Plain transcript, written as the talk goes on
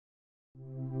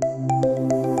Hello.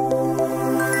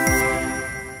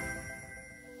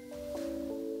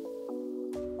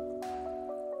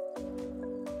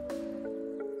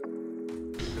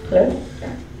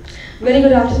 Very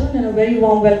good afternoon and a very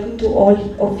warm welcome to all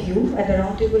of you at the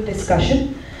roundtable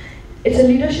discussion. It's a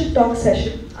leadership talk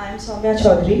session. I am Soumya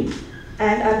Chaudhary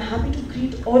and I'm happy to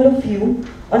greet all of you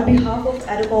on behalf of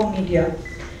Adacom Media.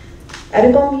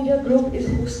 Adacom Media Group is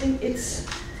hosting its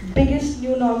biggest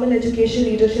new normal education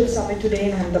leadership summit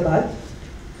today in Ahmedabad.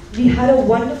 We had a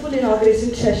wonderful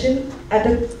inauguration session at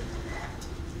the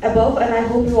above and I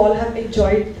hope you all have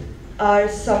enjoyed our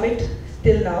summit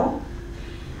till now.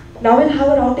 Now we'll have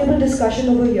a roundtable discussion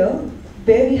over here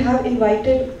where we have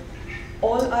invited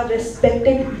all our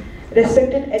respected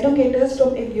educators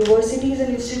from universities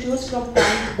and institutes from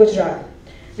Gujarat.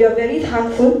 We are very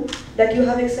thankful that you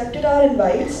have accepted our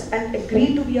invites and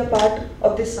agreed to be a part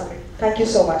of this summit. Thank you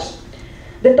so much.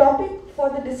 The topic for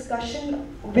the discussion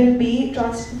will be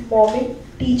transforming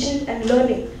teaching and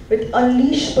learning with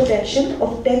unleashed potential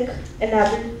of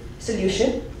tech-enabled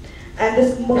solution. And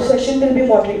this session will be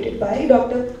moderated by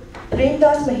Dr. Prem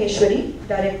Maheshwari,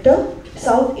 Director,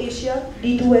 South Asia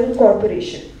D2L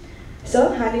Corporation.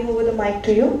 Sir, handing over the mic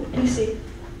to you. Please take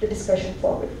the discussion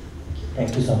forward.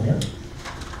 Thank you, Soumya.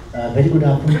 Very good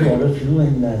afternoon to all of you,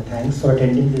 and thanks for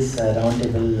attending this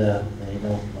roundtable,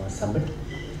 summit.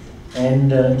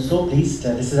 And I'm so pleased.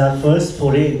 This is our first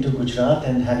foray into Gujarat,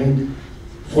 and having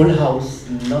full house,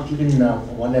 not even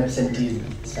one absentee,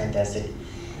 is fantastic.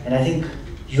 And I think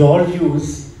your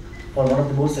views for one of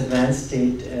the most advanced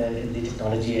state in the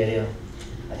technology area,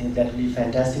 I think that will be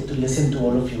fantastic to listen to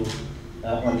all of you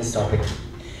on this topic.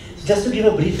 So just to give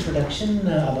a brief introduction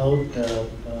about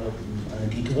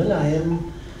D2L, I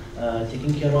am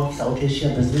taking care of South Asia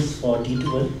business for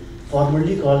D2L,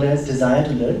 formerly called as Desire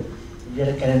to Learn. We are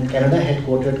a Canada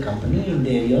headquartered company in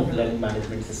the area of learning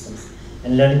management systems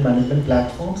and learning management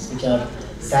platforms, which are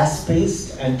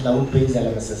SaaS-based and cloud-based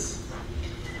LMSs.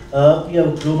 We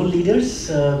are global leaders.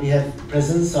 We have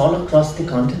presence all across the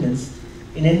continents.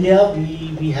 In India,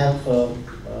 we are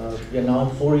now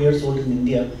 4 years old in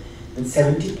India with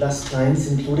 70 plus clients,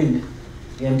 including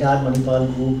the entire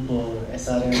Manipal group,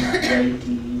 SRM,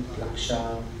 Jyoti,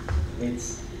 Laksha,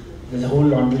 there's a whole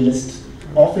laundry list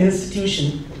of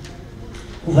institutions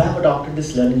who have adopted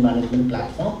this learning management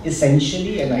platform,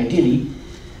 essentially and ideally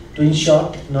to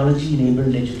ensure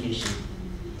technology-enabled education.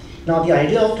 Now, the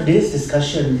idea of today's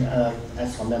discussion,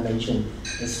 as Soumya mentioned,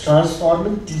 is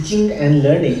transforming teaching and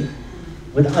learning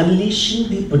with unleashing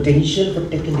the potential for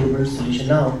tech-enabled solution.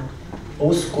 Now,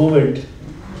 post-COVID,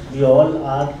 we all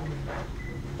are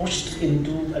pushed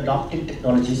into adopting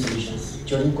technology solutions.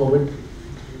 During COVID,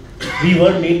 we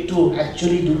were made to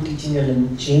actually do teaching and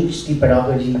learning, change the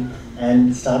pedagogy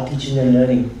and start teaching and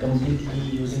learning completely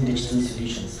using digital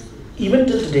solutions. Even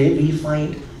till today, we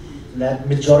find that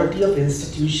majority of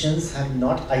institutions have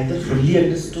not either fully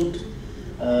understood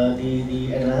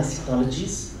the advanced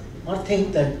technologies or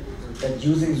think that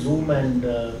using Zoom and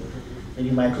maybe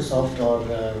Microsoft or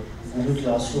Google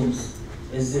Classrooms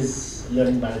is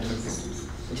learning management systems,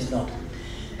 which is not.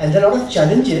 And there are a lot of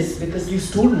challenges because these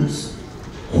students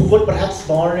who were perhaps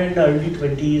born in the early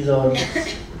 20s or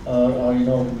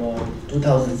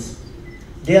 2000s,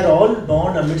 they are all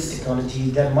born amidst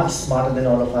technology. They are much smarter than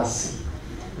all of us.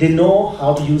 They know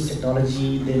how to use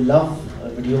technology, they love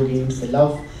video games, they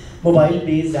love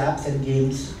mobile-based apps and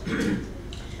games.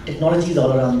 Technology is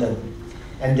all around them.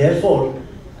 And therefore,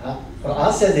 for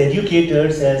us as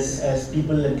educators, as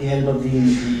people at the helm of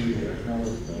the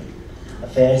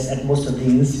affairs at most of the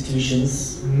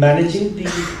institutions, managing the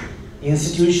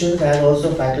institutions as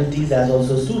also faculties, as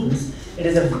also students, it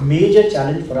is a major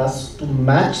challenge for us to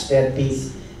match their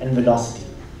pace and velocity.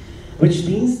 Which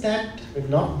means that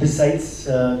not besides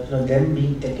them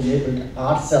being tech-enabled,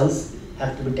 ourselves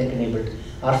have to be tech-enabled.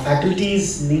 Our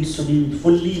faculties needs to be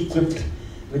fully equipped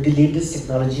with the latest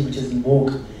technology which is in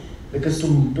vogue. Because to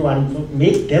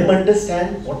make them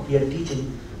understand what we are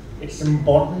teaching, it's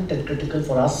important and critical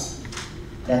for us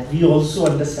that we also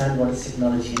understand what is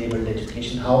technology-enabled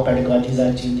education, how pedagogies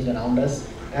are changing around us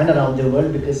and around the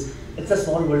world, because it's a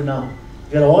small world now.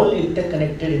 We are all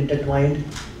interconnected, intertwined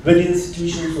with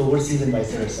institutions overseas and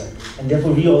vice versa. And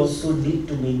therefore, we also need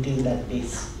to maintain that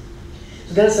pace.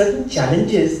 So there are certain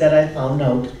challenges that I found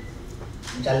out,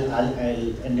 which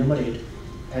I'll enumerate.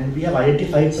 And we have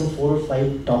identified some 4 or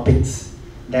 5 topics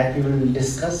that we will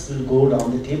discuss, we'll go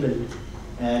down the table.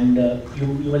 And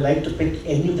you would like to pick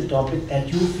any of the topic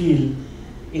that you feel,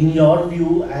 in your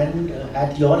view and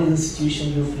at your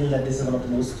institution, you feel that this is one of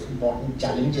the most important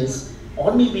challenges,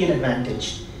 or maybe an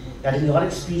advantage that in your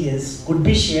experience could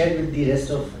be shared with the rest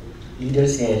of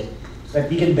leaders here, so that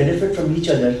we can benefit from each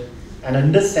other and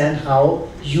understand how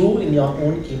you in your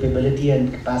own capability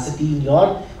and capacity in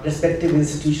your respective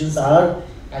institutions are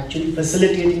actually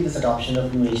facilitating this adoption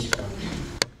of new age technology.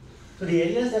 So the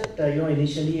areas that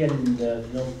initially and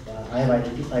I have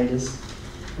identified is,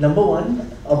 number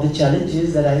one of the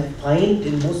challenges that I find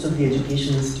in most of the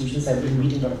education institutions, I've been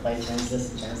meeting a lot of vice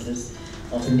chancellors and chancellors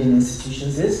of Indian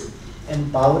institutions, is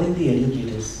empowering the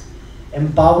educators.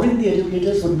 Empowering the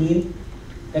educators would mean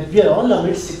that we are all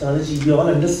amidst technology, we all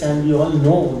understand, we all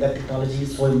know that technology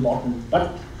is so important,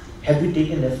 but have we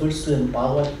taken efforts to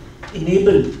empower,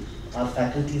 enable our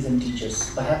faculties and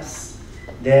teachers? Perhaps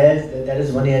that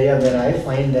is one area where I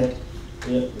find that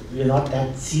we are not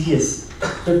that serious.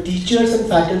 So teachers and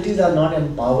faculties are not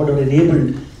empowered or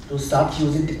enabled to start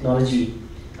using technology.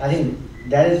 I think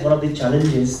that is one of the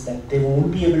challenges, that they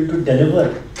won't be able to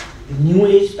deliver the new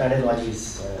age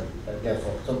pedagogies,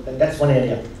 therefore. So that's one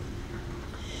area.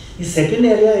 The second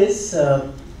area is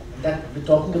that we're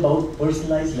talking about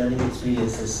personalized learning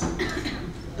experiences.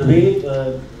 The way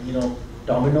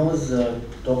Domino's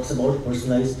talks about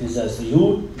personalized pizza. So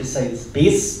you decide,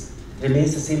 base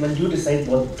remains the same and you decide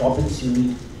what toppings you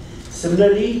need.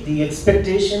 Similarly, the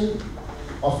expectation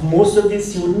of most of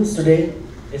these students today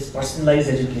is personalized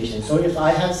education. So if I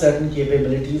have certain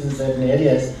capabilities in certain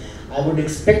areas, I would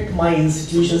expect my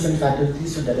institutions and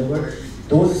faculties to deliver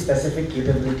those specific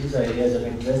capabilities or areas of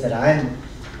interest that I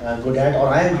am good at or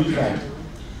I am weak at.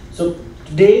 So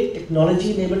today,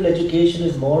 technology-enabled education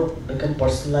is more become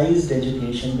personalized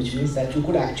education, which means that you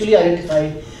could actually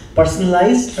identify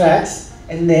personalized tracks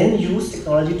and then use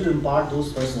technology to impart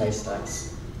those personalized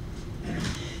tracks.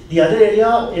 The other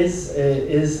area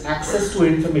is access to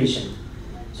information.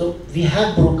 So we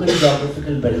have broken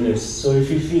geographical barriers. So if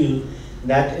you feel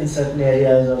that in certain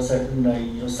areas or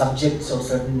certain subjects or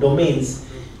certain domains,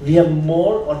 we have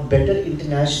more or better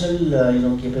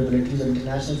international capabilities or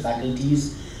international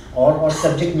faculties or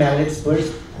subject matter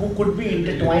experts who could be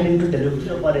intertwined into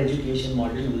delivery of our education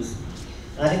modules.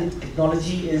 I think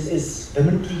technology is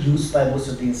vehemently used by most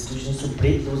of the institutions to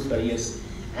break those barriers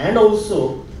and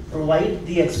also provide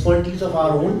the expertise of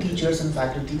our own teachers and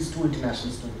faculties to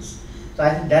international students. So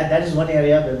I think that is one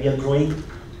area where we are growing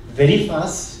very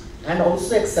fast and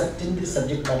also accepting the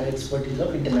subject matter expertise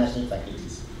of international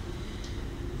faculties.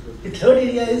 The third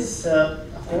area is,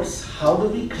 of course, how do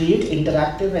we create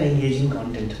interactive and engaging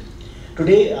content?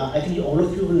 Today, I think all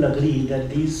of you will agree that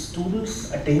these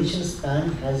students' attention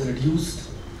span has reduced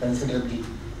considerably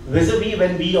vis-a-vis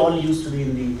when we all used to be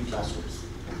in the classrooms.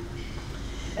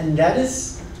 And that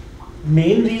is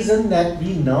main reason that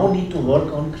we now need to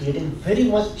work on creating very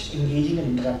much engaging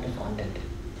and interactive content,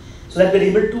 so that we're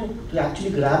able to actually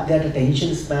grab that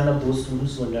attention span of those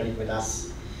students who are learning with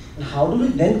us. And how do we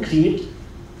then create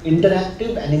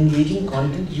interactive and engaging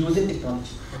content using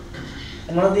technology?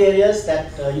 And one of the areas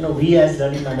that we as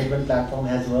Learning Management Platform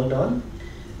has worked on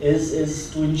is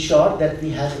to ensure that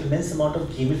we have immense amount of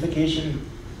gamification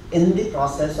in the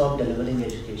process of delivering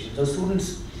education. So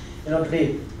students,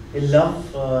 today they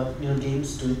love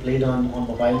games to be played on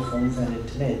mobile phones and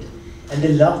internet, and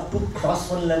they love to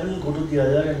cross one level, go to the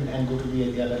other, and go to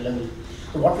the other level.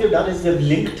 So what we have done is we have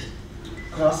linked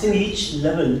crossing each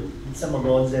level with some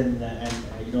awards and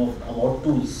award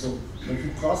tools. So if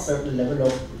you cross certain level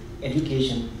of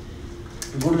education,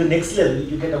 you go to the next level,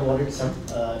 you get awarded some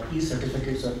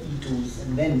e-certificates or e-tools,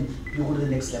 and then you go to the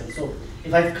next level. So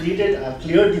if I've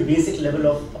cleared the basic level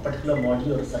of a particular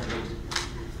module or a subject,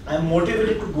 I'm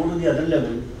motivated to go to the other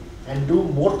level and do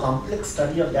more complex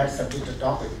study of that subject or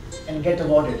topic and get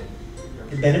awarded.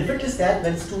 The benefit is that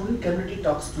when student community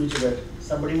talks to each other,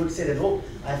 somebody would say that, oh,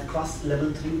 I've crossed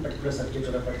level 3 in a particular subject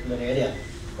or a particular area.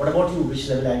 What about you? Which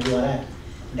level are you at?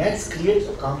 That creates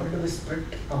a competitive spirit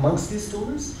amongst these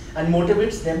students and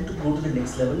motivates them to go to the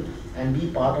next level and be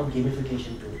part of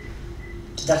gamification too.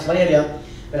 That's one area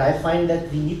where I find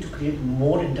that we need to create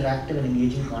more interactive and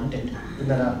engaging content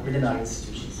within our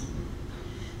institutions.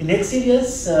 The next area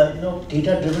is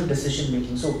data-driven decision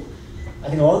making. So I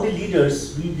think all the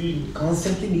leaders, we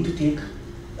constantly need to take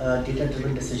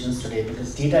data-driven decisions today,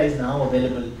 because data is now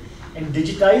available, and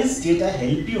digitized data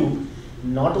help you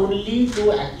not only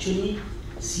to actually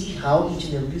see how each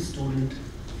and every student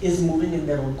is moving in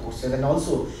their own courses, and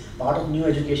also part of new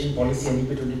education policy NEP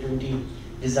 2020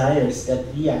 desires that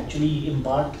we actually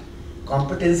impart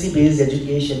competency-based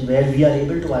education, where we are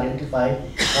able to identify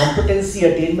competency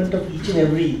attainment of each and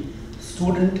every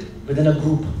student within a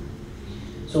group.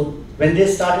 So when they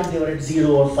started, they were at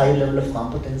 0 or 5 level of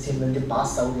competency, and when they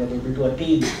pass out, they are able to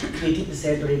attain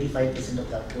 80% or 85% of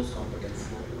that post competency.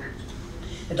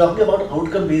 We're talking about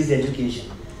outcome-based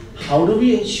education. how do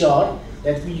we ensure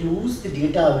that we use the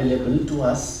data available to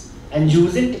us and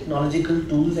using technological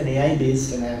tools and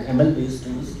AI-based and ML-based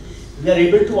tools, we are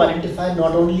able to identify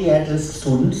not only at-risk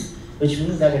students, which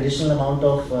means that additional amount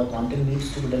of content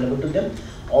needs to be delivered to them,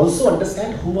 also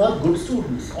understand who are good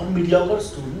students or mediocre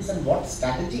students and what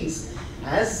strategies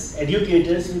as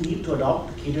educators we need to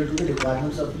adopt to cater to the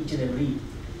requirements of each and every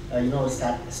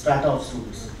strata of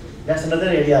students. That's another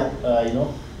area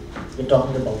we're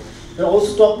talking about. We're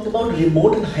also talking about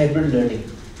remote and hybrid learning.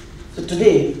 So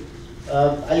today,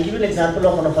 I'll give you an example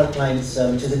of one of our clients,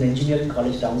 which is an engineering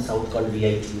college down south called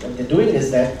VIT. What they're doing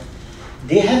is that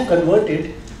they have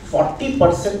converted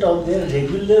 40% of their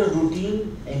regular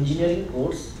routine engineering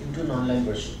course into an online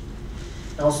version.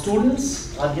 Now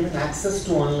students are given access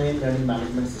to online learning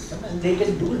management system and they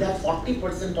can do that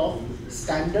 40% of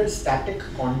standard static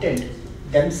content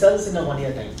themselves in a 1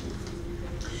 year time.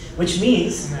 Which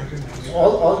means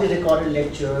all the recorded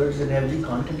lectures and every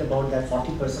content about that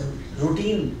 40%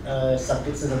 routine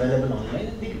subjects is available online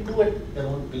and they can do at their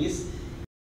own pace,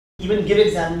 even give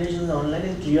examinations online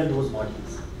and clear those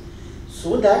modules.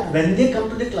 So that when they come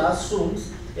to the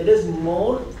classrooms, it is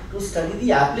more to study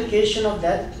the application of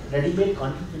that ready-made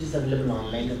content which is available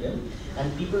online to them,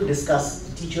 and people discuss,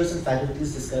 the teachers and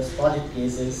faculties discuss project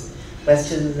cases,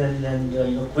 questions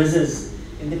and quizzes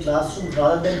in the classroom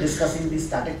rather than discussing the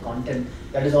static content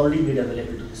that is already made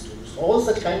available to the students. All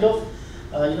such kind of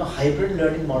hybrid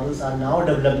learning models are now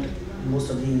developed in most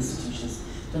of the institutions.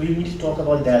 So we need to talk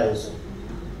about that also.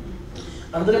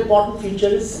 Another important feature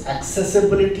is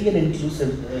accessibility and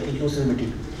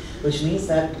inclusivity, which means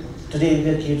that today we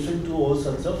are catering to all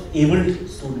sorts of abled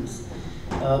students.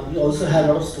 We also have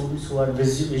a lot of students who are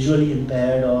visually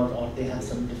impaired or they have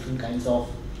some different kinds of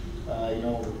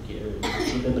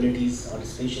capabilities, or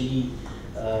especially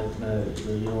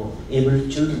able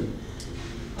children.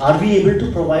 Are we able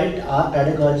to provide our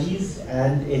pedagogies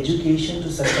and education to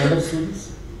such kind of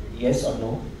students? Yes or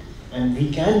no? And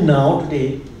we can now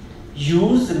today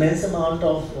use immense amount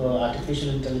of artificial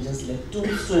intelligence led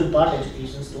tools to impart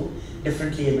educations to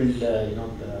differently abled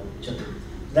children.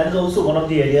 That is also one of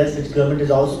the areas which government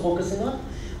is also focusing on.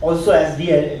 Also, as we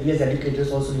as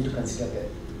educators also need to consider that.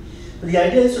 So the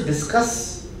idea is to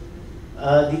discuss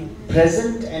the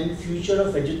present and future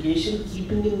of education,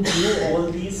 keeping in view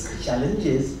all these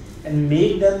challenges and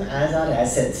make them as our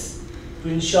assets to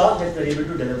ensure that we're able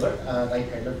to deliver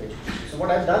right kind of education. So what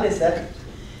I've done is that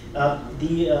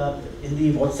in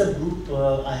the WhatsApp group,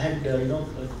 I had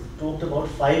talked about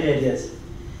 5 areas,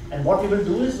 and what we will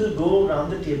do is we'll go around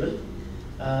the table,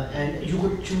 and you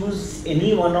could choose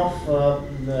any one of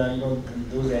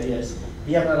those areas.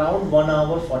 We have around 1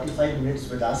 hour 45 minutes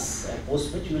with us,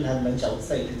 post which we will have lunch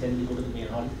outside, and then we go to the main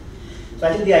hall. So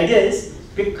I think the idea is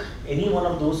pick any one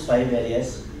of those 5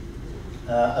 areas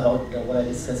about what I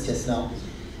discussed just now.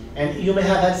 And you may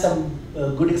have had some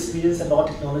good experience about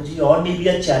technology, or maybe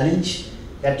a challenge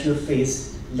that you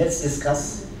faced. Let's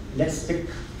discuss, let's pick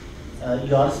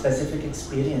your specific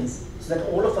experience so that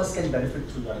all of us can benefit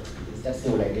through your experience. That's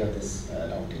the whole idea of this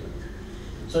roundtable.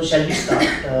 So shall we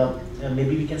start?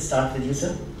 Maybe we can start with you,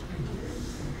 sir.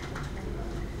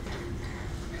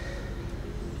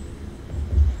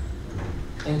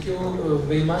 Thank you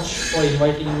very much for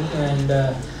inviting me, and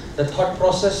the thought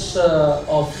process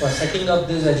of setting up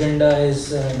this agenda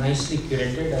is nicely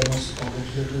curated. I must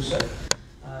congratulate you, sir.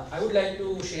 I would like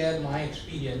to share my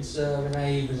experience when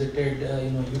I visited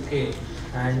UK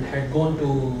and had gone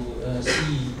to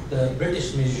see the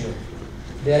British Museum.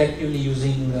 They are actively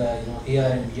using AR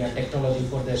and VR technology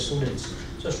for their students.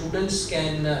 So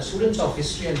students of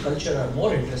history and culture are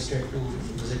more interested to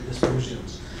visit these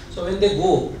museums. So when they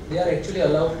go, they are actually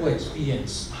allowed to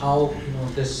experience how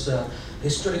this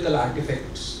historical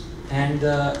artifacts and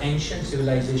the ancient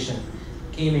civilization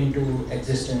came into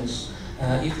existence.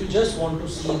 If you just want to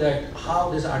see that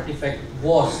how this artifact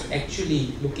was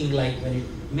actually looking like when it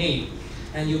made,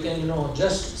 and you can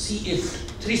just see it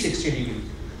 360 degrees.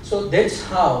 So that's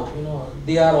how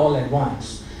they are all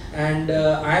advanced, and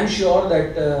I am sure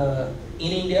that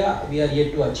in India we are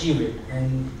yet to achieve it,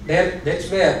 and that's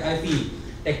where I feel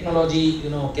technology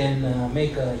can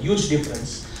make a huge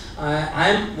difference. I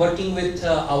am working with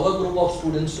our group of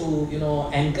students to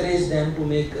encourage them to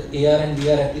make AR and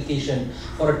VR application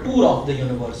for a tour of the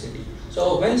university.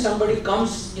 So when somebody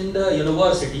comes in the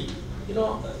university,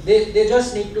 they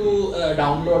just need to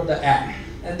download the app,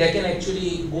 and they can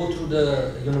actually go through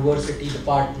the university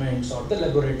departments or the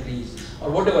laboratories or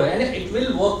whatever, and it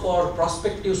will work for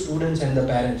prospective students and the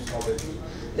parents probably.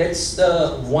 That's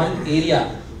the one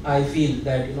area I feel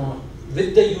that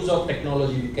with the use of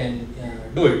technology we can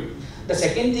do it. The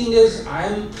second thing is, I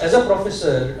am as a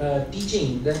professor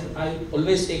teaching, then I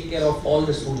always take care of all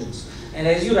the students. And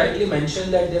as you rightly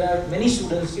mentioned that there are many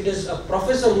students, it is a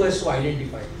professor who has to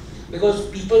identify, because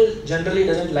people generally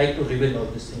doesn't like to reveal all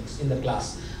these things in the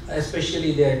class,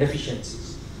 especially their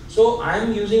deficiencies. So I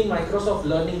am using Microsoft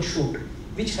Learning Shoot,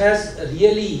 which has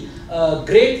really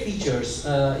great features,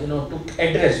 to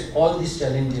address all these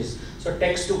challenges. So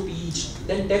text to speech,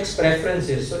 then text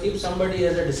preferences. So if somebody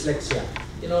has a dyslexia,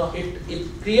 it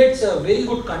creates a very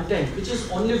good content which is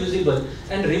only visible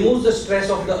and removes the stress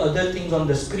of the other things on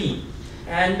the screen.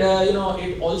 And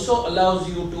it also allows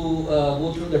you to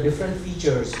go through the different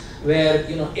features where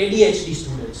ADHD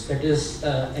students, that is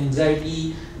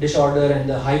anxiety disorder and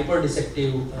the hyper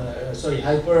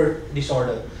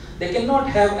disorder, they cannot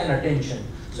have an attention.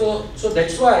 So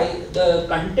that's why the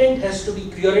content has to be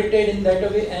curated in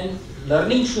that way, and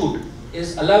Learning Shoot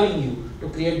is allowing you to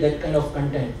create that kind of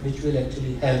content which will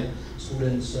actually help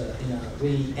students in a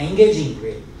very engaging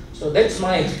way. So that's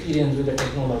my experience with the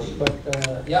technology, but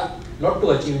yeah, lot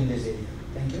to achieve in this area.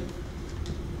 Thank you.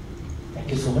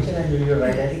 Thank you so much, and you're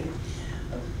right. I think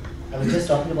I was just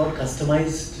talking about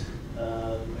customized,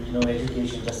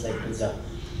 education, just like pizza.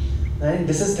 And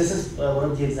this is one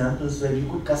of the examples where you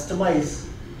could customize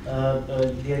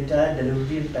the entire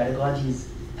delivery and pedagogies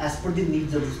as per the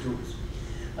needs of the students.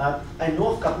 I know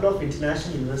of a couple of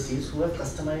international universities who have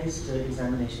customized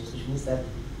examinations, which means that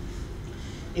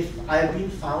if I have been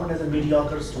found as a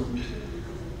mediocre student,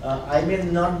 I may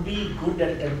not be good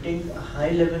at attempting a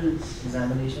high-level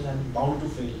examination. I'm bound to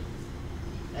fail.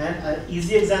 And an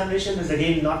easy examination is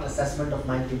again not assessment of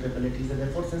my capabilities, and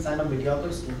therefore, since I'm a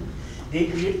mediocre student, they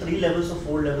create 3 levels or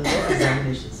 4 levels of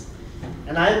examinations.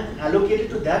 And I'm allocated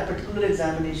to that particular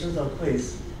examinations or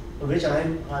quiz, for which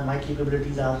my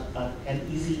capabilities are can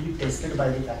easily be tested by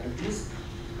the faculties.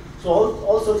 So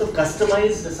all sorts of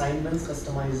customized assignments,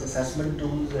 customized assessment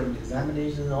tools and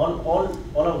examinations, all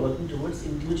are working towards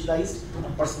individualized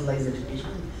and personalized education.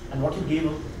 And what you gave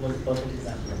was a perfect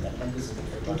example of that. Thank you so much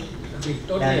for that.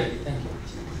 Totally. Thank you.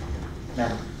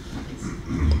 Ma'am,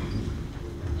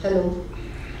 Hello.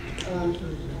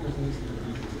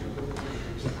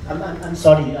 I'm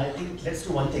sorry, I think let's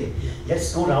do one thing.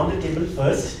 Let's go round the table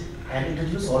first and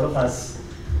introduce all of us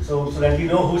so that we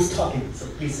know who's talking. So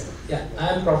please, sir. Yeah, I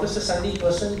am Professor Sandeep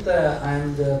Vasant. I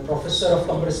am the Professor of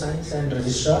Computer Science and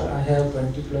Registrar. I have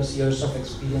 20 plus years of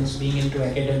experience being into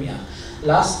academia.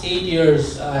 Last 8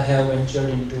 years I have ventured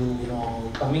into,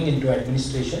 coming into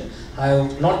administration. I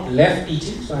have not left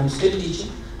teaching, so I am still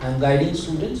teaching. I am guiding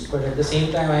students, but at the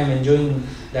same time I am enjoying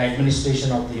the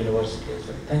administration of the university as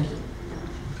well. Thank you.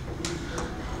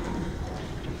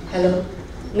 Hello,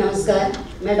 नमस्कार.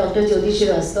 मैं doctor Jyoti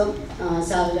Srivastava,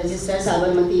 registrar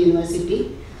Sabarmati university.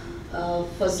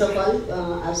 First of all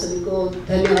आप सभी को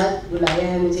धन्यवाद, बुलाया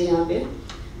है मुझे यहाँ पे.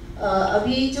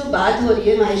 अभी जो बात हो रही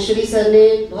है, माहेश्वरी सर ने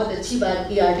बहुत अच्छी बात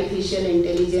की आर्टिफिशियल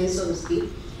इंटेलिजेंस और उसकी,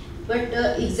 बट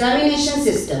एग्जामिनेशन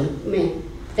सिस्टम में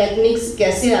टेक्निक्स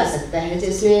कैसे आ सकता है,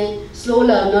 जिसमें स्लो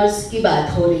लर्नर्स की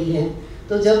बात हो रही है.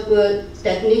 तो जब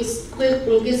टेक्निक्स को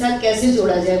उनके साथ कैसे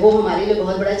जोड़ा जाए, वो हमारे लिए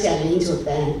बहुत बड़ा चैलेंज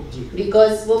होता है,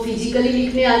 बिकॉज वो फिजिकली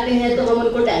लिखने आते हैं तो हम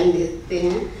उनको टाइम देते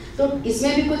हैं. तो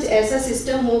इसमें भी कुछ ऐसा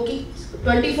सिस्टम हो कि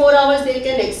 24 आवर्स दे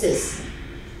कैन एक्सेस.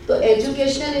 तो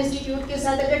एजुकेशनल इंस्टीट्यूट के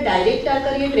साथ अगर डायरेक्ट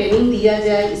आकर ये ट्रेनिंग दिया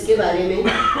जाए इसके बारे में,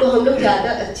 तो हम लोग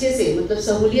ज़्यादा अच्छे से, मतलब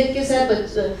सहूलियत के साथ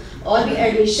और भी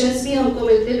एडमिशन्स भी हमको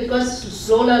मिलते हैं, बिकॉज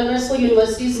स्लो लर्नर्स को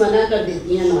यूनिवर्सिटीज़ मना कर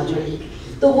देती हैं नॉर्मली.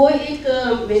 तो वो एक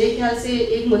मेरे ख्याल से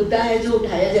एक मुद्दा है जो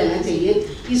उठाया जाना चाहिए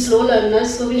कि स्लो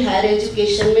लर्नर्स को भी हायर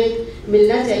एजुकेशन में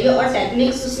मिलना चाहिए, और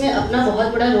टेक्निक्स उसमें अपना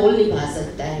बहुत बड़ा रोल निभा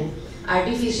सकता है.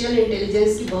 आर्टिफिशियल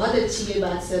इंटेलिजेंस की बहुत अच्छी ये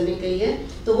बात सर ने कही है.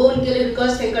 तो वो उनके लिए,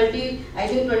 because faculty I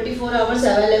think 24 hours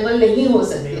available नहीं हो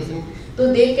सकते हैं, तो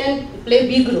they can play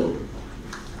big role.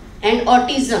 And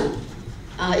autism,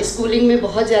 schooling में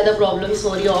बहुत ज़्यादा प्रॉब्लम्स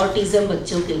हो रही है ऑटिज्म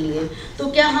बच्चों के लिए. तो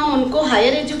क्या हम उनको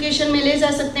हायर एजुकेशन में ले जा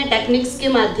सकते हैं टेक्निक्स के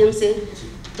माध्यम से?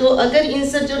 तो अगर इन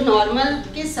सब जो नॉर्मल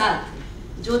के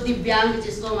साथ जो दिव्यांग,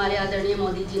 जिसको हमारे आदरणीय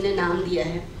मोदी जी ने नाम दिया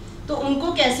है, तो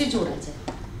उनको कैसे जोड़ा जाए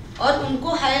और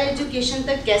उनको हायर एजुकेशन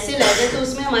तक कैसे ला जाए, तो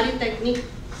उसमें हमारी टेक्निक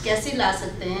कैसे ला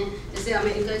सकते हैं. जैसे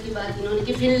अमेरिका की बात इन्होंने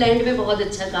की, फिनलैंड में बहुत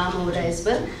अच्छा काम हो रहा है इस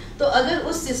पर. तो अगर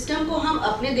उस सिस्टम को हम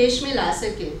अपने देश में ला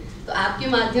सकें, तो आपके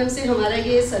माध्यम से हमारा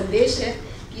ये संदेश है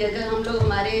कि अगर हम लोग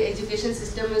हमारे एजुकेशन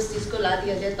सिस्टम में उस चीज़ को ला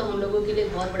दिया जाए तो हम लोगों के लिए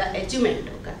बहुत बड़ा अचीवमेंट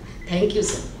होगा. Thank you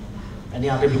sir. यानी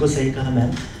आपने बिल्कुल सही कहा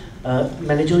मैम.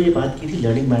 मैंने जो ये बात की थी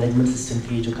लर्निंग मैनेजमेंट सिस्टम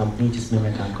की, जो कंपनी जिसमें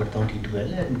मैं काम करता हूँ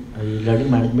T2L, ये लर्निंग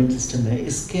मैनेजमेंट सिस्टम है.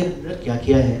 इसके अंदर क्या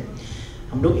किया है,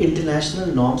 हम लोग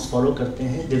इंटरनेशनल नॉर्म्स फॉलो करते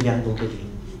हैं दिव्यांगों के लिए.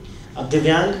 अब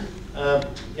दिव्यांग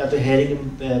या तो हेयरिंग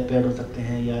इम्पेयर्ड हो सकते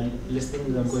हैं, या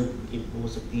लिसनिंग उनको हो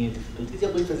सकती है डिफिकल्टीज, या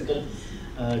कोई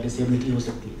फिजिकल डिसेबिलिटी हो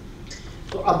सकती है।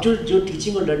 तो अब जो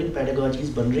टीचिंग और लर्निंग पैडागॉजीज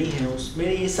बन रही हैं उसमें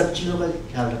ये सब चीज़ों का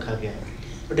ख्याल रखा गया है।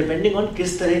 तो डिपेंडिंग ऑन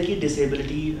किस तरह की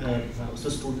डिसेबिलिटी उस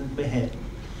स्टूडेंट में है,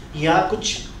 या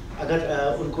कुछ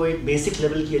अगर उनको एक बेसिक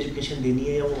लेवल की एजुकेशन देनी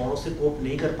है, या वो औरों से कोप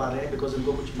नहीं कर पा रहे हैं बिकॉज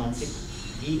उनको कुछ मानसिक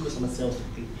ही कोई समस्या हो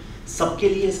सकती है, सबके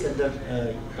लिए इसके अंदर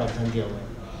प्रावधान दिया हुआ है।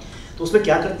 तो उसमें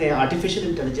क्या करते हैं, artificial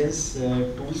intelligence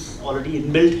tools already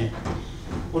inbuilt हैं,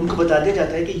 उनको बता दिया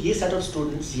जाता है कि ये सेट ऑफ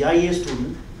स्टूडेंट्स या ये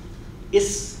स्टूडेंट इस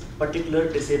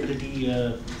पर्टिकुलर डिसेबिलिटी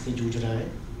से जूझ रहा है,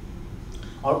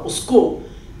 और उसको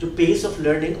जो पेस ऑफ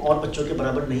लर्निंग और बच्चों के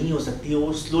बराबर नहीं हो सकती है,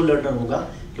 वो स्लो लर्नर होगा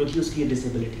क्योंकि उसकी ये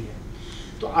डिसेबिलिटी है।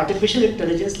 तो आर्टिफिशियल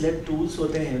इंटेलिजेंस लेड टूल्स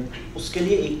होते हैं, उसके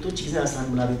लिए एक तो चीज़ें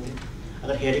आसान बना देते हैं।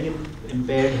 अगर हेयरिंग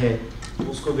इम्पेयर्ड है तो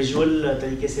उसको विजुअल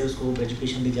तरीके से उसको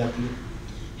एजुकेशन दी जाती है।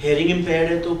 हेयरिंग इम्पेयर्ड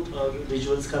है तो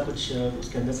विजुअल्स का कुछ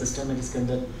उसके अंदर सिस्टम है जिसके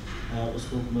अंदर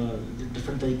उसको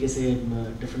डिफरेंट तरीके से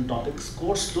डिफरेंट टॉपिक्स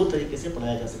को स्लो तरीके से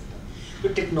पढ़ाया जा सकता है। तो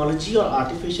टेक्नोलॉजी और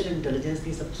आर्टिफिशियल इंटेलिजेंस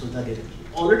ने सब सुविधा दे रखी है,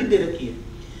 ऑलरेडी दे रखी है,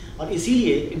 और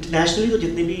इसीलिए इंटरनेशनली तो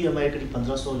जितने भी हमारे करीब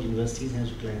 1500 यूनिवर्सिटीज़ हैं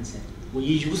जो क्लाइंट्स हैं वो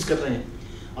ये यूज़ कर रहे हैं,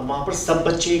 और वहाँ पर सब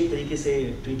बच्चे एक तरीके से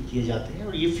ट्रीट किए जाते हैं,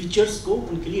 और ये फीचर्स को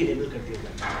उनके लिए इनेबल कर दिया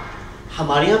जाता है।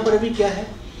 हमारे यहाँ पर अभी क्या है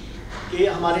कि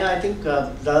हमारे यहाँ आई थिंक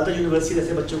ज़्यादातर यूनिवर्सिटी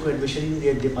ऐसे बच्चों को एडमिशन ही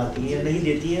नहीं दे पाती हैं, या नहीं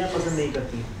देती हैं, या पसंद नहीं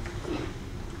करती हैं।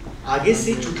 आगे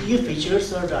से चूँकि ये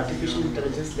फीचर्स और artificial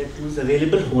intelligence lead tools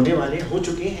available होने वाले हो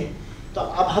चुके हैं, तो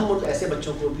अब हम ऐसे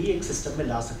बच्चों को भी एक सिस्टम में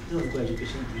ला सकते हैं, उनको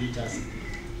एजुकेशन दी जा सकती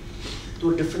है। तो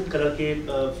डिफरेंट कलर के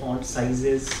फॉन्ट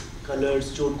साइजेस,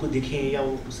 कलर्स जो उनको दिखें या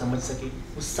वो समझ सकें,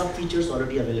 वो सब फीचर्स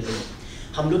ऑलरेडी अवेलेबल हैं।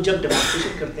 हम लोग जब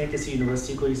डेमोन्स्ट्रेशन करते हैं किसी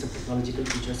यूनिवर्सिटी को ये सब टेक्नोलॉजिकल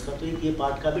फीचर्स का, तो ये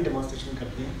पार्ट का भी डेमोन्स्ट्रेशन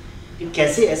करते हैं कि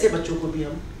कैसे ऐसे बच्चों को भी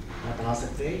हम पढ़ा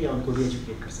सकते हैं या उनको भी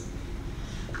एजुकेट कर सकते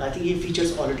हैं। तो आई थिंक ये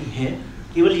फीचर्स ऑलरेडी हैं,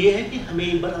 केवल ये है कि हमें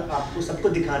एक बार आपको सबको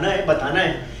दिखाना है, बताना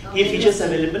है ये फीचर्स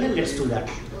अवेलेबल है, let's do that.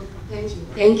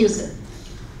 Thank you sir.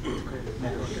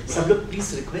 सब लोग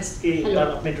प्लीज रिक्वेस्ट के एक बार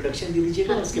अपना इंट्रोडक्शन दे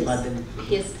दीजिएगा, उसके बाद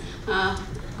Yes.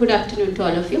 Good afternoon to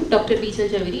all of you. Dr. Bijal,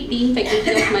 Zaveri, Dean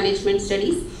Faculty of Management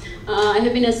Studies. I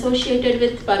have been associated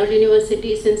with Parul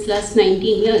University since last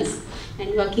 19 years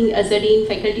and working as a Dean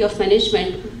Faculty of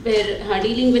Management, where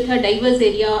dealing with a diverse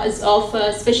areas of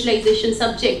specialization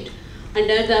subject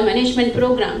under the management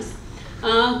programs.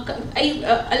 I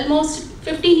almost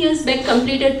 15 years back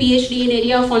completed PhD in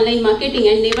area of online marketing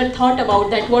and never thought about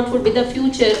that what would be the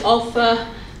future of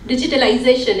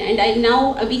digitalization, and now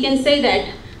we can say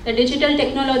that the digital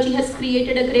technology has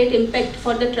created a great impact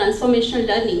for the transformational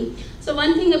learning. So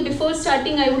one thing before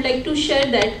starting I would like to share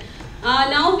that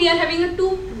now we are having two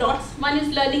dots, one is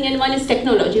learning and one is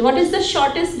technology. What is the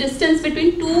shortest distance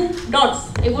between two dots?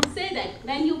 I would say that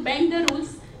when you bend the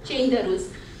rules, change the rules.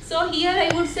 So here I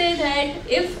would say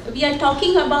that if we are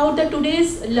talking about the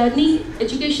today's learning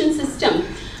education system,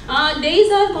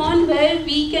 days are gone where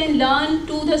we can learn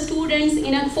to the students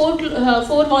in a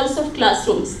four walls of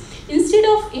classrooms. Instead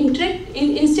of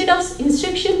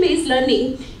instruction-based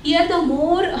learning, here the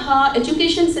more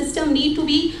education system need to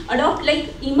be adopt like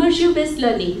immersive-based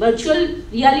learning, virtual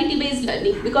reality-based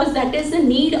learning, because that is the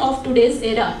need of today's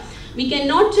era. We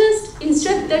cannot just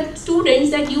instruct the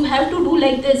students that you have to do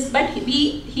like this, but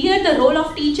here the role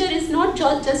of teacher is not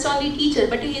just only teacher,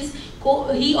 but he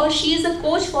or she is a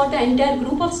coach for the entire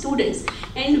group of students,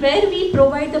 and where we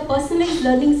provide the personalized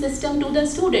learning system to the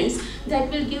students that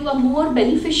will give a more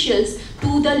beneficials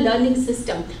to the learning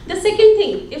system. The second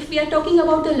thing, if we are talking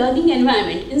about the learning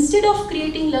environment, instead of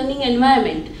creating learning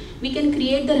environment, we can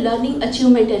create the learning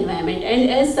achievement environment. And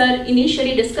as sir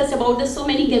initially discussed about the so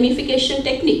many gamification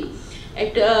technique,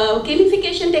 at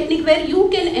gamification technique where you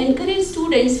can encourage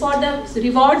students for the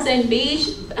rewards and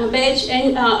badge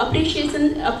and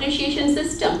appreciation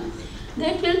system,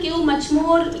 that will give much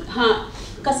more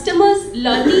customers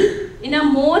learning in a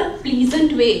more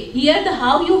pleasant way. Here the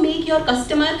how you make your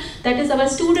customer, that is our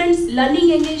students,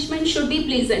 learning engagement should be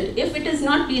pleasant. If it is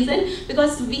not pleasant,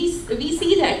 because we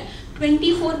see that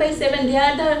 24/7 they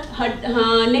are the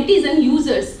netizen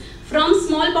users, from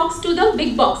small box to the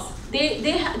big box.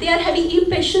 They are having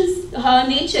impatient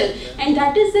nature, and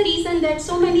that is the reason that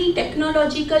so many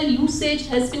technological usage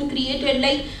has been created,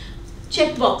 like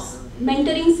checkbox,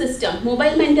 mentoring system,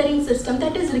 mobile mentoring system,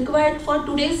 that is required for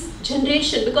today's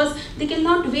generation, because they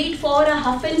cannot wait for a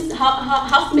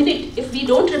half minute. If we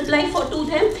don't reply to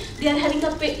them, they are having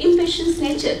a impatient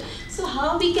nature. So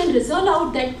how we can resolve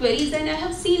out that queries, and I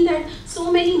have seen that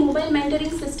so many mobile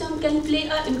mentoring system can play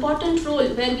an important role,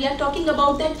 where we are talking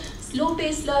about that slow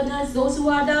paced learners, those who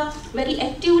are the very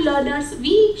active learners.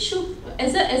 We should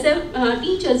as a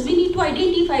teachers, we need to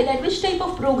identify that which type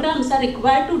of programs are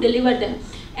required to deliver them.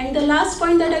 And the last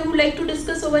point that I would like to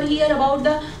discuss over here about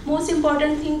the most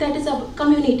important thing, that is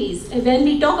communities. When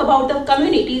we talk about the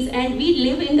communities and we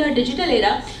live in the digital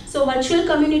era, so virtual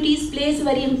communities plays a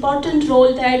very important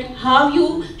role, that how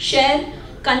you share,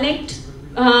 connect,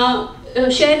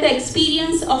 share the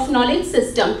experience of knowledge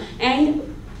system and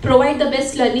provide the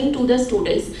best learning to the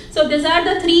students. So these are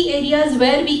the three areas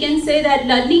where we can say that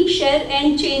learning, share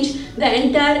and change the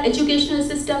entire educational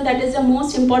system. That is the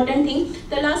most important thing.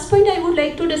 The last point I would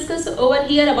like to discuss over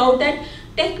here about that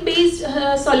tech-based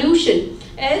solution.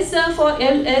 As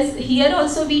here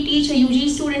also we teach UG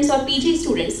students or PG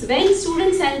students. When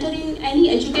students enter in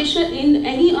any education, in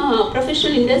any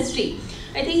professional industry,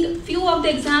 I think few of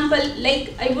the example,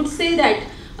 like I would say that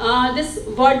this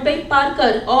Word by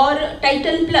Parker or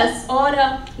Titan Plus or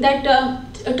that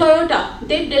Toyota,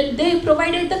 they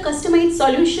provided the customized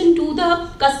solution to the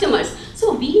customers.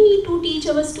 So we need to teach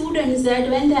our students that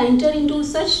when they enter into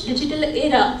such digital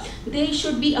era, they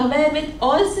should be aware with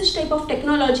all such type of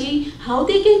technology, how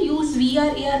they can use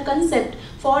VR, AR concept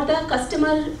for the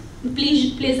customer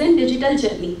pleasant digital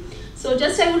journey. So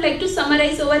just I would like to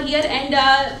summarize over here, and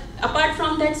apart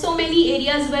from that, so many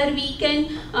areas where we can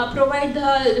provide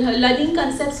the learning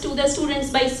concepts to the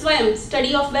students by SWAYAM,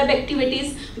 study of web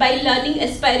activities, by learning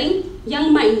aspiring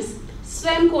young minds.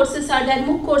 SWAYAM courses are there,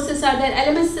 MOOC courses are there,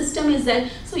 LMS system is there.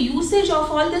 So usage of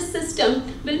all this system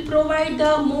will provide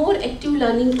the more active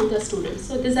learning to the students.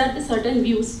 So these are the certain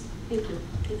views. Thank you.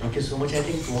 Thank you so much. I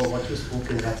think what you spoke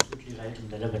is absolutely right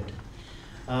and relevant.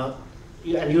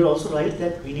 And you're also right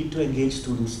that we need to engage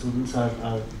students. Students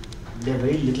are they have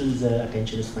very little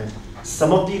attention span.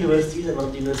 Some of the universities, and one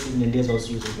of the universities in India is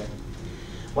also using that.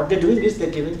 What they're doing is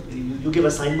they're giving, you give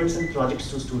assignments and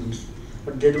projects to students.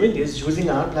 What they're doing is,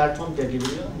 using our platform, they're giving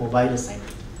you a mobile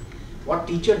assignment. What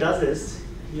teacher does is,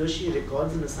 he or she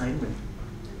records an assignment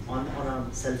on a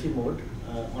selfie mode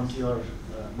onto your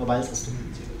mobile system.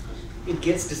 It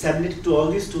gets disseminated to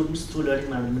all these students through learning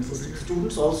management system.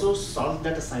 Students also solve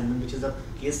that assignment, which is a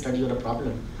case study or a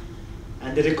problem,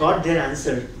 and they record their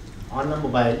answer on a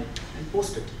mobile and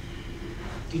post it.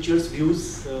 Teachers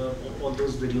views all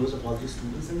those videos of all these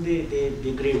students and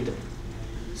they grade them.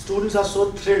 Students are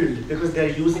so thrilled because they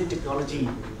are using technology,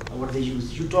 what they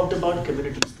use. You talked about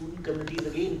community. Student community is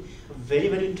again a very,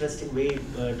 very interesting way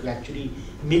to actually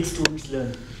make students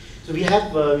learn. So we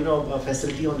have a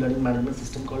facility on learning management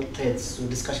system called threads, so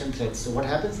discussion threads. So what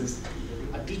happens is,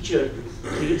 a teacher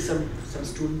creates some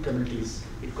student communities.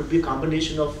 It could be a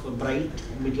combination of bright,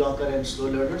 mediocre and slow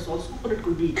learners also, but it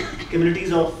could be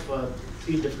communities of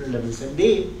 3 different levels, and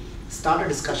they start a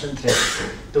discussion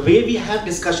thread. The way we have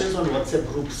discussions on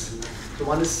WhatsApp groups, so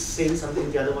one is saying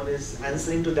something, the other one is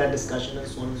answering to that discussion, and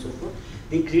so on and so forth.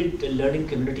 They create learning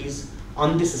communities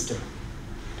on the system.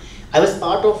 I was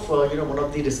part of one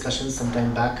of the discussions some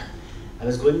time back. I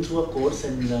was going through a course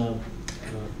in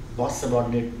boss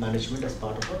subordinate management as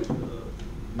part of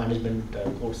a management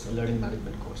course, a learning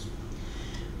management course.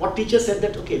 What teacher said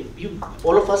that, okay,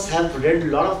 all of us have read a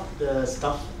lot of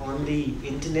stuff on the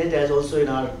internet as also in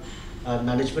our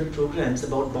management programs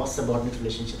about boss subordinate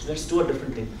relationships. Let's do a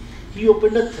different thing. He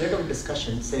opened a thread of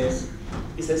discussion.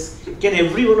 He says, can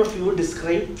every one of you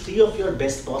describe 3 of your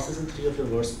best bosses and 3 of your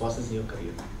worst bosses in your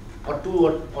career? Or 2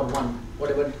 or 1,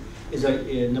 whatever is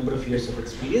a number of years of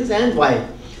experience, and why?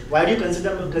 Why do you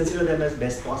consider them as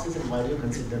best bosses, and why do you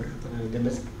consider them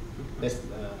as best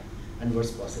and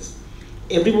worst bosses?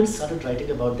 Everyone started writing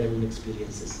about their own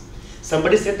experiences.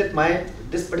 Somebody said that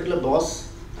this particular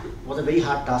boss was a very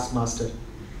hard taskmaster,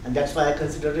 and that's why I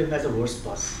consider him as a worst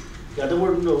boss. The other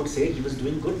one would say he was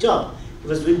doing a good job. He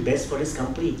was doing best for his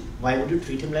company. Why would you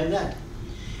treat him like that?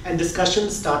 And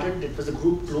discussion started. It was a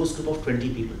close group of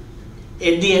 20 people.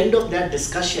 At the end of that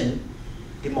discussion,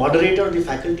 the moderator or the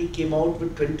faculty came out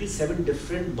with 27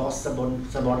 different boss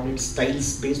subordinate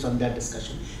styles based on that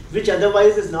discussion, which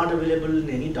otherwise is not available in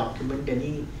any document,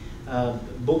 any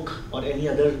book or any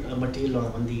other material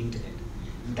on the internet.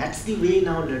 That's the way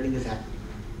now learning is happening.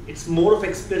 It's more of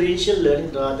experiential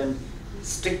learning rather than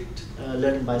strict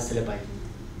learning by syllabi.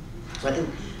 So I think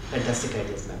fantastic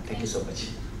ideas, ma'am. Thank you so much,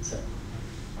 sir.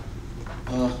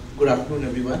 Good afternoon,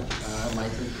 everyone.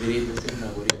 Myself Veerendra Singh,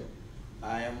 Nagoria.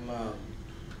 I am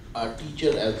a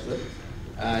teacher as well.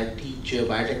 I teach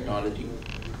biotechnology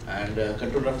and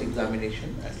control of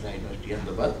examination at the University of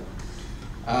Ahmedabad.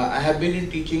 I have been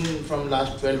in teaching from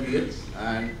last 12 years,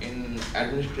 and in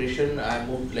administration I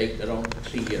moved like around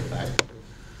 3 years back.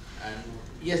 And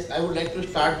yes, I would like to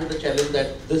start with the challenge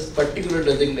that this particular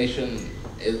designation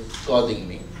is causing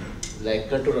me, like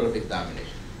controller of examination.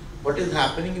 what is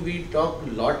happening, we talk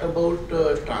a lot about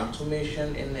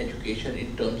transformation in education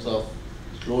in terms of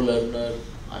slow learner,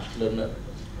 fast learner.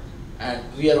 And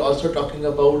we are also talking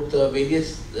about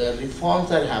various reforms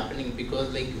that are happening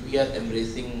because like we are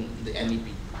embracing the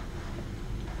NEP.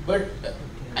 But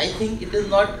I think it is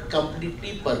not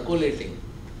completely percolating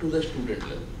to the student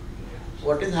level.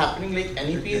 What is happening, like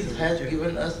NEP has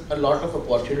given us a lot of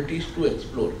opportunities to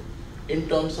explore in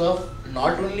terms of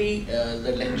not only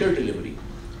the lecture delivery,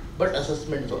 but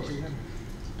assessments also.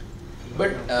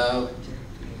 But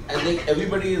I think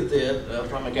everybody is there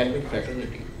from academic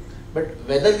fraternity. But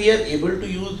whether we are able to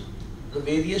use the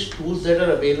various tools that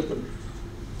are available,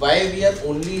 why we are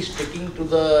only sticking to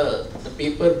the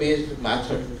paper-based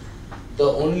method, the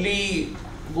only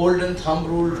golden thumb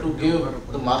rule to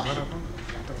give the marks,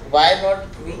 why not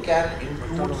we can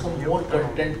include some more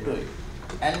content to it?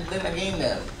 And then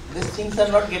again, these things are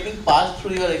not getting passed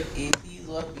through your ACs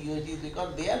or POGs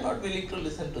because they are not willing to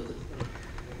listen to this.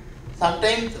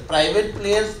 Sometimes private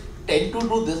players tend to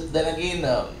do this, then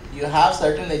again, you have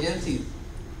certain agencies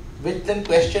which then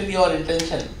question your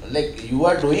intention, like you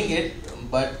are doing it,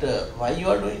 but why you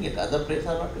are doing it, other players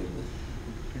are not doing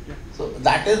this. So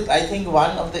that is, I think,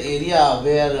 one of the area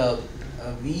where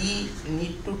we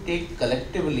need to take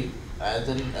collectively as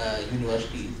an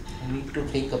university, we need to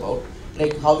think about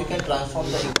like how we can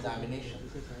transform the examination.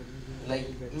 Like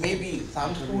maybe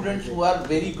some students who are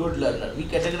very good learner, we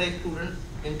categorize students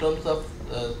in terms of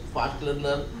fast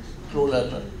learner, slow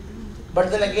learner. But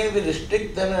then again, we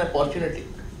restrict them an opportunity.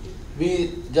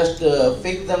 We just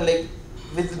fix them like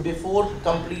with before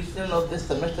completion of this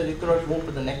semester, you cannot move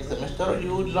to the next semester, or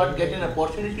you will not get an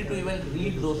opportunity to even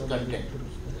read those content.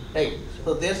 Right.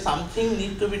 So there's something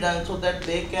needs to be done so that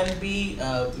they can be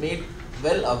made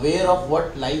well aware of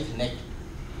what lies next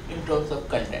in terms of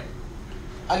content.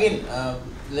 Again,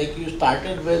 like you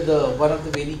started with one of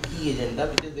the very key agenda,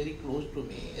 which is very close to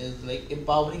me, is like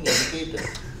empowering educators.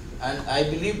 And I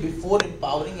believe before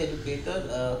empowering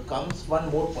educator comes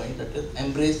one more point, that is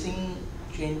embracing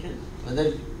changes,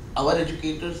 whether our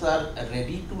educators are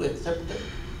ready to accept it.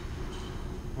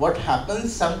 What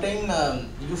happens sometimes,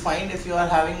 you find if you are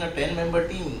having a 10-member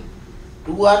team,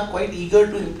 2 are quite eager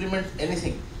to implement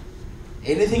anything.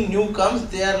 Anything new comes,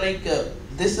 they are like,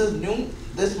 this is new,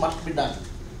 this must be done.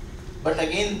 But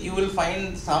again, you will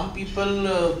find some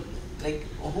people like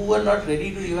who are not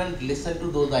ready to even listen to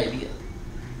those ideas.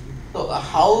 So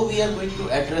how we are going to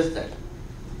address that?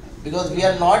 Because we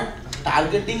are not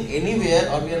targeting anywhere,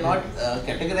 or we are not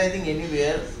categorizing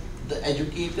anywhere the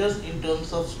educators in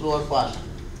terms of slow or fast.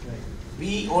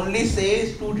 We only say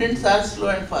students are slow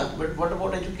and fast, but what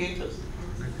about educators?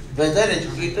 Whether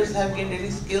educators have gained any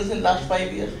skills in last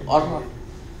 5 years or not?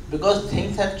 Because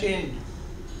things have changed.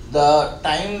 The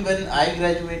time when I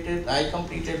graduated, I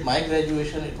completed my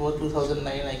graduation, it was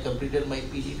 2009, I completed my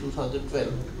PG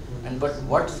 2012. And but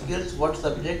what skills, what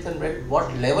subjects and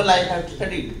what level I have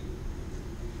studied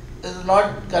is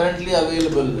not currently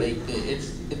available. Like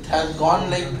it has gone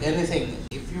like anything.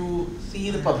 If you see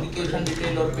the publication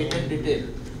detail or patent detail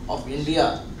of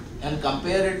India and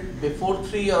compare it before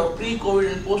 3 or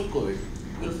pre-COVID and post-COVID,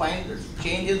 you will find the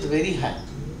change is very high.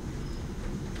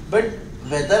 But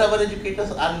whether our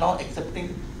educators are now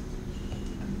accepting.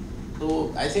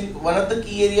 So I think one of the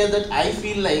key areas that I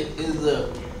feel like is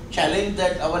a challenge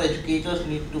that our educators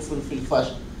need to fulfill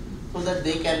first, so that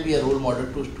they can be a role model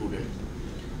to students.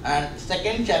 And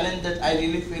second challenge that I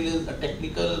really feel is a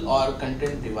technical or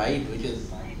content divide, which is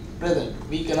present.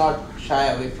 We cannot shy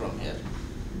away from here.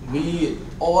 We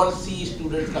all see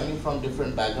students coming from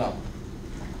different backgrounds.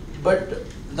 But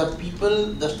the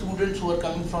people, the students who are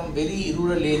coming from very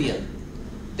rural area,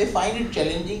 they find it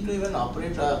challenging to even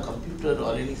operate a computer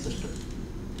or any system.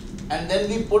 And then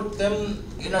we put them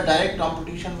in a direct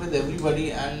competition with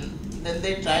everybody, and then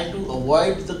they try to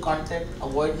avoid the contact,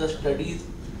 avoid the studies,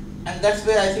 and that's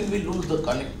where I think we lose the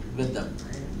connect with them.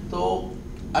 So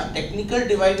a technical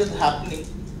divide is happening,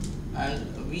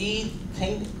 and we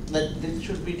think that this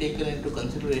should be taken into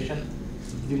consideration.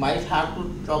 We might have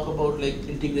to talk about like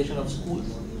integration of schools,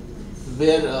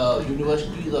 where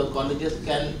universities or colleges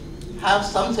can have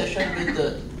some session with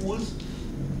the schools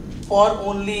for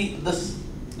only this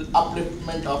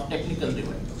upliftment of technical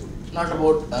divide, not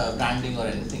about branding or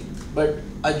anything, but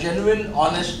a genuine,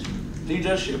 honest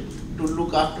leadership to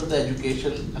look after the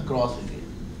education across India.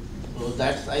 So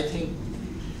that's, I think,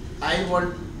 I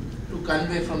want to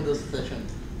convey from this session.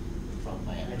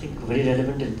 I think very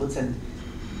relevant inputs, and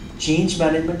change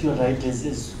management, you're right,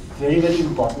 is very, very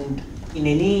important in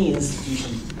any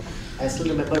institution. I still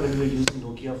remember when we were using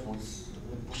Nokia phones,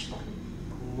 push button,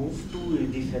 move to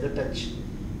the feather touch.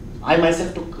 I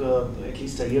myself took at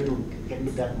least a year to get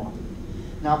into that model.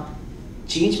 Now,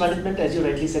 change management, as you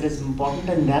rightly said, is important,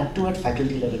 and that too at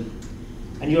faculty level.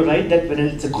 And you're right that when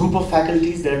it's a group of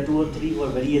faculties, there are 2 or 3 who are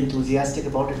very enthusiastic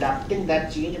about adapting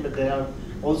that change, but there are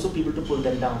also people to pull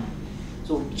them down.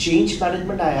 So change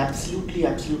management, I absolutely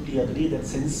agree that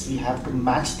since we have to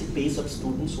match the pace of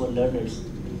students who are learners,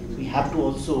 we have to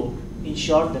also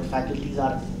ensure that faculties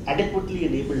are adequately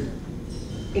enabled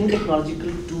in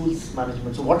technological tools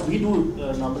management. So what we do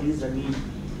normally is when we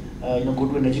go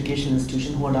to an education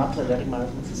institution who adopts a learning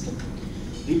management system,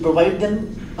 we provide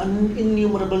them an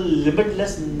innumerable,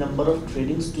 limitless number of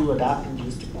trainings to adapt and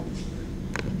use technology,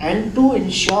 and to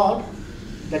ensure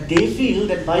that they feel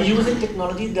that by using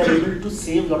technology they are able to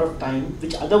save a lot of time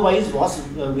which otherwise was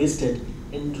wasted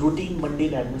in routine,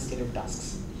 mundane administrative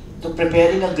tasks. So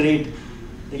preparing a grade,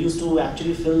 they used to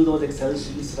actually fill those Excel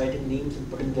sheets, writing names and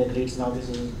putting their grades. Now this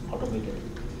is automated.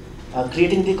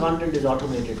 Creating the content is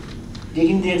automated.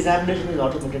 Taking the examination is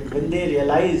automated. When they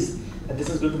realize that this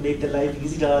is going to make their life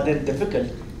easy rather than difficult,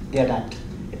 they adapt.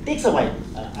 It takes a while.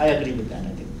 I agree with that.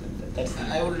 I think that's.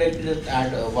 I would like to just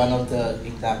add one of the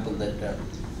examples that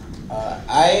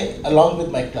I, along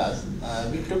with my class,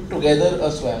 we took together a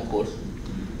SWAYAM course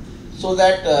so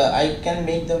that I can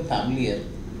make them familiar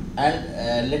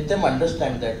and let them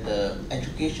understand that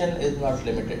education is not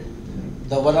limited.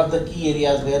 One of the key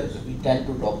areas where we tend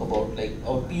to talk about, like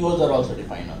our POs are also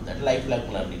defined on that, lifelong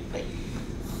learning. Right?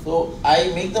 So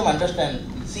I make them understand,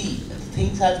 see,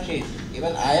 things have changed.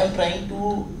 Even I am trying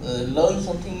to learn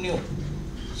something new.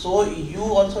 So you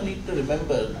also need to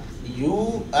remember,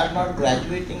 you are not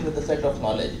graduating with a set of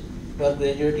knowledge. You are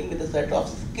graduating with a set of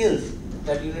skills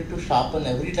that you need to sharpen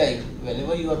every time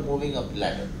whenever you are moving up the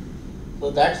ladder. So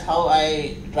that's how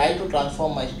I try to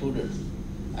transform my students,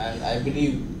 and I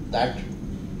believe that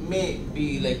may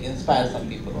be like inspire some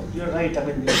people also. You're right. I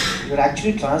mean, you're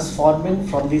actually transforming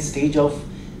from the stage of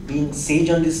being sage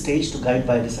on this stage to guide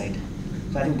by the side.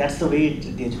 So I think that's the way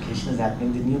the education is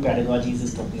happening. The new pedagogies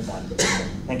is talking about it.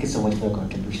 Thank you so much for your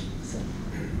contribution.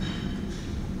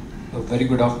 A very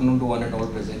good afternoon to one and all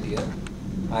present here.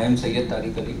 I am Sayyed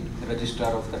Tariq,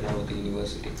 Registrar of Karnavati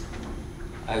University.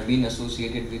 I have been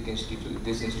associated with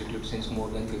this institute since more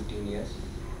than 15 years.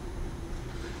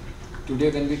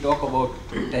 Today, when we talk about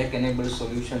tech-enabled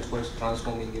solutions for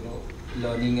transforming,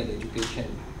 learning and education,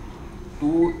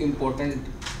 2 important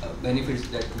benefits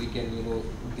that we can,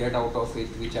 get out of it,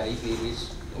 which I feel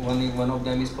is one of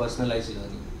them is personalized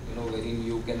learning. Wherein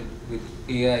you can, with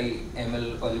AI,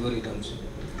 ML algorithms,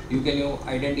 you can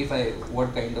identify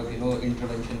what kind of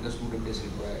intervention the student is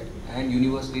required, and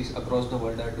universities across the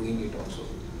world are doing it also.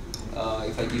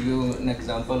 If I give you an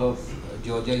example of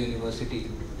Georgia University,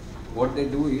 what they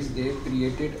do is they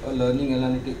created a learning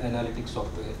analytics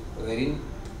software, wherein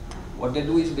what they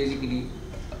do is basically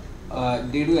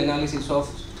they do analysis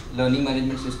of learning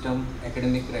management system,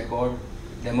 academic record,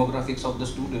 demographics of the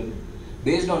student,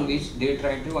 based on which they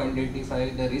try to identify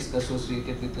the risk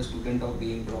associated with the student of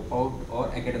being dropout or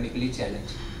academically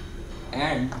challenged.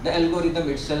 And the algorithm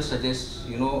itself suggests,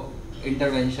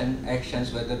 intervention,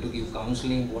 actions, whether to give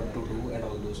counseling, what to do, and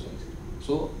all those things.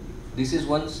 So this is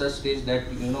one such stage that,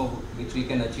 which we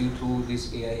can achieve through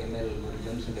this AI, ML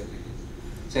algorithms and everything.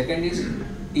 Second is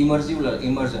immersion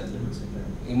learning.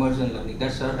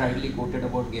 That's rightly quoted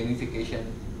about gamification.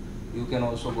 You can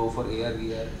also go for AR,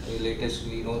 VR. Latest,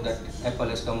 we know that Apple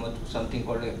has come with something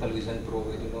called Apple Vision Pro,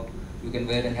 where you can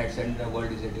wear a headset and the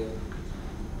world is at your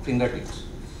fingertips.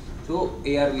 So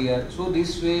AR, VR. So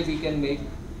this way we can make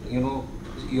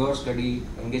your study,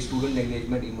 student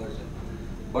engagement, immersion.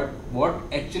 But what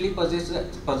actually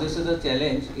possesses a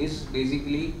challenge is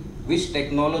basically which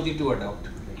technology to adopt,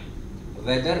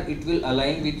 whether it will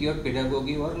align with your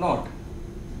pedagogy or not.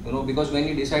 Because when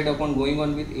you decide upon going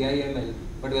on with AI, ML,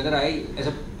 but whether I as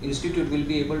an institute will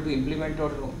be able to implement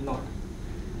or not.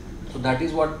 So that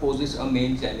is what poses a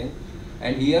main challenge.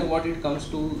 And here what it comes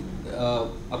to,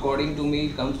 according to me,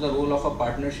 comes the role of a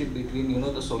partnership between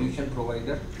the solution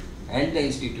provider and the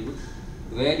institute,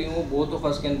 where both of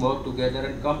us can work together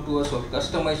and come to a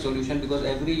customized solution, because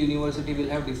every university will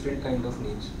have different kind of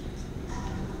needs.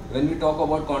 When we talk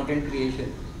about content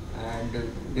creation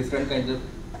and different kinds of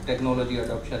technology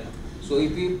adoption, so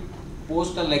if we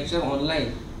post a lecture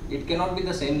online, it cannot be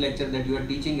the same lecture that you are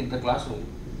teaching in the classroom.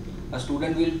 A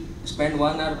student will spend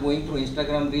 1 hour going through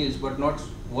Instagram reels but not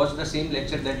watch the same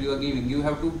lecture that you are giving. You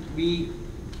have to be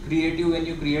creative when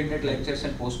you create that lectures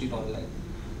and post it online.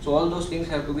 So all those things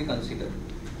have to be considered.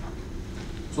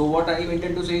 So what I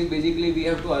intend to say is basically we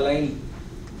have to align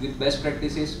with best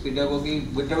practices, pedagogy,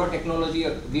 whatever technology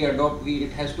we adopt,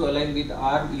 it has to align with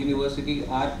our university,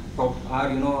 our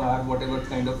whatever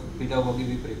kind of pedagogy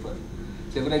we prefer.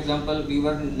 Say for example, we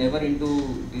were never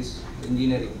into this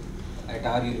engineering at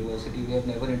our university. We have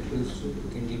never introduced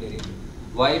engineering.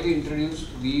 Why we introduced?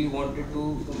 We wanted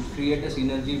to create a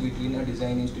synergy between a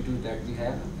design institute that we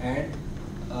have and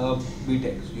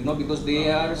BTechs, because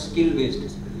they are skill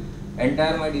based.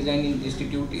 Entire my design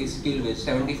institute is skill based.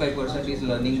 75% is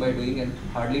learning by doing and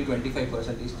hardly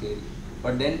 25% is theory.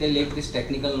 But then they lack this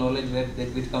technical knowledge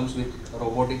which comes with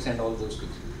robotics and all those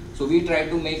things. So we try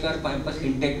to make our campus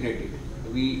integrated.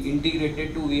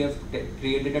 We have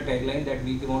created a tagline that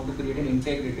we want to create an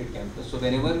integrated campus. So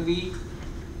whenever we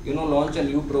launch a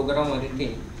new program or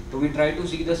anything, so we try to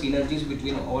see the synergies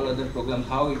between all other programs,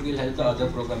 how it will help the other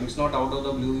program. It's not out of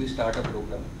the blue we start a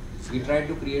program. We try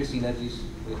to create synergies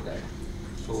with that.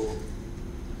 So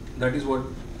that is what.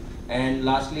 And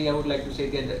lastly, I would like to say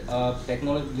that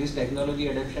this technology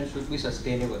adoption should be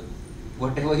sustainable.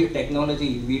 Whatever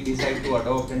technology we decide to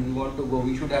adopt and we want to go,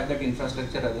 we should have that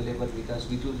infrastructure available with us.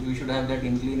 We should have that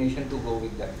inclination to go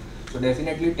with that. So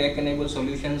definitely tech-enabled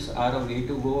solutions are a way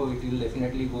to go. It will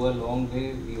definitely go a long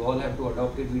way. We all have to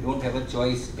adopt it. We don't have a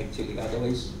choice actually.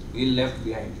 Otherwise, we're left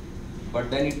behind.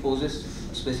 But then it poses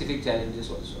specific challenges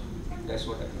also. That's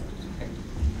what I want to say. Thank you.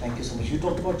 Thank you so much. You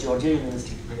talked about Georgia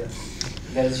University.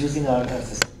 That is using our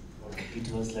system,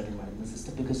 P2S learning management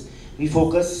system, because we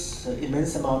focus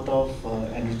immense amount of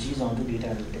energies onto data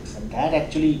analytics, and that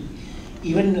actually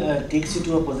even takes you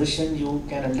to a position you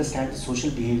can understand the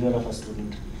social behavior of a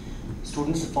student.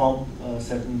 Students form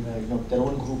certain their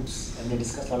own groups and they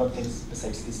discuss a lot of things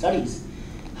besides the studies.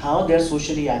 How they're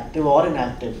socially active or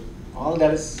inactive, all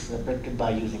that is predicted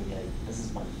by using AI. This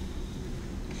is one.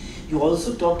 You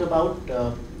also talked about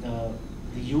the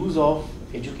use of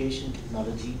education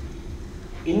technology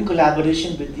in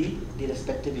collaboration with the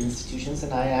respective institutions,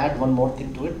 and I add one more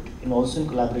thing to it, and also in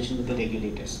collaboration with the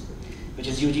regulators, which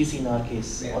is UGC in our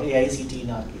case, or AICT in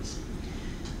our case.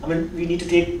 I mean, we need to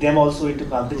take them also into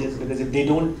cognizance, because if they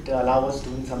don't allow us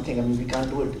doing something, I mean, we can't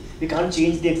do it. We can't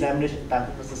change the examination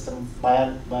pattern system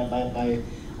by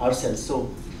ourselves. So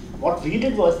what we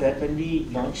did was that when we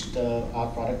launched our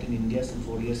product in India some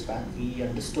 4 years back, we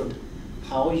understood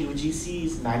how UGC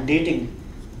is mandating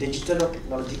digital or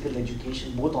technological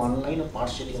education, both online or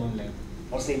partially online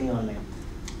or semi-online.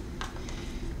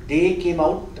 They came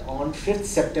out on 5th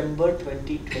September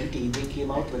 2020, they came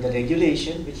out with a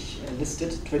regulation which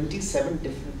listed 27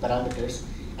 different parameters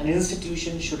an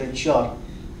institution should ensure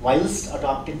whilst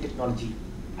adopting technology,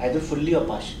 either fully or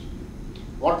partially.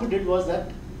 What we did was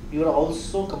that we were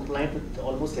also compliant with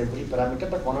almost every parameter,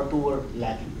 but one or two were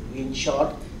lacking. We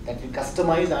ensured that we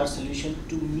customize our solution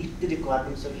to meet the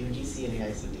requirements of UGC and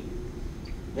AICT.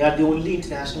 We are the only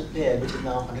international player which is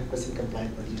now 100%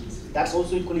 compliant with UGC. That's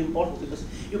also equally important, because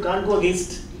you can't go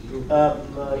against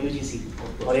UGC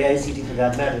or AICT for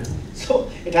that matter.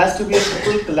 So it has to be a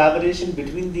full collaboration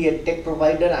between the tech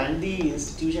provider and the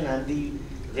institution and the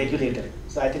regulator.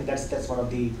 So I think that's one of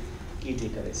the key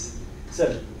takeaways.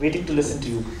 Sir, waiting to listen to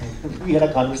you. We had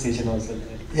a conversation also.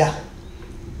 Yeah,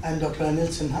 I'm Dr. Anil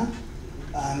Sinha,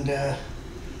 and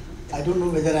I don't know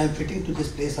whether I'm fitting to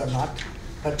this place or not,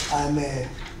 but I'm a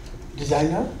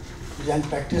designer, design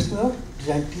practitioner,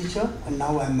 design teacher, and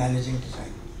now I'm managing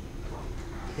design.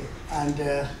 Okay.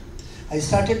 And I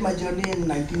started my journey in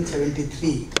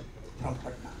 1973 from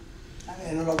Patna. I'm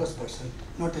an analogous person,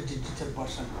 not a digital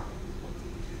person.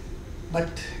 But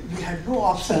we had no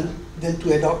option than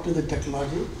to adopt to the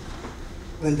technology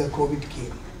when the COVID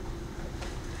came.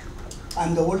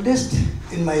 I'm the oldest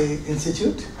in my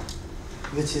institute,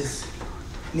 which is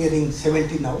nearing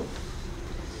 70 now.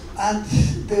 And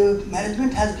the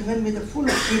management has given me the full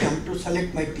freedom to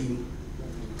select my team.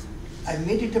 I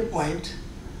made it a point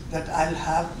that I'll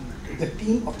have the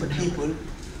team of the people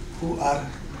who are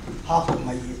half of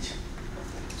my age.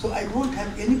 So I don't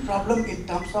have any problem in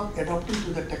terms of adopting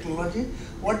to the technology.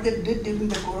 What they did during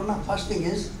the corona, first thing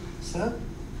is, sir,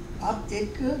 आप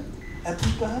एक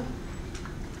Apple का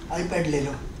iPad ले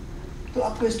लो, तो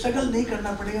आपको struggle नहीं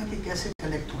करना पड़ेगा कि कैसे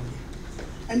connect होंगे.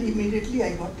 And immediately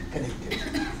I got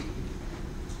connected.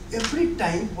 Every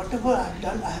time, whatever I've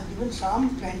done, I have given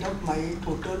some kind of my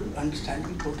total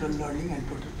understanding, total learning, and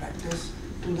total practice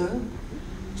to the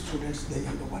students, the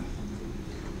younger one.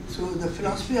 So the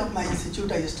philosophy of my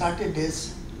institute I started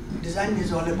is, design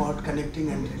is all about connecting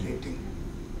and relating.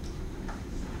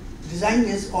 Design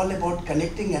is all about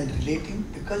connecting and relating.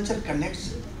 The culture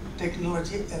connects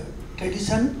technology,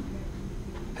 tradition,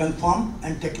 conform,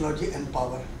 and technology and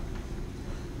power.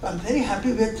 So I'm very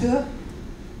happy with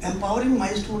empowering my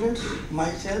students,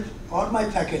 myself or my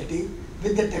faculty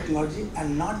with the technology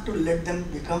and not to let them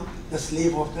become the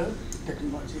slave of the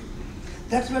technology.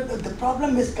 That's where the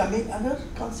problem is coming. Another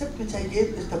concept which I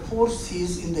gave is the 4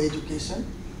 C's in the education,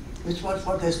 which were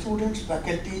for the students,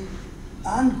 faculty,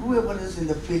 and whoever is in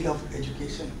the field of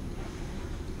education.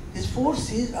 These 4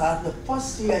 C's are, the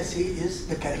first C I see is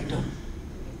the character.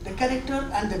 The character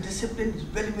and the discipline is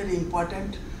very, very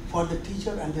important for the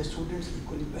teacher and the students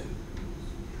equally well.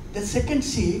 The second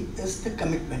C is the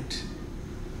commitment.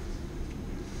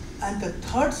 And the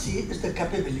third C is the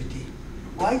capability.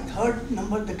 Why third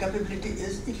number, the capability,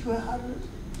 is if you are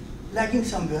lagging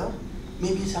somewhere,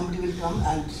 maybe somebody will come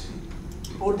and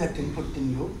pour that input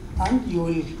in you and you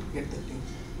will get the thing.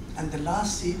 And the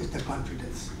last C is the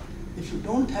confidence. If you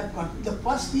don't have confidence, the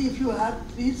first C, if you have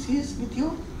 3 C's with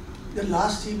you, the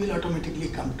last C will automatically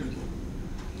come to you.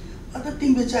 Other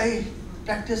thing which I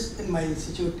practice in my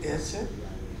institute is,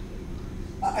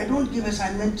 I don't give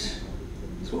assignment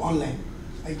through online.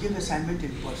 I give assignment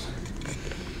in person.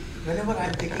 Whenever I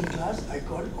am taking class, I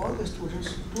call all the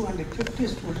students, 250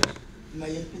 students in my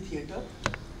LP theatre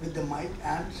with the mic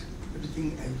and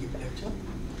everything. I give lecture.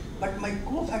 But my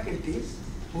co-faculties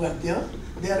who are there,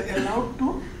 they are allowed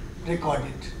to record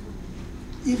it.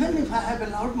 Even if I have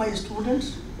allowed my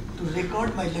students to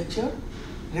record my lecture,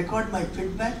 record my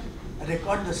feedback,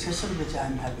 record the session which I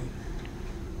am having.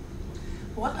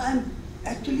 What I am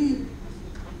actually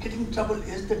getting trouble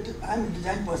is that I am a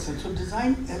design person, so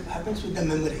design happens with the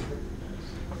memory.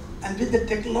 And with the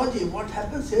technology, what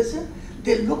happens is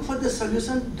they look for the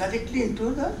solution directly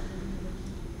into the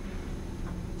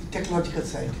technological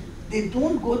side. They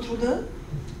don't go through the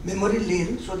memory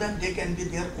lane so that they can be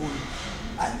their own.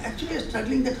 I am actually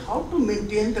struggling that how to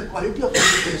maintain the quality of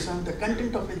education, the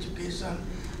content of education,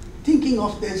 thinking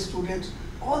of the students,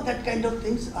 all that kind of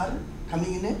things are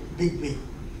coming in a big way.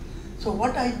 So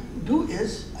what I do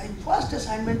is, first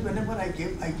assignment whenever I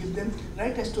give them,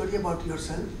 write a story about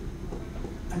yourself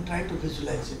and try to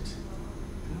visualize it.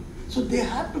 So they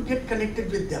have to get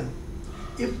connected with them.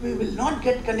 If we will not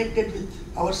get connected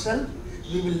with ourselves,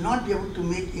 we will not be able to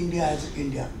make India as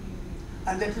India.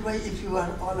 And that is why if you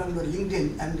are all on the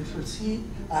LinkedIn and if you see,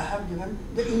 I have given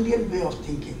the Indian way of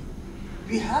thinking.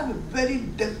 We have a very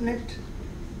definite,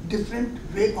 different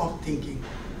way of thinking,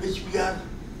 which we are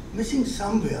missing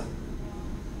somewhere.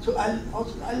 So I'll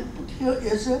put here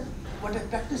as what I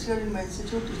practice here in my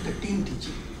institute is the team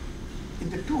teaching. If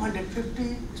the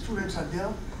 250 students are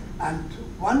there and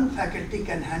one faculty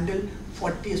can handle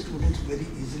 40 students very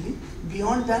easily,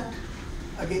 beyond that,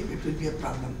 again, it will be a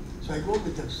problem. So I go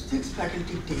with a 6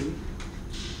 faculty team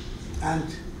and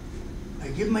I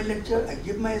give my lecture, I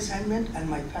give my assignment, and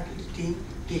my faculty team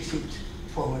takes it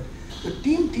forward. The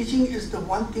team teaching is the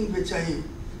one thing which I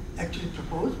actually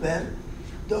propose, where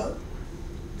the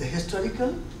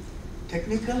historical,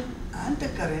 technical, and the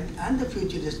current, and the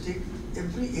futuristic,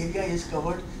 every area is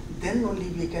covered. Then only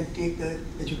we can take the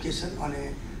education on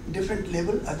a different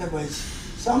level. Otherwise,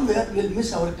 somewhere we'll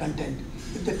miss our content.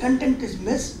 If the content is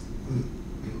missed,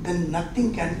 then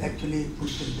nothing can actually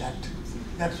fulfill that.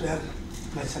 That's where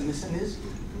my submission is.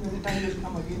 When the time will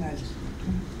come again, I'll speak.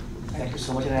 Thank you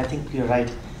so much, and I think you're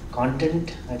right.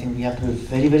 Content, I think we have to be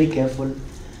very, very careful.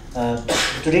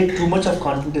 Today, too much of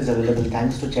content is available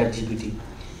thanks to ChatGPT.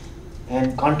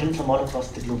 And content from all across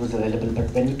the globe is available.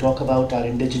 But when we talk about our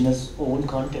indigenous own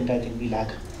content, I think we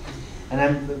lack. And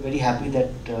I'm very happy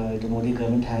that the Modi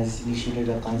government has initiated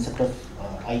a concept of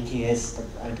IKS,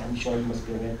 that I'm sure you must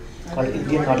be aware, called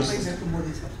Indian Knowledge System.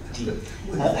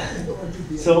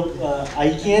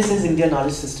 IKS is Indian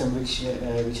Knowledge System, which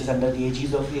is under the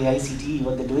aegis of AICTE.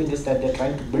 What they're doing is that they're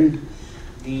trying to build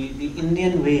the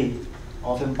Indian way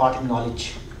of imparting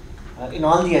knowledge in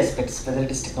all the aspects, whether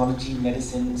it is technology,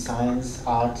 medicine, science,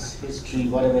 arts, history,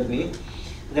 whatever way.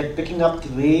 They're picking up the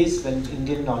ways when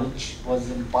Indian knowledge was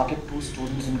imparted to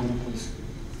students in Gurukuls.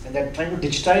 And they're trying to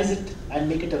digitize it and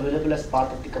make it available as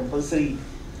part of the compulsory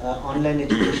online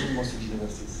education in most of the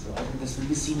universities. So I think this will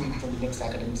be seen from the next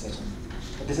academic session.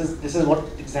 But this is what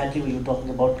exactly we were talking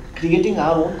about, creating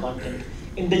our own content,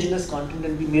 indigenous content,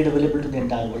 and be made available to the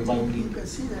entire world. You can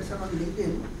see that on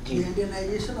LinkedIn, the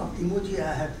Indianization of emoji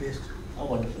I have placed. Oh,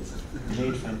 wonderful, sir.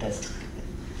 Great, fantastic.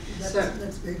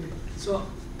 That's very good. So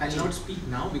I'll not speak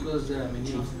now because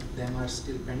many of them are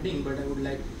still pending, but I would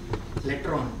like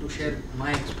later on to share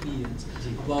my experience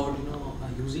about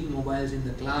using mobiles in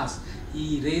the class.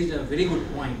 He raised a very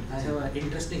good point. I have an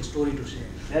interesting story to share.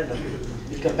 Yeah,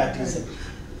 we'll come back to you, sir.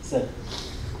 Sir.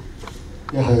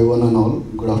 Yeah, hi one and all.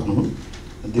 Good afternoon.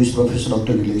 This is Professor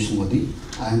Dr. Nileshkumar.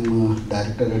 I am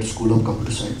Director at School of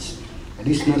Computer Science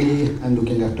Additionally, I'm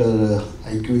looking after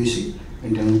IQAC,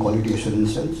 Internal Quality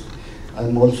Assurance Cells.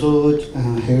 I'm also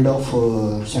head of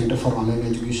Center for Online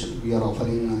Education. We are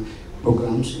offering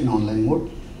programs in online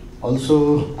mode.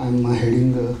 Also, I'm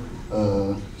heading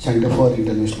Center for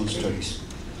International Studies.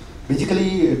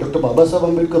 Basically, Dr. Babasaheb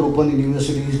Ambedkar Open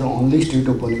University is the only state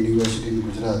open university in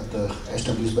Gujarat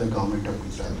established by government of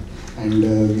Gujarat. And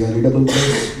we are a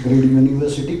AA+ grade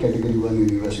university, category 1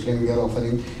 university, and we are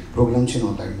offering programs in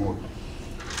online mode.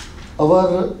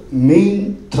 Our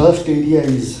main thrust area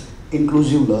is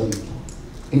inclusive learning,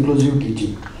 inclusive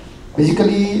teaching.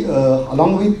 Basically,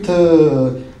 along with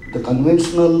the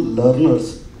conventional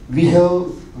learners, we have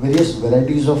various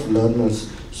varieties of learners.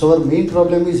 So our main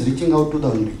problem is reaching out to the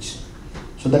unreached.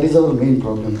 So that is our main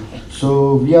problem.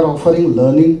 So we are offering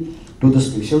learning to the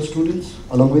special students.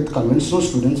 Along with conventional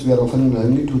students, we are offering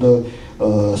learning to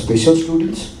the special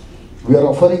students. We are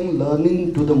offering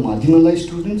learning to the marginalized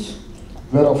students.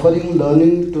 We are offering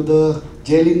learning to the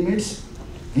jail inmates.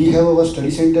 We have our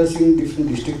study centers in different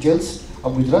district jails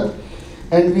of Gujarat.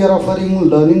 And we are offering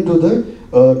learning to the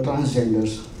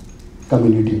transgenders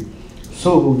community.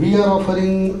 So we are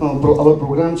offering our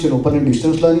programs in open and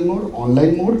distance learning mode,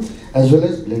 online mode, as well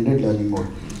as blended learning mode.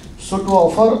 So to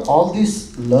offer all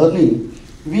this learning,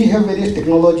 we have various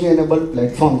technology-enabled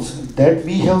platforms that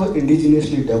we have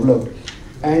indigenously developed,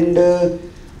 and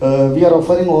we are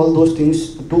offering all those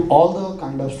things to all the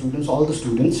kind of students, all the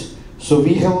students. So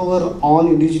we have our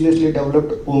own indigenously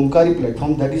developed Omkari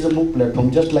platform, that is a MOOC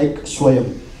platform, just like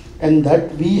Swayam, and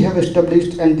that we have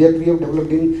established and that we have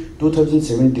developed in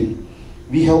 2017.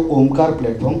 We have Omkar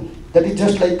platform, that is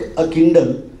just like a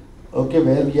Kindle, okay,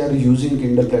 where we are using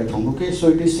Kindle platform, okay, so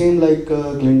it is same like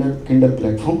a Kindle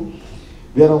platform.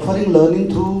 We are offering learning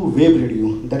through web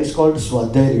radio, that is called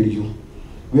Swadhyay Radio.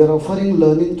 We are offering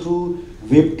learning through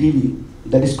web TV,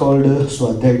 that is called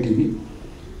Swadhyay TV.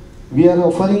 We are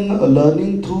offering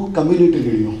learning through community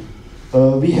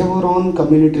radio. We have our own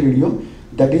community radio,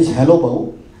 that is Hello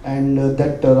Bow, and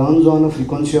that runs on a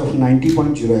frequency of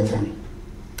 90.0 FM.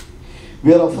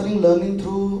 We are offering learning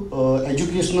through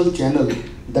educational channel,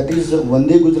 that is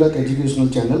Vande Gujarat educational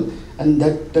channel, and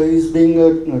that is being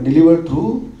delivered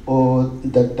through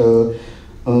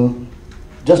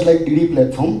just like DD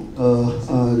platform.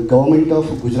 Government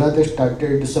of Gujarat has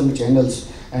started some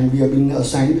channels, and we are being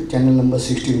assigned channel number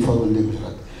 16 for Vande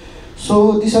Gujarat.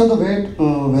 So these are the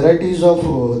varieties of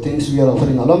things we are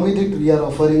offering. Along with it, we are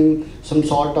offering some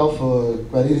sort of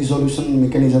query resolution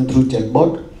mechanism through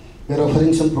chatbot. We are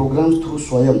offering some programs through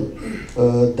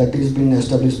Swayam that is been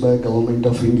established by Government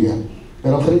of India. We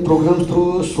are offering programs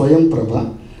through Swayam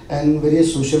Prabha and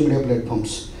various social media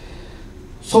platforms.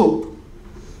 So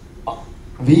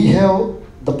we have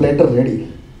the platter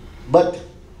ready, but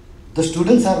the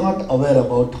students are not aware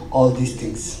about all these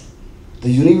things. The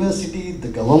university, the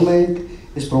government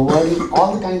is providing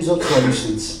all kinds of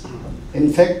solutions.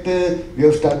 In fact, we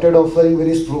have started offering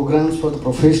various programs for the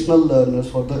professional learners,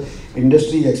 for the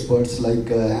industry experts like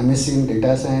MSc in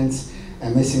Data Science,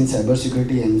 MSc in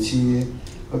Cybersecurity, MCA.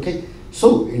 Okay,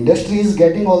 so industry is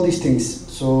getting all these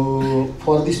things. So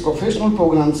for these professional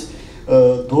programs,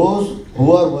 those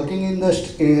who are working in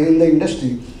the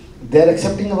industry, they are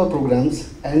accepting our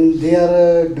programs and they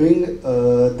are doing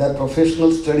their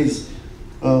professional studies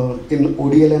in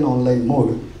ODL and online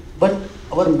mode. But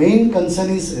our main concern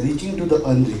is reaching to the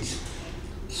unreached.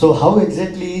 So how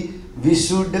exactly we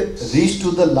should reach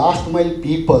to the last mile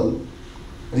people?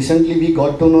 Recently we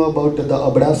got to know about the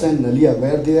Abdas and Nalia,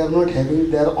 where they are not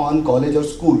having their own college or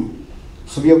school.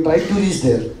 So we have tried to reach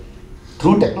there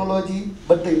through technology,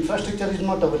 but the infrastructure is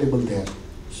not available there.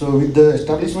 So with the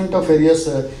establishment of various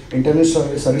internet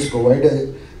service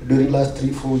providers during last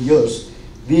 3-4 years,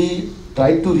 we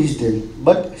tried to reach them,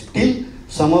 but still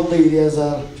some of the areas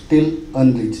are still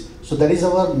unreached. So that is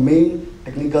our main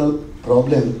technical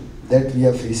problem that we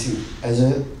are facing as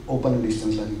an open and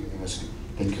distance learning university.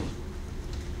 Thank you.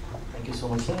 Thank you so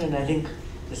much, sir. And I think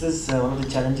this is one of the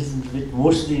challenges which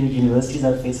most of the universities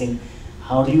are facing.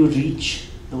 How do you reach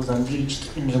those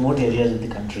unreached in remote areas of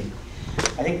the country?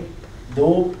 I think,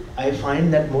 though I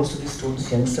find that most of the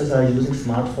students, youngsters, are using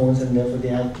smartphones and therefore they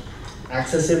have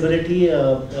accessibility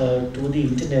to the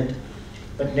internet,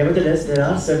 but nevertheless there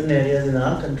are certain areas in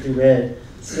our country where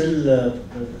still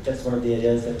that's one of the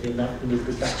areas that we have not been able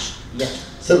to touch yet.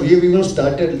 So we have even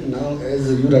started now, as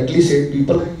you rightly said,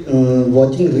 people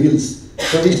watching reels.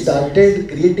 So we started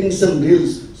creating some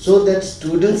reels so that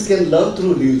students can learn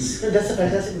through reels. No, that's a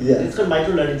fantastic. Yeah. It's called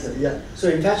micro learning, sir. Yeah. So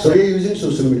in fact, so we are using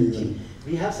social media.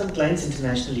 We have some clients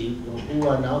internationally who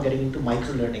are now getting into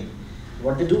micro learning.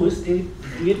 What they do is they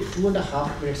create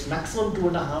 2.5 minutes, maximum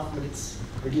 2.5 minutes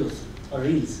videos or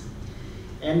reels.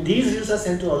 And these reels are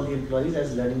sent to all the employees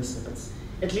as learning snippets.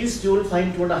 At least you will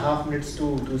find 2.5 minutes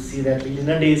to see that reel in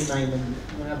a day's time, and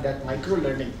you have that micro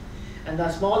learning. And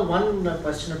a small 1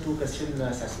 question or 2 question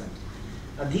assessment.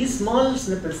 These small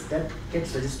snippets that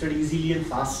gets registered easily and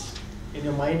fast in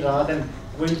your mind rather than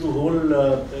going through whole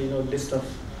list of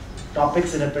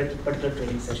topics in a particular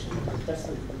training session. That's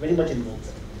very much involved.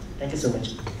 Thank you so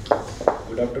much.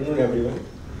 Good afternoon, everyone.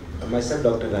 Myself,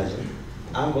 Dr. Rajan.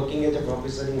 I am working as a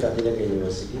professor in Gandhinagar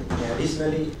University.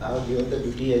 Additionally, I have given the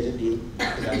duty as a dean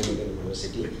at Gandhinagar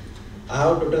University. I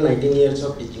have total 19 years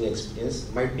of teaching experience.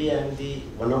 Might be I am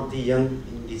one of the young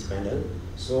in this panel.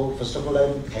 So first of all, I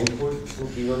am thankful to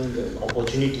given the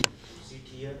opportunity to sit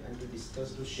here and to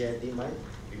discuss, to share my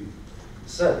view.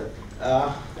 Sir,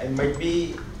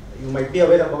 you might be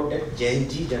aware about that Gen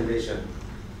Z generation.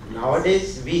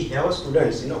 Nowadays, we have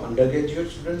students, undergraduate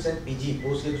students and PG,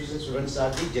 post-graduate students are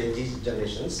the Gen Z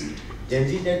generations. Gen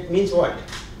Z, that means what?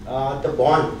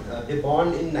 They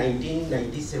born in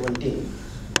 1917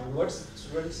 onwards.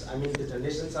 Students, the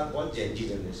generations are called Gen Z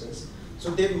generations. So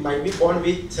they might be born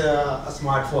with a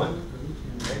smartphone,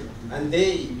 right? And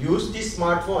they use this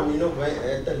smartphone,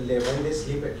 when they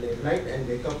sleep at late night and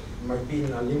wake up, might be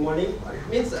in early morning. It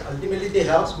means ultimately they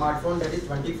have smartphone that is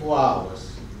 24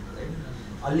 hours. Right?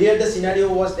 Earlier the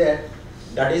scenario was that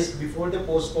is before the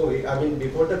post-COVID,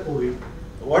 before the COVID.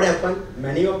 What happened?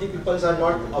 Many of the people are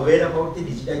not aware about the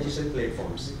digitization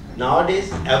platforms.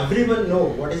 Nowadays, everyone know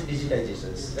what is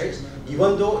digitizations, right?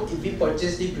 Even though if we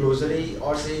purchase the grocery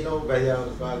or say,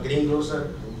 green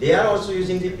grocer, they are also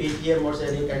using the Paytm or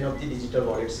say any kind of the digital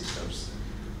wallet systems.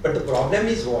 But the problem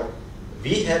is what?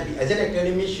 We have, as an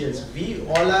academicians, we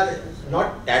all are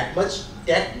not that much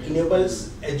tech-enables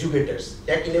educators.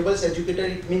 Tech-enables educator,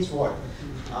 it means what?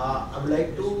 I would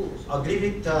like to agree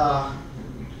with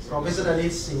Professor Anil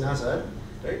Sinha, sir,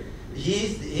 right?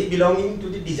 He belonging to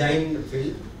the design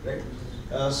field, right?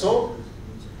 So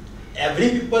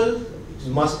every people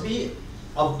must be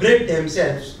upgrade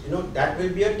themselves. That will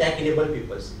be a tech-enabled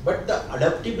people. But the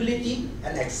adaptability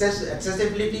and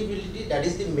accessibility, that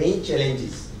is the main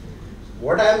challenges.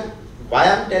 Why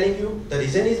I'm telling you, the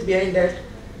reason is behind that.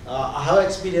 I have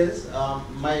experience.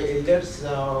 My elders,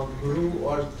 guru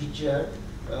or teacher,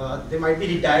 they might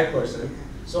be retired person.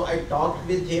 So I talked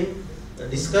with him,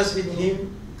 discussed with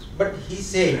him, but he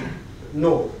said,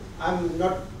 no, I'm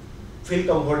not feel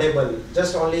comfortable.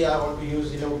 Just only I want to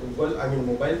use Google,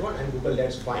 mobile phone and Google,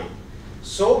 that's fine.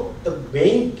 So the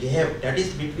main gap that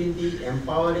is between the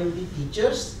empowering the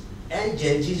teachers and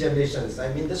Gen Z generations,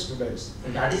 the students,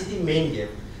 that is the main gap.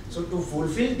 So to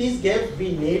fulfill this gap,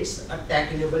 we need a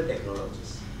tech-enabled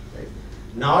technologies. Right?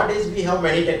 Nowadays we have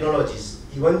many technologies.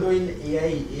 Even though in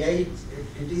AI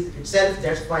it is itself,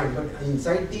 that's fine, but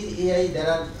inside this AI there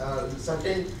are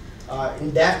certain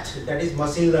in-depth, that is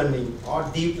machine learning or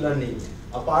deep learning.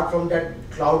 Apart from that,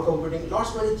 cloud computing,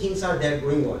 lots many things are there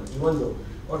going on, even though,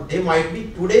 or they might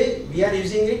be today we are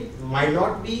using it, might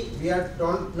not be, we are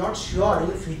not sure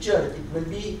in future it will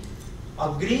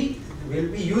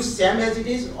be used same as it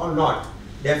is or not.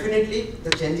 Definitely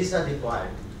the changes are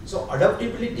required. So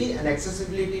adaptability and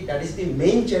accessibility, that is the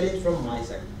main challenge from my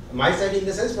side. My side in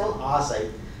the sense from our side.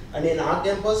 And in our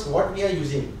campus, what we are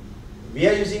using? We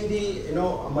are using the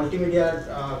multimedia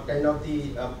kind of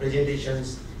the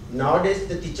presentations. Nowadays,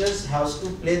 the teachers have to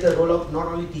play the role of not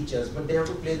only teachers, but they have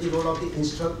to play the role of the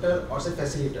instructor or say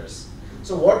facilitators.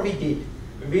 So what we did,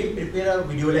 we prepare our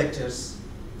video lectures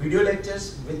with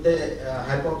the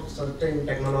help of certain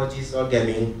technologies or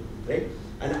gaming, right?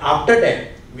 And after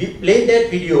that, we play that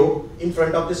video in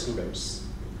front of the students,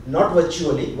 not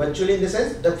virtually in the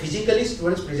sense the physically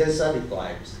students' presence are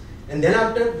required. And then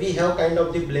after we have kind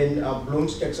of the blend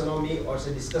Bloom's taxonomy or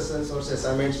say discussions or say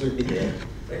assignments will be there,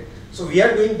 right? So we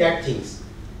are doing that things.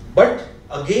 But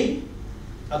again,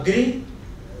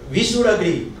 we should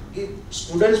agree,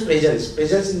 students'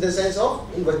 presence in the sense of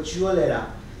in virtual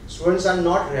era, students are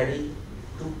not ready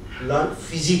to learn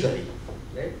physically,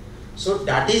 right? So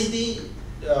that is the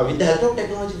with the help of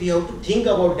technology, we have to think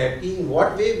about that. In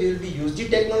what way we will be use the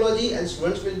technology and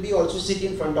students will be also sit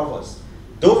in front of us.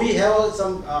 Though we have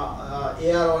some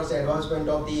AR or say advancement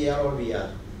of the AR or VR.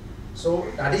 So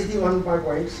that is the one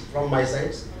point from my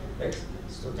side. Right?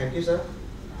 So thank you, sir.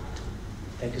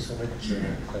 Thank you so much,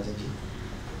 Rajanji.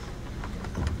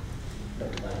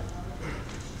 Dr.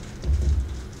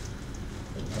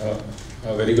 Bala.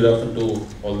 A very good afternoon to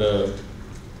all the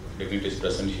dignitaries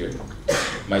present here.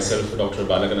 Myself, Dr.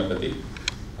 Balaganapathy.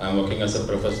 I am working as a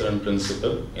professor and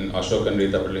principal in Ashok and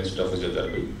Rita Institute of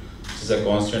Physiotherapy. This is a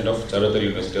constant of Charotar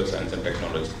University of Science and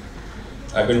Technology.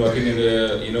 I've been working in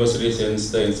the university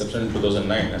since the inception in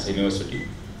 2009 as a university,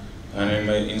 and in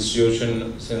my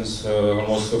institution since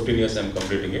almost 15 years I'm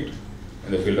completing it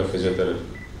in the field of physiotherapy.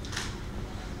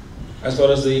 As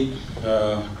far as the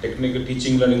technical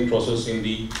teaching learning process in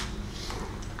the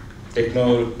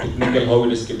technical how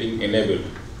it is getting enabled.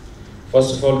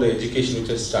 First of all, the education which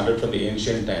has started from the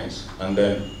ancient times and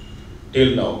then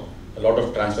till now, a lot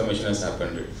of transformation has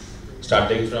happened.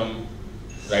 Starting from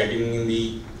writing in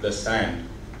the sand.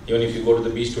 Even if you go to the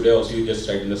beach today also you just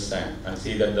write in the sand and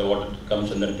see that the water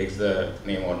comes and then takes the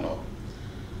name or not.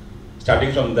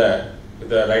 Starting from there, with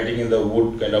the writing in the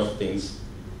wood kind of things,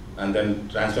 and then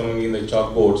transforming in the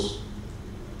chalkboards,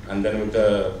 and then with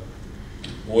the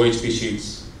OHP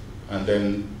sheets, and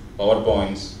then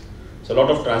PowerPoints. So a lot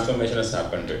of transformation has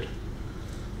happened.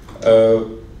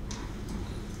 Though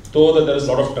that there is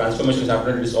a lot of transformation has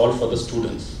happened, it is all for the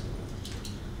students.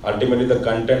 Ultimately the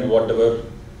content, whatever,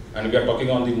 and we are talking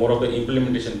on the more of the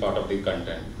implementation part of the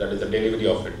content, that is the delivery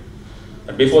of it.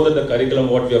 And before that, the curriculum,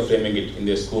 what we are framing it in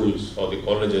the schools or the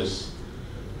colleges,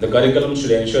 the curriculum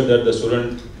should ensure that the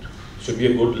student should be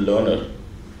a good learner.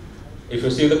 If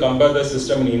you see compare the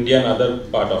system in India and other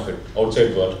part of it,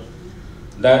 outside world,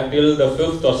 that till the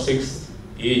 5th or 6th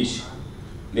age,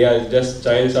 they are just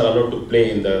childs are allowed to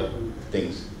play in the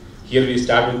things. Here we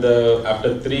start with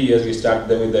after 3 years we start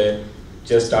them with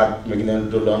just start making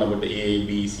them to learn about the A,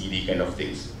 B, C, D kind of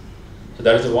things. So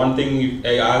that is the one thing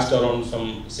I asked around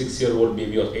some 6-year-old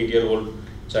baby or 8-year-old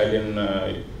child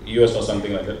in US or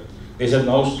something like that. They said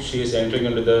now she is entering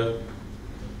into the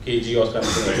KG or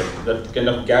something like that. That kind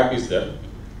of gap is there.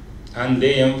 And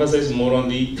they emphasize more on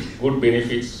the good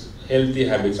benefits, healthy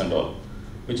habits and all,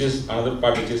 which is another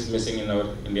part which is missing in our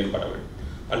Indian part of it.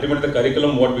 Ultimately the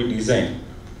curriculum what we design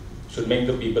should make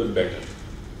the people better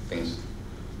things.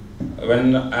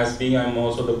 When I'm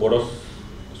also the board of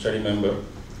study member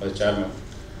or chairman,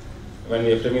 when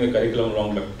we are framing the curriculum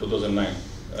long back 2009,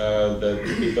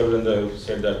 the people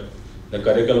said that the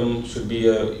curriculum should be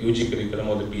a UG curriculum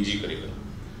or the PG curriculum.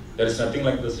 There is nothing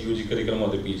like this UG curriculum or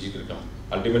the PG curriculum.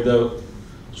 Ultimately the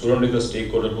student is the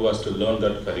stakeholder who has to learn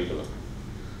that curriculum.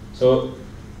 So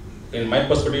in my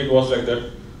perspective it was like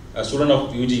that a student of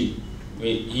UG,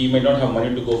 he may not have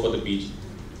money to go for the PG.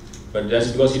 But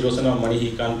just because he doesn't have money,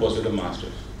 he can't pursue the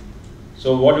master's.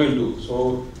 So what we'll do?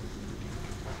 So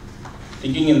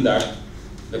thinking in that,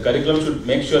 the curriculum should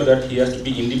make sure that he has to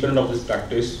be independent of this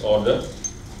practice or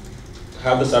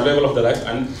have the survival of the life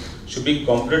and should be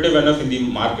competitive enough in the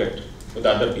market with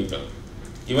other people.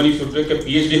 Even if you take a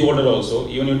PhD holder also,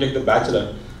 even if you take the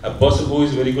bachelor, a person who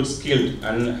is very good skilled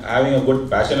and having a good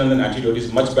passion and an attitude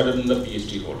is much better than the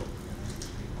PhD holder.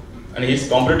 And he is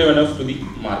competitive enough to the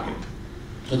market.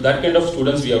 So that kind of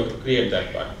students we have to create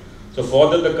that part. So for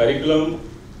that the curriculum,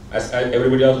 as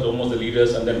everybody else, almost the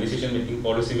leaders and then decision making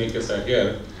policy makers are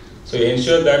here. So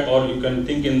ensure that, or you can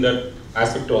think in that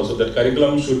aspect also, that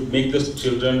curriculum should make the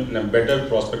children in a better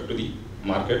prospect to the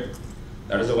market.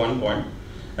 That is the one point.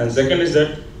 And second is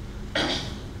that,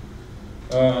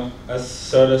 as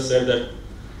sir has said, that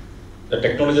the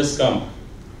technology has come.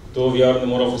 Though we are in the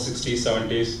more of the 60s,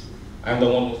 70s, I am the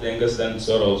one who's youngest than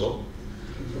sir also.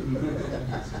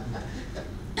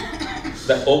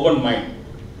 The open mind.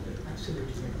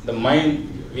 The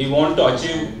mind, we want to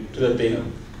achieve to the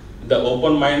thing. The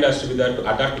open mind has to be there to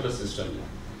adapt to the system.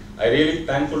 I really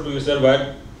thankful to you, sir,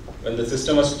 where when the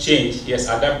system has changed, he has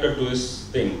adapted to his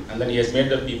thing, and then he has made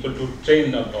the people to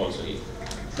train them also.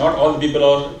 Not all the people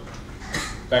are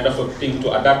kind of a thing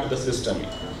to adapt to the system.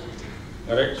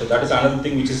 Alright, so that is another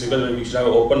thing which is required. We should have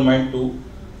an open mind to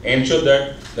ensure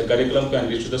that the curriculum can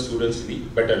reach to the students in the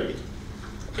better way.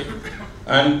 Okay.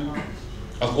 And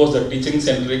of course, the teaching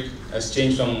centric has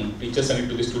changed from teacher centric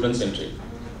to the student centric.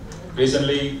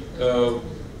 Recently,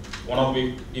 one of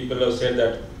the people have said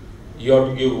that you have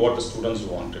to give what the students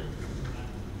wanted.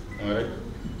 Alright.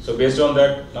 So based on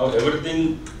that, now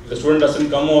everything, if the student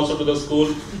doesn't come also to the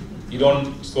school, you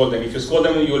don't scold them. If you scold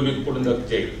them, you will be put in the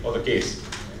jail or the case.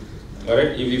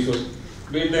 Alright. If you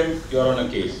beat them, you are on a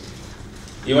case.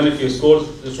 Even if you scold,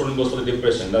 the student goes for the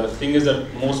depression. The thing is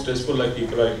that most stressful like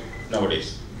people are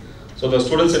nowadays. So the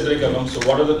student-centric comes. So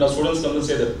what are the students come and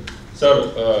say that,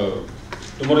 sir,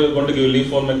 tomorrow you're going to give leave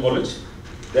for my college?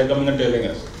 They're coming and telling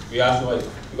us. We asked why.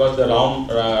 Because the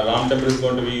Roundtable is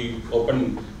going to be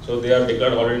open, so they are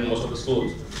declared already in most of the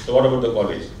schools. So what about the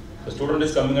college? The student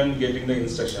is coming and getting the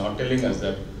instruction or telling us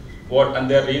that what, and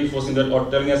they are reinforcing that or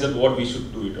telling us that what we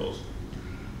should do it also.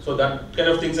 So that kind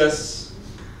of things has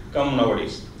come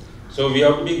nowadays. So we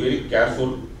have to be very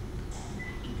careful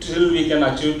till we can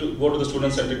achieve to go to the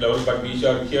student-centric level, but we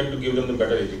are here to give them the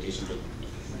better education too.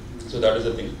 So that is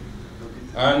the thing.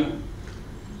 And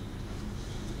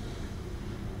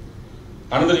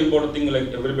another important thing, like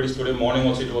everybody's today morning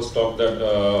also it was talked that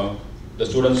the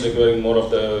students requiring more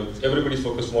of everybody's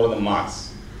focused more on the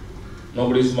marks.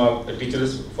 The teacher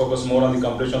is focused more on the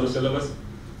completion of the syllabus.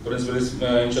 Principal is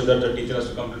ensure that the teacher has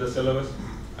to complete the syllabus,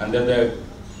 and then the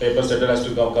paper setter has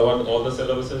to cover all the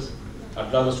syllabuses.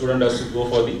 At last the student has to go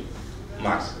for the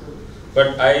marks.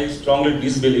 But I strongly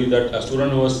disbelieve that a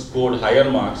student who has scored higher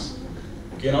marks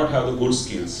cannot have the good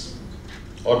skills,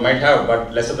 or might have,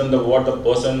 but lesser than what the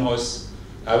person who is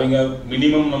having a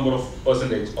minimum number of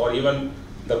percentage, or even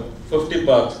the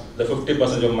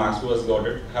 50% of marks who has got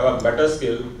it, have a better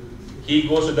skill. He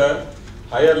goes to the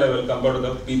higher level compared to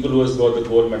the people who has got the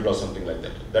gold medal or something like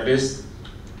that. That is,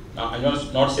 I'm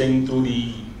not saying through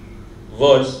the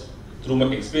words, through my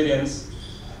experience,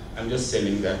 I'm just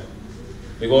saying that.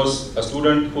 Because a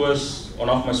student who was one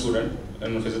of my students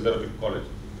in physiotherapy college,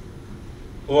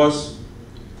 who was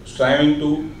striving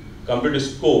to complete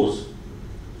his course,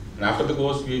 and after the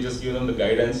course we just give them the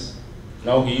guidance.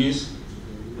 Now he is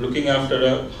looking after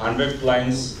 100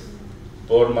 clients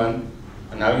per month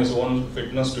and having his own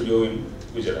fitness studio in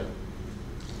Bijal.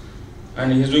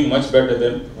 And he is doing much better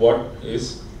than what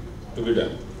is to be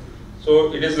done.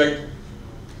 So it is like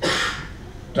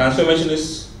transformation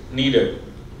is needed,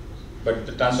 but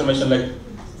the transformation, like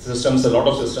systems, a lot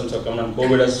of systems have come, and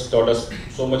COVID has taught us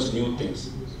so much new things.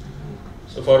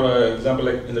 So for example,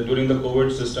 like during the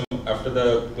COVID system, after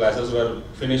the classes were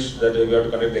finished, that we have to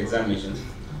conduct the examinations.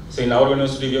 So in our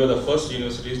university, we were the first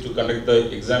universities to conduct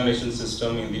the examination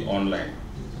system in the online.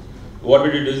 What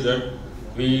we did is that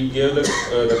we gave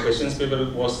the questions paper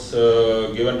was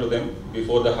given to them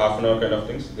before the half an hour kind of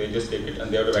things. They just take it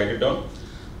and they have to write it down.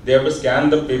 They have to scan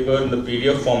the paper in the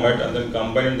PDF format and then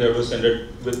combine and they have to send it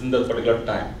within the particular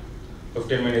time,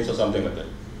 15 minutes or something like that.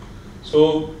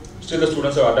 So still the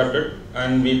students have adapted,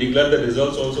 and we declared the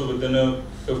results also within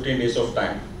 15 days of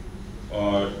time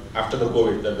after the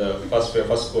COVID, the first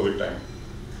COVID time.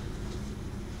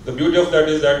 The beauty of that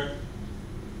is that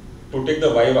to take the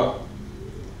Viva,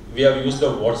 we have used the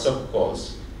WhatsApp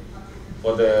calls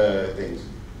for the things.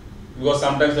 Because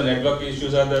sometimes the network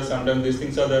issues are there, sometimes these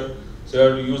things are there, so you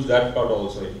have to use that part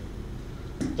also.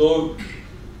 So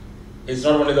it's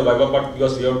not only the Viva part,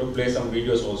 because we have to play some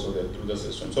videos also there through the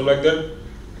system. So like that,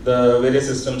 the various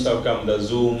systems have come, the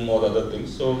Zoom or the other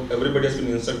things. So everybody has been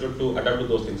instructed to adapt to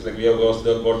those things. Like we have got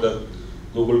the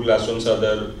Google Classrooms are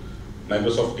there,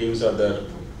 Microsoft Teams are there,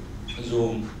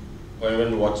 Zoom, or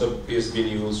even WhatsApp is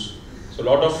being used. So a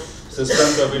lot of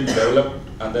systems have been developed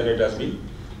and then it has been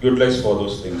utilized for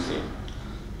those things.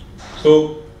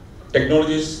 So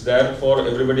technology is there for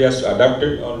everybody has to adapt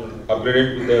it or upgrade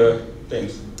it with the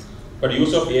things. But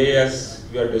use of AI, as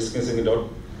we are discussing it out,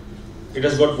 it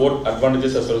has got both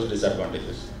advantages as well as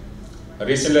disadvantages.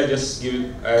 Recently, I just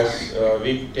give as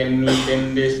week 10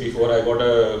 days before, I got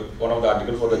one of the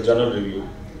article for the journal review.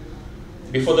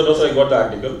 Before that also I got the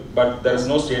article, but there is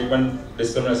no statement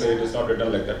discriminatory, it is not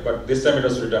written like that. But this time it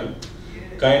was written,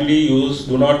 kindly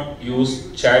do not use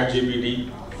ChatGPT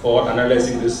for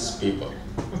analyzing this paper.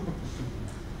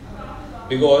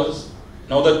 Because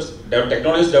now that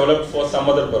technology is developed for some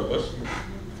other purpose,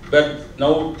 but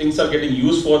now things are getting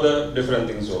used for the different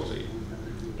things also.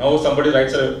 Now somebody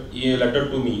writes a letter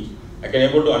to me, I can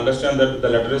able to understand that the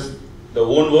letter is the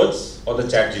own words or the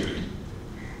ChatGPT.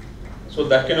 So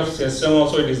that kind of system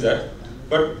also it is there,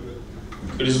 but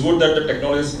it is good that the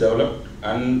technology is developed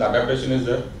and the adaptation is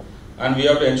there, and we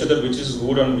have to ensure that which is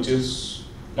good and which is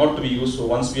not to be used. So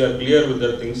once we are clear with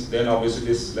the things, then obviously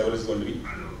this level is going to be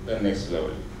the next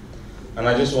level. And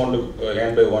I just want to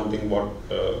end by one thing, what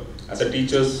as a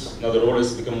teachers, now the role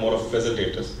has become more of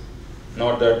facilitators,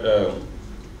 not that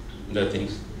the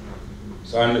things.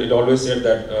 So and it always said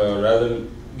that rather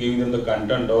than giving them the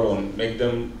content or make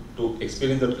them to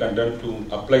experience that content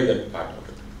to apply that part of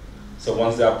it. So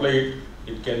once they apply it,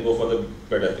 it can go for the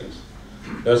better things.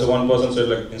 There's one person said,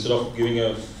 like, instead of giving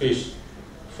a fish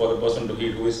for the person to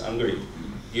eat who is hungry,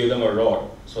 give them a rod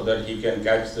so that he can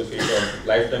catch the fish, or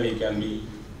lifetime he can be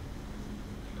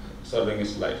serving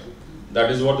his life. That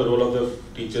is what the role of the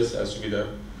teachers has to be there,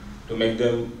 to make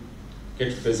them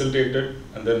get facilitated,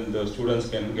 and then the students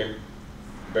can get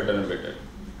better and better.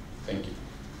 Thank you.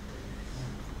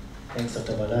 Thanks,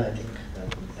 Dr. Bala. I think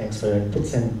thanks for your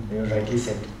inputs, and you rightly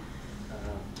said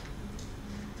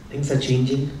things are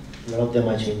changing. A lot of them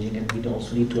are changing, and we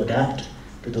also need to adapt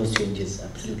to those changes.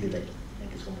 Absolutely right.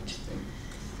 Thank you so much,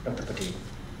 Dr. Patel.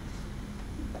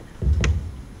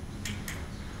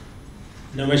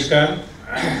 Namaskar.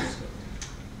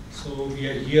 So we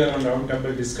are here on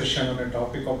roundtable discussion on a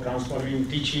topic of transforming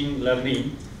teaching,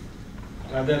 learning,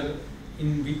 rather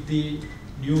with the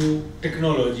new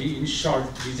technology, in short,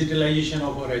 digitalization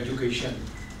of our education,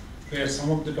 where some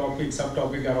of the topics,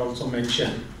 subtopics are also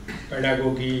mentioned: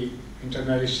 pedagogy,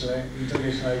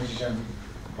 internationalization,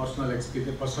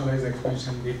 personalized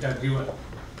expansion, data driven.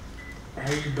 I,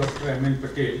 Dr.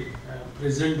 Patel,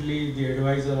 presently the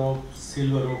advisor of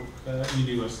Silver Oak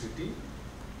University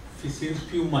since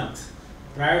few months.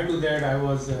 Prior to that, I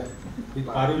was with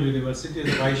Parul University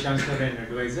as Vice Chancellor and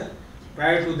advisor.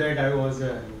 Prior to that, I was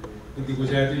with the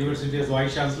Gujarat University as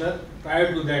Vice Chancellor.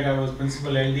 Prior to that, I was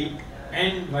Principal LD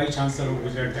and Vice Chancellor of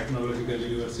Gujarat Technological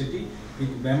University,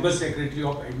 with Member Secretary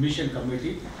of Admission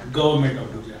Committee, Government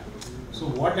of Gujarat. So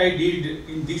what I did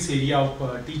in this area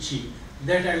of teaching,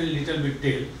 that I will little bit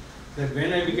tell. That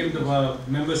when I became the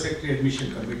Member Secretary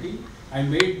Admission Committee, I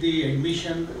made the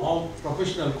admission of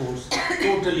professional course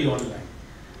totally online.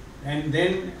 And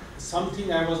then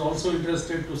something I was also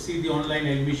interested to see the online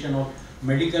admission of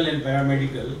medical and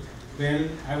paramedical. When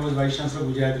I was Vice Chancellor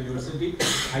of Gujarat University,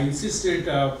 I insisted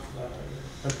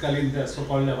in the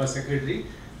so-called our secretary,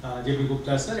 J.P.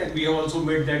 Gupta sir, and we have also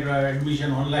made that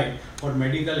admission online for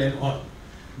medical and all.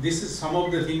 This is some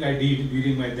of the thing I did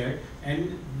during my that.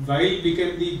 And while I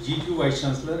became the GQ Vice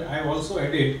Chancellor, I also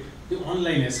added the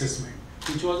online assessment,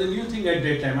 which was a new thing at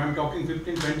that time. I'm talking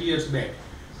 15-20 years back.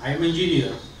 I am an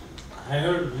engineer. I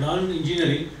had learned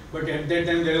engineering, but at that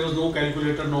time there was no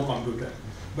calculator, no computer.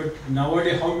 But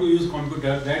nowadays, how to use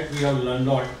computer, that we have learned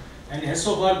a lot. And as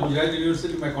so far Gujarat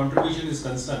University, my contribution is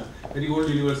concerned, very old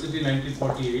university,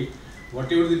 1948.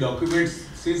 Whatever the documents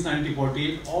since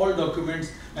 1948, all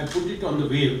documents, I put it on the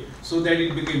web so that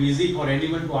it became easy for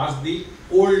anyone to ask the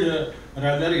old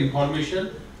rather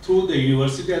information through the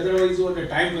university. Otherwise, it was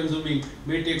time consuming,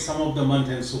 may take some of the month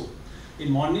and so.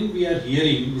 In morning, we are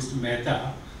hearing Mr.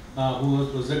 Mehta, who was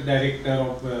project director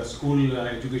of school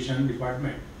education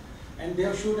department, and they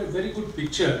have showed a very good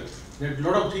picture that a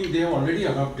lot of things they have already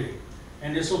adopted.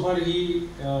 And as so far he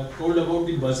told about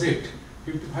the budget,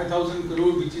 55,000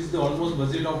 crore, which is the almost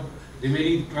budget of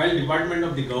remaining 12 department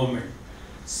of the government.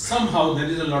 Somehow there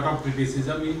is a lot of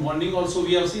criticism. In morning also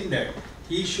we have seen that.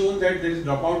 He shown that there is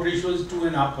dropout ratio is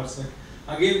 2.5%.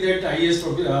 Again that IAS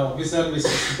officer, Mr.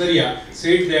 Sutaria,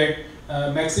 said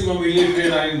that maximum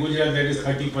illiterate are in Gujarat, that is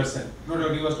 30%. No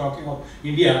doubt he was talking of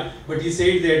India, but he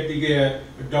said that the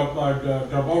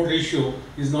dropout ratio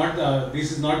is not,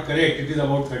 this is not correct, it is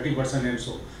about 30% and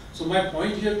so. So my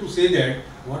point here to say that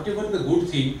whatever the good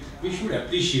thing, we should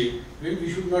appreciate, when we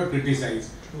should not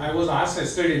criticize. I was asked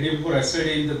yesterday, day before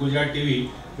yesterday in the Gujarat TV,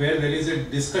 where there is a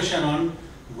discussion on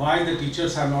why the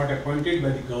teachers are not appointed by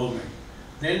the government.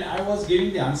 Then I was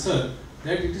giving the answer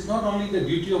that it is not only the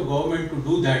duty of government to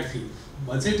do that thing.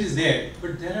 Budget is there,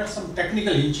 but there are some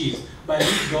technical inches by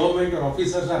which government or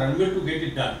officers are unable to get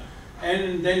it done.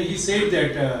 And then he said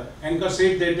that, anchor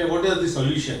said that, what is the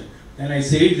solution? Then I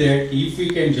said that if we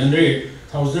can generate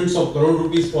thousands of crore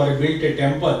rupees for a built a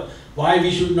temple, why we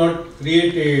should not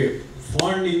create a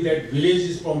fund in that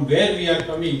villages from where we are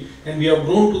coming, and we have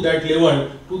grown to that level,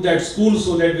 to that school,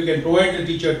 so that we can provide a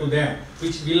teacher to them,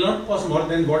 which will not cost more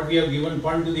than what we have given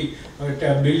fund to the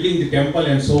building the temple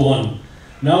and so on.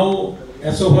 Now,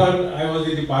 as so far I was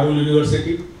in the Parul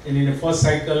University, and in the first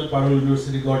cycle Parul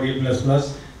University got A++,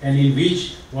 and in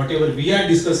which whatever we are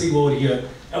discussing over here,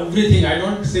 everything, I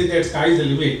don't say that sky is the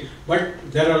limit,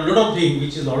 but there are a lot of things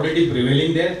which is already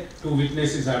prevailing there. 2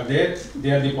 witnesses are there,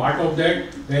 they are the part of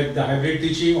that, where the hybrid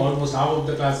teaching, almost half of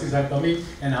the classes are coming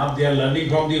and half they are learning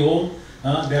from the home.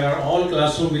 There are all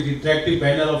classrooms with interactive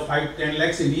panel of 5-10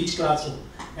 lakhs in each classroom,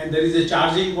 and there is a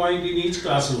charging point in each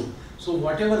classroom. So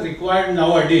whatever required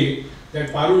nowadays, that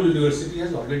Parul University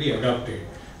has already adopted.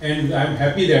 And I am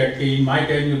happy that in my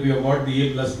tenure we have got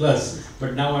the A++,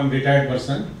 but now I am a retired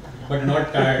person, but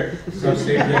not tired. Some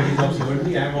state that he is of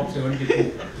 70, I am of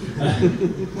 72.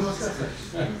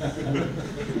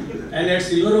 And at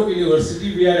Silver Oak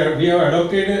University, we have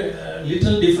adopted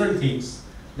little different things.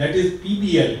 That is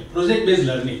PBL, project-based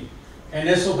learning. And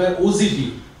as so far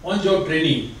OCT, on-job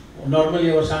training.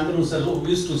 Normally our Shantanu sir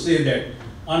used to say that,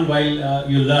 on while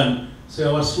you learn.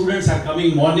 So our students are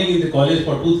coming morning in the college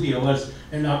for 2-3 hours,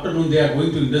 and afternoon they are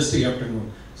going to industry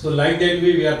afternoon. So like that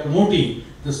way we are promoting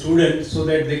the students so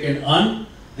that they can earn,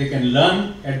 they can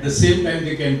learn, at the same time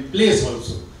they can place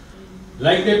also.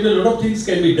 Like that, a lot of things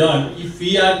can be done if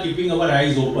we are keeping our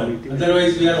eyes open.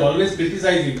 Otherwise, we are always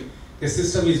criticizing the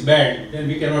system is bad, then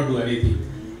we cannot do anything.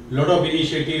 A lot of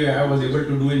initiative I was able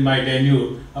to do in my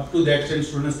tenure, up to the extent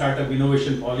student startup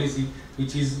innovation policy,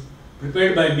 which is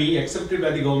prepared by me, accepted by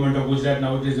the government of Gujarat.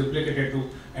 Now it is replicated to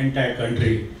entire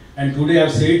country. And today I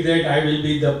have said that I will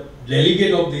be the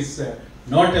delegate of this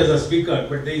not as a speaker,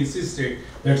 but they insisted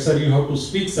that, sir, you have to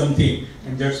speak something,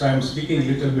 and that's why I'm speaking a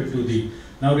little bit to thee.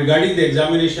 Now, regarding the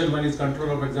examination, one is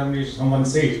control of examination. Someone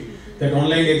said that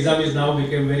online exam is now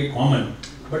became very common.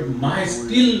 But my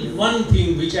still one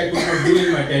thing which I could not do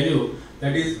in my tenure,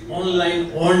 that is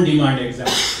online on-demand exam.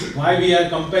 Why we are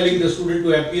compelling the student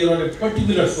to appear on a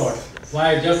particular slot?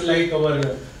 Why, just like our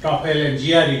TOEFL and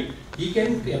GRE, he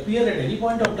can appear at any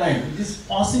point of time. It is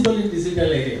possible in digital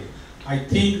area. I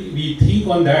think we think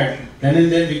on that, then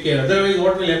and then we care. Otherwise,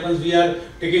 what will happen? We are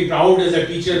taking proud as a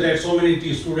teacher that so many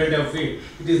students have failed.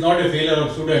 It is not a failure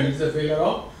of students, it is a failure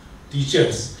of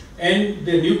teachers. And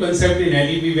the new concept in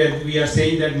LEB where we are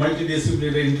saying that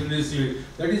multidisciplinary, interdisciplinary,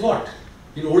 that is what?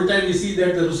 In old time we see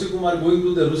that the Rusikumar going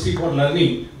to the Rusi for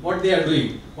learning, what they are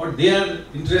doing, what they are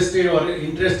interested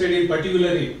in particular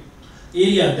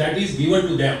area, that is given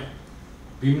to them.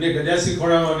 ભીમને ગદા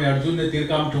શીખવાડવા અને અર્જુનને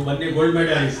તીરકામ to બંને gold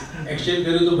medalists exchange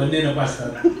કર્યું તો બંને નપાસ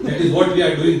થયા. That is what we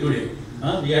are doing today.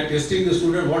 We are testing the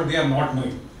student what they are not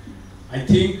knowing. I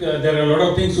think there are a lot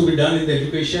of things to be done in the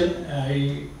education.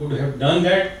 I could have done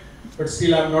that, but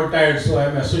still I am not tired, so I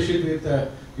am associated with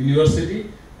university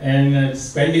and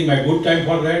spending my good time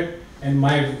for that. And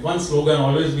my one slogan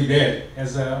always be there,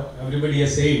 as everybody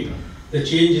has said, the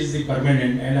change is the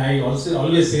permanent, and I also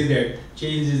always say that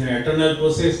change is an eternal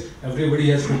process. Everybody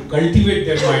has to cultivate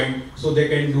their mind so they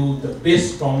can do the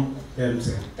best from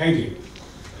themselves. Thank you.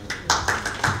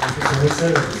 Thank you so much,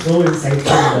 sir. So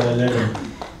insightful learning.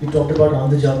 You talked about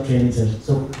on-the-job training, sir.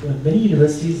 So many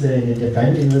universities in India,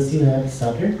 private universities have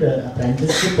started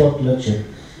apprenticeship or clerkship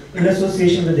in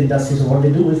association with industry. So what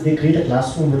they do is they create a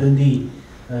classroom within the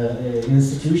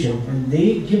institution, and they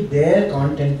give their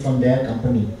content from their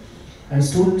company. And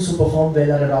students who perform well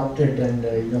are adopted and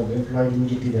employed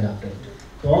immediately thereafter.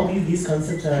 So all these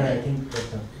concepts are, I think,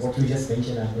 what you just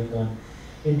mentioned are going on.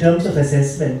 In terms of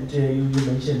assessment, you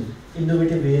mentioned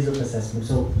innovative ways of assessment.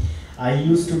 So I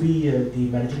used to be the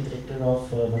managing director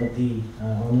of one of the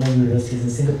online universities in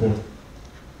Singapore.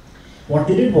 What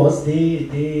they did was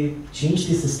they changed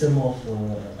the system of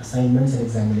assignments and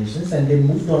examinations, and they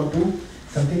moved on to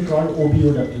something called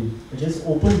OBOW, which is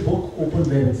Open Book, Open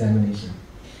Web Examination.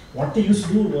 What they used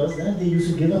to do was that they used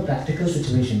to give a practical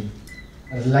situation,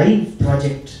 a live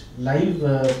project, live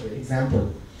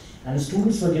example, and the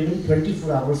students were given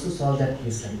 24 hours to solve that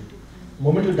case study. The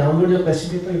moment you download your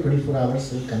question paper, your 24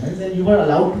 hours will commence, and you were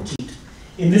allowed to cheat,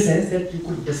 in the sense that you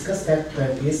could discuss that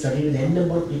case study with n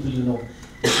number of people you know,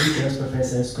 teachers,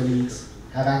 professors, colleagues,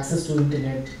 have access to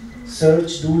internet,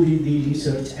 search, do the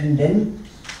research, and then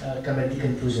come at the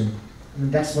conclusion. I mean,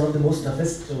 that's one of the most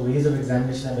toughest ways of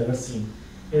examination I've ever seen.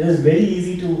 It is very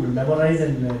easy to memorize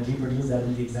and reproduce that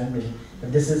in the examination,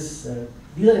 but this is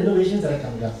these are innovations that are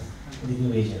coming up in the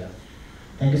new age era.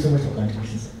 Thank you so much for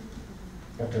contribution, sir.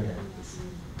 Dr. Tariq.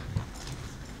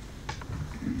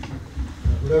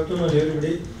 Good afternoon,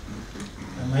 everybody.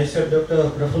 Myself, Dr.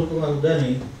 Praful,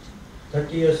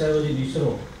 30 years I was in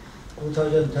ISRO.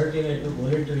 2013 I took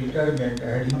voluntary retirement. I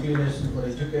had inclination for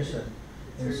education,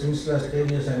 and since last 10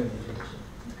 years I am in education.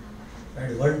 I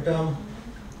had one term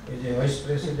as a vice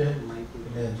president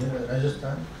in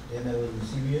Rajasthan, then I was in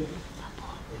CBA.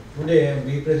 Today I am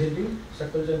representing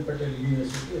Patel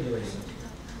University as a vice president.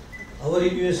 Our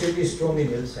university is strong in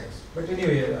health science, but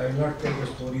anyway, I will not tell the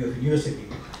story of university.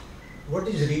 What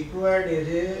is required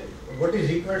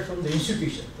from the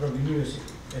institution, from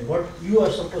university, and what you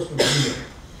are supposed to do here.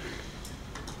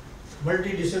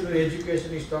 Multidisciplinary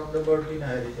education is talked about in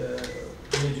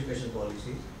education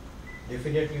policy.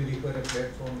 Definitely you require a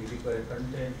platform, you require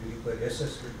content, you require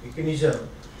assessment mechanism,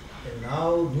 and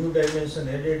now new dimension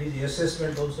added is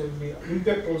assessment also will be,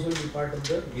 impact also will be part of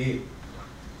the game.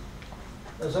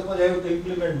 Now suppose I have to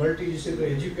implement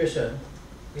multidisciplinary education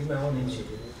in my own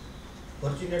institute.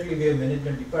 Fortunately we have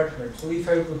management department, so if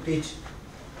I have to teach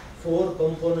 4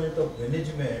 components of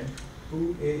management to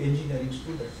an engineering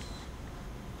student,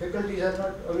 faculties are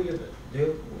not available, they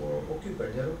are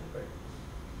occupied.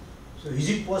 So is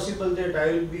it possible that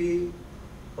I will be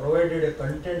provided a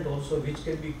content also which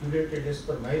can be curated as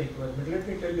per my requirement? Let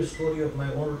me tell you a story of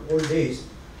my old days.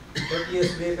 30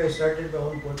 years back I started my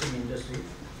own coaching industry.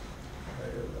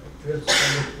 12th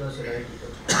standard plus and IT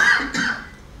coaching.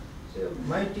 So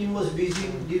my team was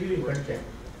busy delivering content.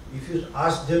 If you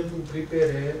ask them to prepare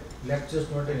a lectures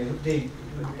note and everything,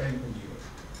 it will be time consuming.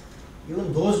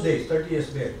 Even those days, 30 years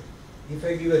back, if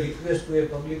I give a request to a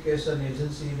publication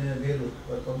agency in Veerendra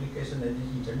or publication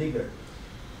agency in Chandigarh,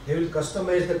 they will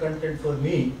customize the content for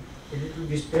me and it will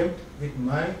be stamped with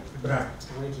my brand.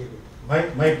 My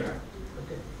brand.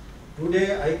 Okay.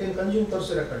 Today I can consume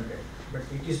Coursera content, but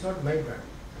it is not my brand.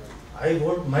 I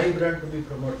want my brand to be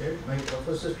promoted, my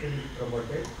professors to be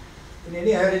promoted. In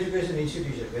any higher education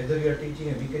institution, whether you are teaching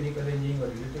a mechanical engineering or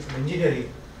electrical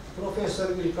engineering, professor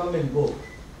will come and go.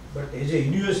 But as a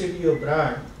university or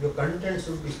brand, your content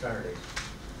should be standardized.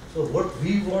 So what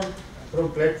we want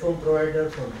from platform provider,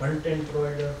 from content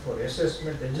provider, for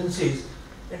assessment agencies,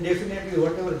 and definitely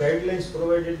whatever guidelines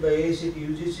provided by AICTE,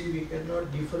 UGC, we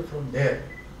cannot differ from there.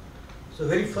 So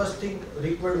very first thing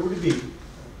required would be,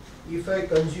 if I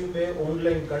consume a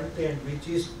online content which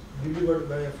is delivered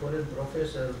by a foreign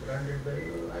professor, branded by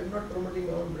you, I am not promoting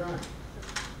my own brand.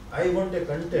 I want a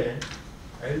content,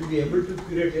 I will be able to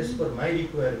curate as per my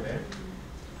requirement,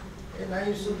 and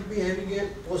I should be having a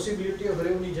possibility of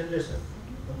revenue generation.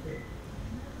 Okay.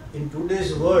 In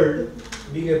today's world,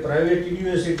 being a private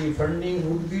university, funding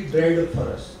would be dried up for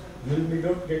us. We will be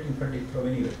not getting funding from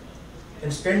anywhere.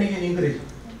 And spending is increasing.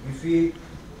 If we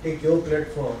take your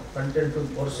platform, content from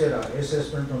Coursera,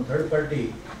 assessment from third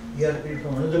party, ERP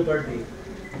from another party,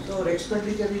 so our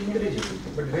expenditure is increasing,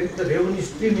 but where is the revenue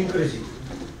stream increasing?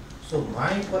 So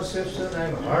my perception, I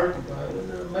am hard,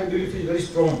 my belief is very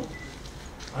strong.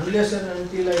 Unless and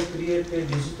until I create a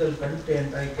digital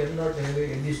content, I cannot have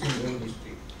a additional revenue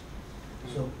stream.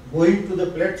 So going to the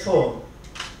platform,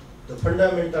 the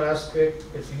fundamental aspect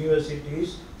at university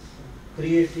is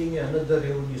creating another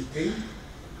revenue stream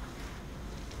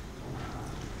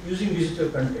using digital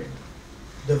content.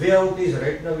 The way out is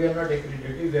right now we are not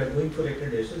accredited, we are going for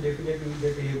accreditation, definitely we will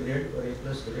get A grade or A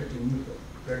plus grade in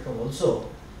platform also.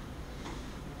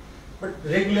 But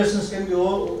regulations can be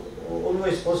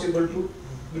always possible to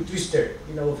be twisted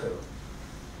in our favor.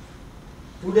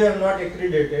 Today I am not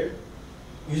accredited,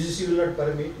 UGC will not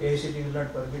permit, AICTE will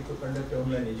not permit to conduct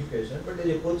online education, but as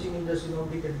a coaching industry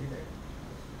nobody can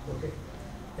deny. Okay.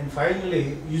 And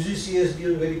finally, UGC has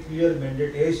given very clear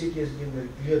mandate, AICTE has given very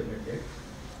clear mandate.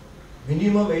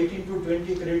 Minimum 18 to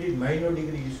 20 credit minor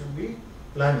degree should be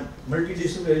planning.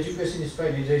 Multidisciplinary education is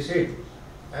fine, as I said.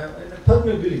 I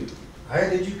firmly believe higher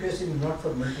education is not for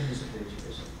multidisciplinary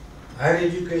education. Higher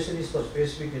education is for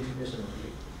specific education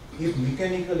only. If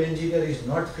mechanical engineer is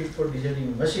not fit for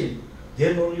designing a machine,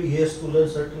 then only he has to learn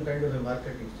certain kind of a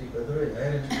marketing trick. Otherwise,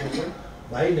 higher education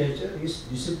by nature is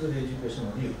disciplinary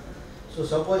education only. So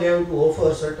suppose I have to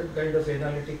offer certain kind of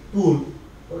analytic tool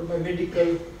for my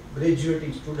medical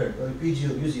graduating student or PG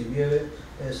or UG. We have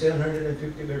a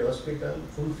 750 bed hospital,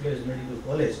 full-fledged medical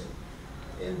college.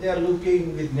 And they are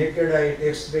looking with naked eye,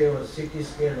 X-ray or CT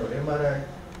scan or MRI,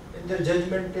 and their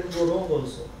judgment can go wrong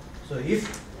also. So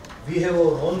if we have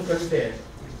our own content,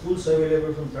 tools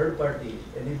available from third party,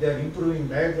 and if they are improving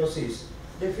diagnosis,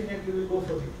 definitely we will go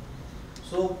for it.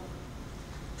 So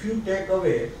few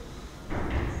takeaway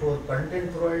for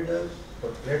content provider, for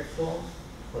platform,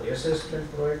 for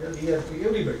assessment provider, ERP,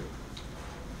 everybody.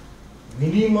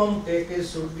 Minimum package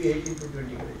should be 18 to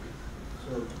 20 credit.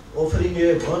 So offering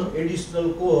a one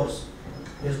additional course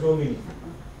has no meaning.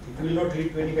 It will not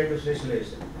lead to any kind of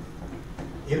specialization.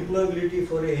 Employability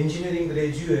for an engineering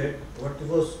graduate, what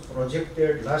was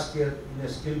projected last year in a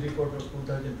skill report of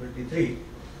 2023,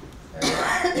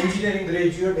 engineering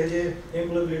graduate has an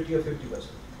employability of 50%.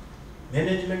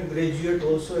 Management graduate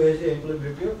also has an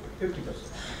employability of 50%.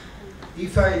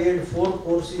 If I add 4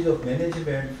 courses of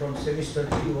management from semester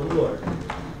 3 onward,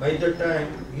 by the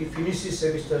time he finishes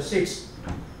semester 6,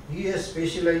 he has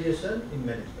specialization in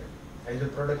management, either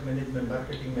product management,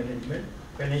 marketing management,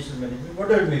 financial management,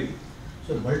 whatever it may be.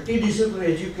 So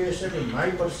multidisciplinary education, in my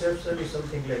perception, is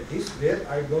something like this, where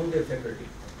I don't have faculty.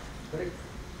 Correct?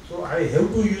 So I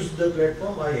have to use the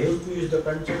platform, I have to use the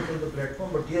content on the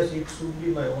platform, but yes, it should be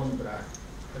my own brand.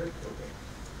 Correct? Okay.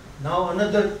 Now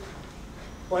another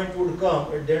point would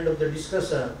come at the end of the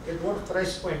discussion, at what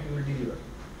price point you will deliver.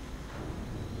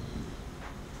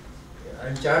 I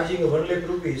am charging 1 lakh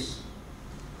rupees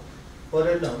per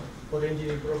annum for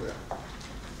engineering program.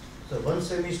 So one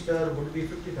semester would be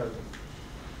 50,000.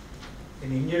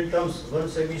 In Indian terms, one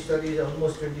semester is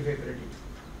almost 25 credit.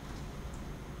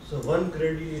 So one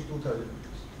credit is 2,000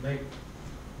 rupees. My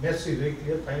maths is very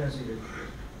clear, finance is very clear.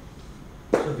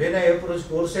 So when I approach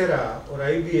Coursera or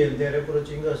IBM, they are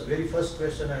approaching us, very first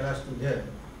question I ask to them,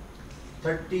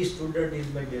 30 student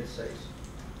is my batch size.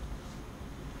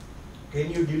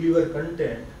 Can you deliver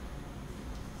content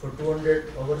for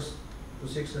 200 hours to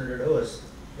 600 hours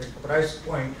at price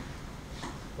point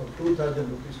of 2,000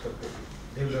 rupees per credit?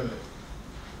 They will learn it.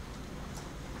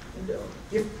 And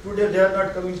if today they are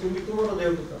not coming to me, tomorrow they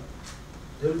have to come.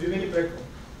 There will be many platforms.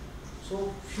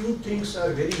 So few things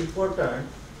are very important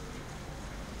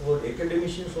for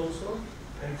academicians also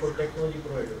and for technology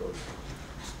provider also.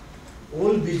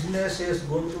 All business has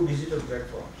gone to digital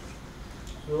platforms.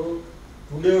 So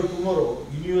today or tomorrow,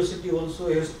 university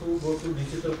also has to go to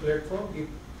digital platform if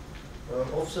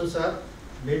options are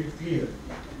made clear.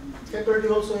 Faculty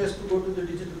also has to go to the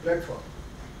digital platform.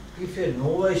 If a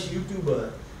novice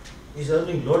YouTuber is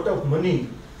earning lot of money,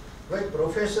 why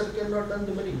professor cannot earn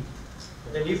the money?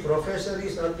 And if professor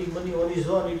is earning money on his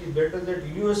own, it is better that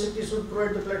university should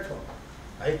provide the platform.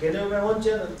 I can have my own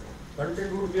channel,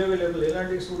 content would be available,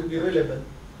 analytics would be available,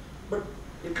 but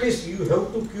at least you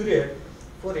have to curate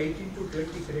for 18 to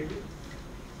 20 credit.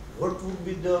 What would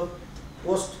be the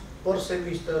cost per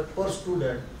semester, per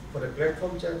student for a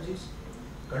platform charges,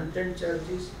 content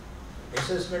charges,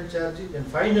 assessment charges, and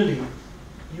finally,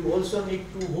 you also need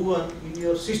to govern in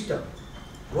your system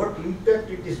what impact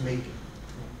it is making.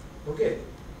 Okay,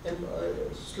 and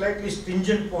slightly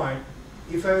stringent point,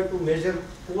 if I have to measure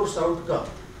course outcome,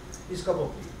 is cup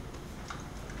of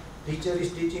tea. Teacher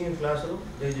is teaching in classroom,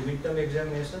 there is a midterm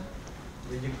examination,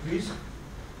 there is a quiz,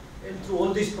 and through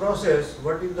all this process,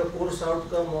 what is the course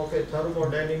outcome of a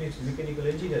thermodynamics mechanical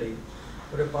engineering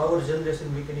or a power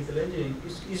generation mechanical engineering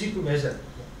is easy to measure.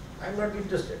 I am not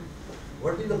interested.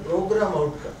 What is the program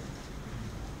outcome?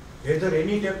 Whether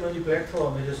any technology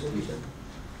platform is a solution.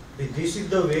 This is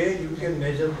the way you can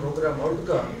measure program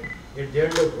outcome at the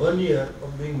end of 1 year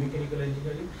of doing mechanical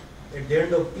engineering, at the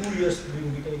end of 2 years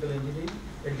doing mechanical engineering,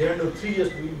 at the end of 3 years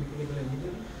doing mechanical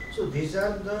engineering. So these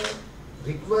are the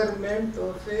requirement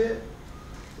of a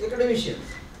academician.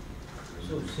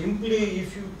 So simply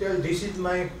if you tell this is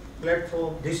my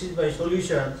platform, this is my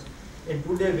solution, and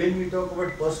today when we talk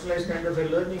about personalized kind of a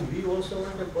learning, we also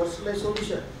want a personalized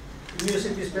solution,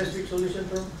 university specific solution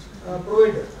from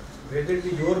provider. Whether it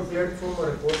is your platform or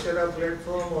a Coursera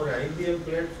platform or IBM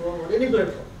platform or any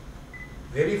platform.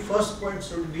 Very first point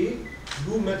should be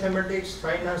do mathematics,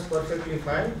 finance perfectly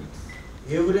fine.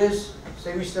 Average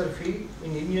semester fee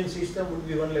in Indian system would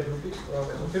be 1 lakh rupees,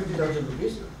 50,000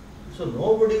 rupees. So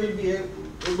nobody will be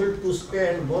able to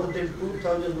spend more than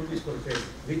 2,000 rupees per credit,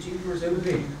 which includes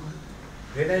everything.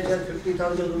 When I charge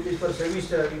 50,000 rupees per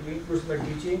semester, it includes my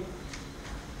teaching,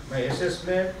 my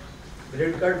assessment,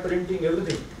 grade card printing,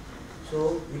 everything.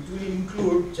 So it will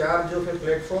include charge of a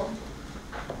platform,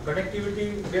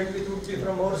 connectivity bandwidth would be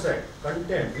from our side,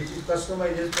 content which is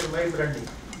customized as per my branding,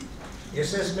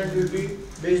 assessment will be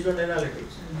based on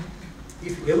analytics.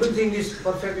 If everything is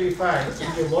perfectly fine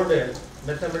in the model,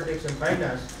 mathematics and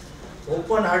finance,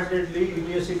 open-heartedly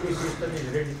university system is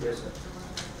ready to accept.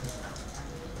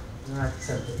 That's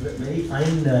very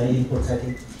fine inputs, I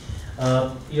think.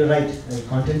 You're right,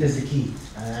 content is the key.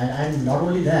 And not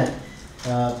only that,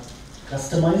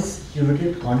 customized,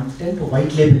 curated content,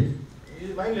 white label.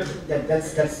 White label. That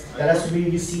has to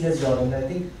be seen as your, and I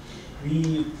think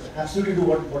we absolutely do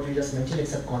what you just mentioned,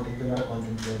 except content. We're not a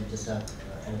content player, we just a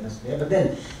LMS player. But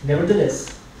then,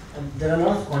 nevertheless, there are a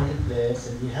lot of content players,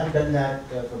 and we have done that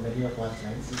for many of our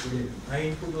clients. Including my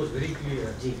input was very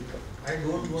clear. I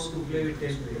don't want to play with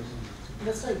 10 players.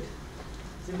 That's right.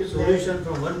 Simple solution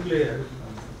from one player,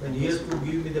 and he has to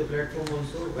give me the platform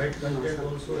also, white content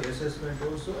also, assessment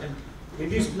also, and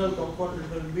additional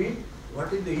component will be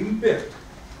what is the impact.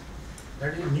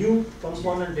 That is new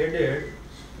component added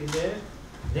in a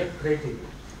next criteria.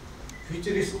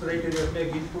 Futurist criteria,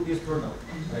 like input is thrown out.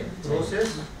 Right.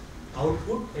 Process,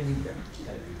 output and impact.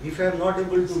 If I am not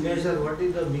able to measure what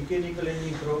is the mechanical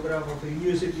engineering program of a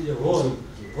university as a whole,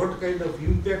 what kind of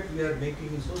impact we are making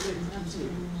in society.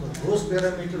 So those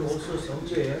parameters also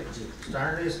somewhere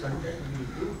standardized content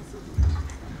will be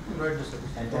provide the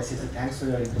service. Fantastic. Thanks for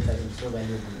your input. I think so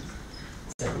valuable.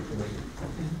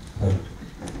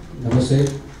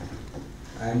 Namaste.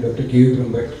 I am Dr. K.U.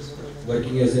 Brahmbhatt,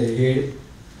 working as a head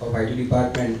of IT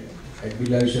department at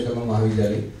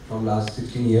Bijal from last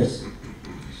 16 years.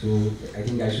 So I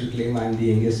think I should claim I am the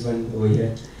youngest one over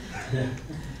here.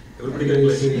 Everybody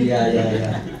can claim.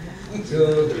 Yeah.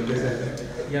 So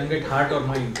young at heart or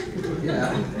mind?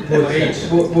 Yeah,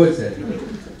 both sir.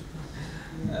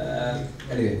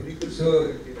 Anyway,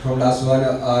 so from last 1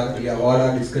 hour, we all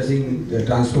are discussing the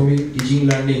transforming teaching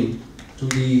learning to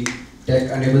the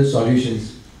tech-enabled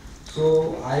solutions.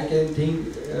 So I can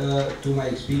think to my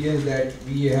experience that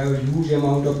we have a huge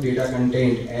amount of data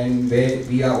content, and where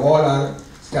we are all are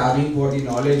starving for the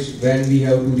knowledge when we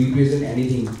have to represent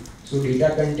anything. So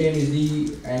data content is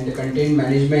the content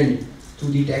management to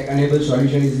the tech-enabled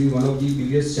solution is one of the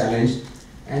biggest challenge,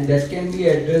 and that can be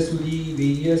addressed to the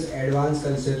various advanced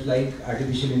concepts like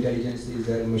artificial intelligence is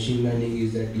there, machine learning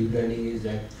is there, deep learning is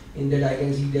there. In that I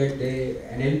can see that the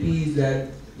NLP is there.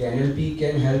 The NLP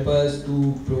can help us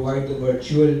to provide the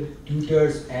virtual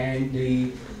tutors and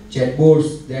the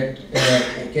chatbots that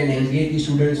can engage the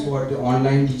students for the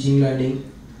online teaching learning.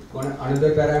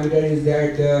 Another parameter is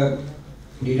that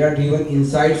data-driven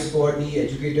insights for the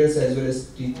educators as well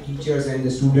as the teachers and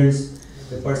the students.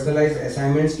 The personalized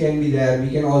assignments can be there. We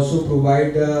can also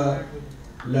provide the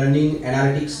learning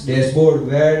analytics dashboard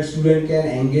where students can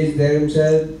engage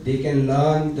themselves, they can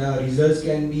learn, the results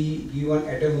can be given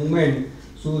at a moment,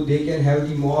 so they can have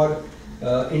the more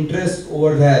interest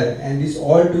over there, and this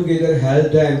all together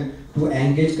help them to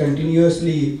engage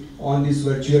continuously on this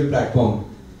virtual platform.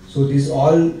 So this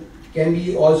all can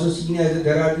be also seen as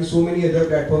there are so many other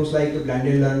platforms like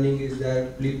blended learning is there,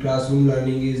 flipped classroom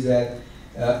learning is there,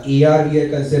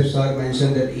 AR/VR concepts are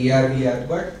mentioned, that AR/VR.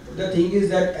 But the thing is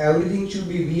that everything should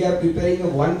be, we are preparing a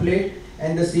one plate,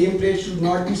 and the same plate should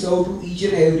not be served to each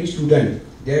and every student.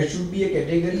 There should be a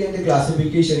category and a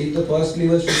classification. If the first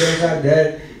level students are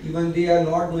there, even they are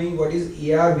not knowing what is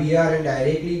AR/VR, and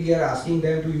directly we are asking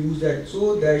them to use that.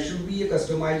 So there should be a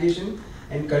customization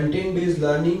and content-based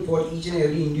learning for each and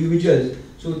every individual,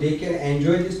 so they can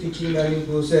enjoy this teaching learning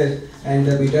process and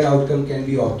the better outcome can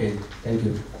be obtained. Thank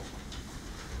you.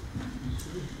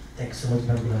 Thanks so much,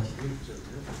 Ma'am.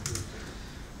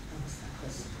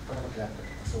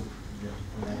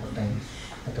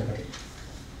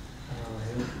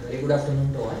 Very good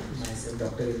afternoon to all. Myself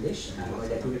Dr. Nilesh. I am a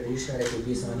Deputy Registrar at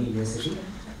Babasaheb University.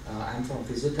 I am from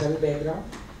Physiotherapy background,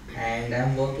 and I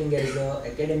am working as an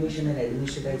academician and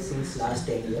administrator since last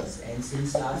 10 years. And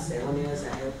since last 7 years,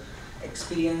 I have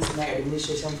experienced my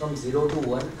administration from 0 to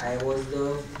 1. I was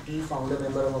the key founder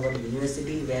member of our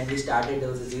university. When we started, there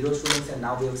was 0 students, and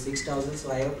now we have 6,000.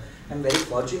 So I am very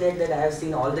fortunate that I have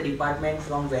seen all the departments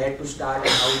from where to start and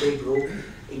how they grow,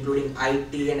 including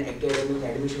IT and academic,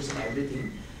 administration,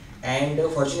 everything. And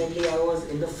fortunately, I was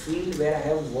in the field where I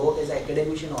have worked as an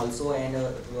academician also, and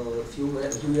a few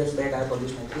years back I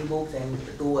published my 3 books and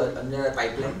 2 under a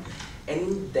pipeline.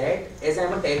 And that, as I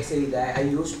am a tech savvy guy,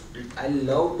 I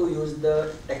love to use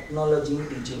the technology in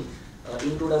teaching.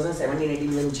 In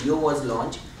 2017-18 when Jio was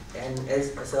launched, and as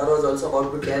sir was also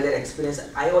about to tell their experience,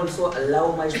 I also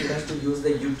allow my students to use the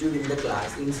YouTube in the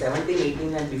class. In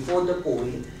 17-18 and before the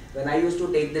COVID, when I used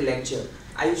to take the lecture,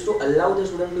 I used to allow the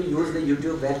student to use the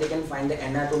YouTube where they can find the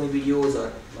anatomy videos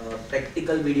or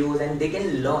practical videos, and they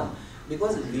can learn.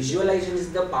 Because visualization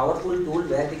is the powerful tool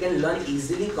where they can learn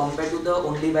easily compared to the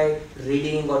only by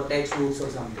reading or textbooks or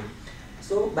something.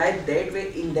 So by that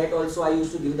way, in that also I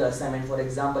used to give the assignment. For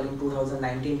example, in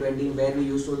 2019-20 where we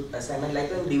used to assignment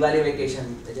like in Diwali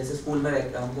vacation, जैसे school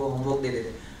में हमको homework दे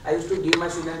देते, I used to give my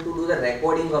students to do the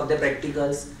recording of the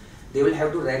practicals. They will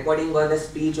have to recording or the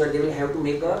speech, or they will have to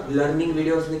make a learning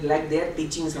videos like they are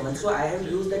teaching someone. So I have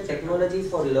used the technology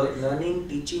for learning,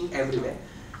 teaching everywhere.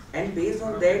 And based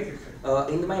on that,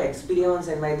 in my experience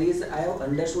and my this, I have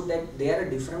understood that there are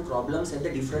different problems at the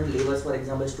different levels. For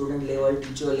example, student level,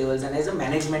 teacher levels, and as a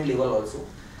management level also.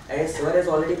 As sir has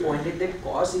already pointed that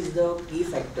cost is the key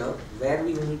factor where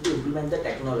we need to implement the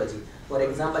technology. For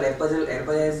example, Apple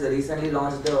has recently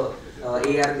launched the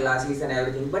AR glasses and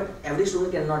everything, but every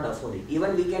student cannot afford it.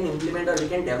 Even we can implement or we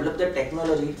can develop the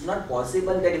technology, it's not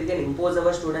possible that we can impose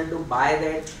our student to buy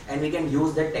that and we can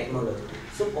use that technology.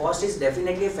 So cost is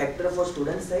definitely a factor for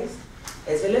student size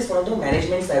as well as from the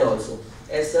management side also.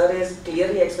 As sir has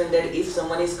clearly explained that if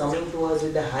someone is coming to us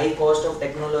with the high cost of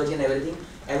technology and everything,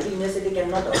 every university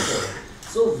cannot afford it.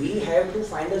 So we have to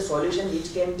find a solution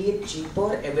which can be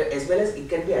cheaper as well as it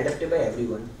can be adapted by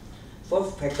everyone. For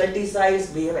faculty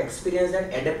size, we have experienced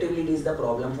that adaptability is the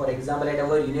problem. For example, at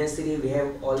our university, we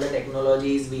have all the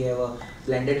technologies, we have a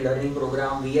blended learning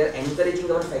program. We are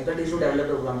encouraging our faculties to develop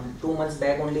the program. 2 months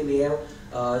back only, we have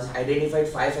identified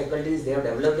 5 faculties, they have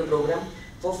developed the program.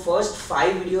 For first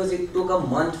 5 videos, it took a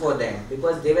month for them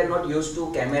because they were not used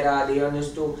to camera, they are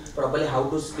used to properly how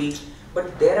to speak.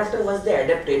 But thereafter, once they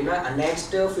adapted,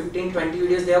 next 15-20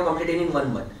 videos they have completed in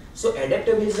 1 month. So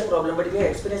adaptability is the problem, but we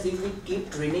have experienced if we keep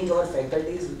training our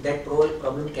faculties, that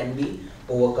problem can be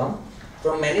overcome.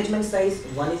 From management side,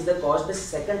 one is the cost. The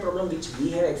second problem which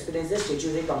we have experienced is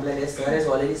statutory compliance. As sir has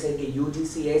already said,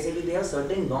 UGC, AICTE, they have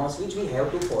certain norms which we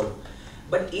have to follow.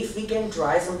 But if we can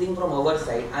try something from our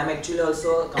side, I am actually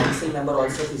also a council member,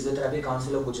 also Physiotherapy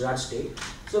Council of Gujarat State.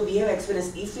 So we have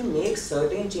experienced if we make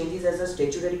certain changes as a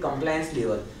statutory compliance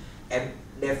level,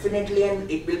 definitely,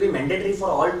 and it will be mandatory for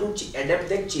all to adapt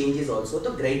that changes also.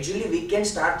 So gradually we can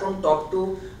start from top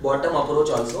to bottom approach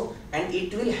also, and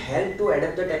it will help to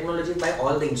adapt the technology by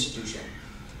all the institutions.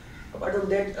 Apart from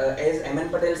that, as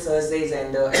Patel sir says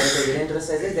and as Veerendra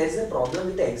says, there is a problem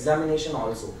with the examination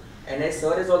also. And as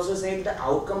sir has also said, the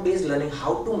outcome based learning,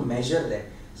 how to measure that.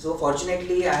 So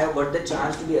fortunately, I have got the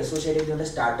chance to be associated with a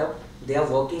startup They are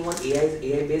working on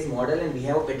AI based model, and we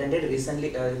have patented recently.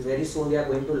 Very soon we are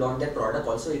going to launch that product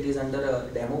also. It is under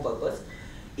a demo purpose.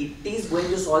 It is going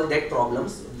to solve that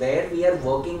problems where we are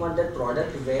working on that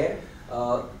product where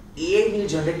AI will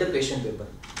generate the question paper.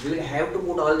 We will have to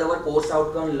put all our course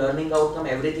outcome, learning outcome,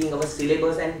 everything, our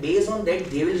syllabus, and based on that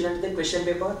they will generate the question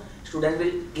paper. Student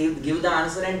will give the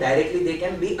answer and directly they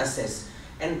can be assessed.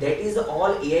 And that is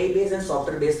all AI based and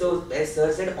software based. So as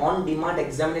sir said, on demand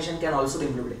examination can also be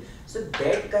implemented. So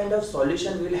that kind of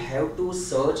solution we will have to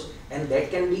search, and that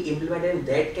can be implemented, and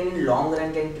that can in long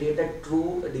run can create a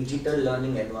true digital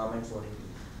learning environment for him.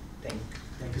 Thank you.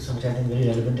 Thank you so much. I think very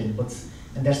relevant inputs.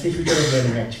 And that's the future of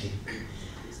learning actually.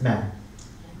 Ma'am.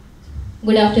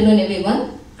 Good afternoon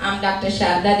everyone. I'm Dr.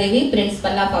 Sharda Devi,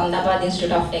 Principal of Ahmedabad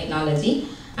Institute of Technology.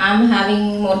 I'm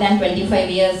having more than 25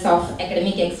 years of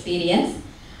academic experience,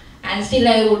 and still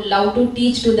I would love to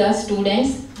teach to the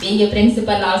students, being a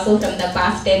principal also from the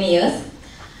past 10 years.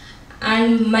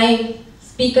 And my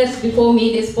speakers before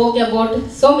me, they spoke about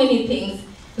so many things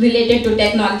related to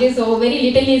technology, so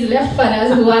very little is left for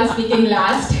us who are speaking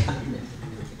last.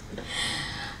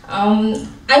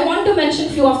 I want to mention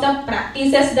few of the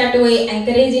practices that we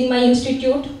encourage in my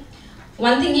institute.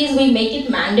 One thing is we make it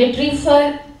mandatory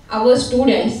for our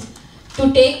students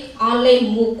to take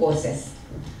online MOOC courses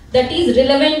that is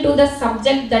relevant to the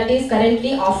subject that is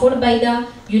currently offered by the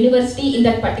university in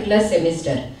that particular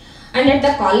semester. And at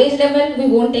the college level,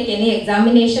 we won't take any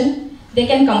examination. They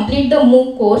can complete the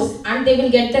MOOC course and they will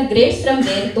get the grades from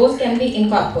there. Those can be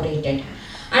incorporated.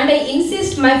 And I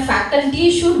insist my faculty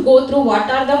should go through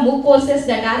what are the MOOC courses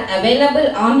that are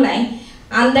available online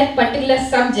on that particular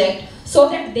subject, so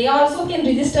that they also can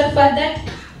register for that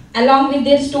along with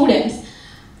their students.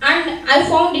 And I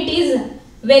found it is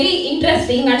very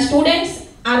interesting, and students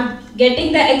are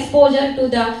getting the exposure to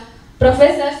the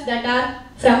professors that are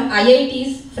from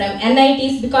IITs, from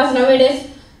NITs, because nowadays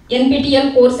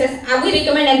NPTEL courses, we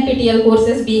recommend NPTEL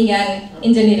courses being an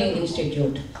engineering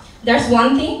institute. That's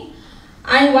one thing.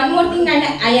 And one more thing, and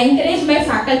I encourage my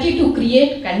faculty to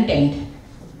create content.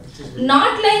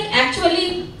 Not like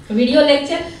actually video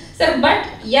lecture, sir, but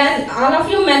yes, all of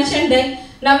you mentioned that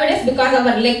nowadays because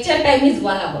our lecture time is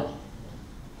 1 hour.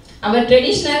 Our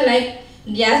traditional, like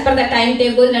as per the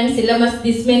timetable and syllabus,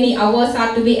 this many hours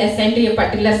are to be assigned to a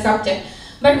particular subject.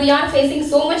 But we are facing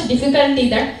so much difficulty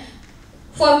that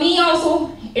for me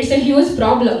also it's a huge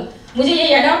problem. मुझे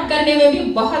ये adopt करने में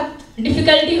भी बहुत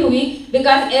difficulty हुई,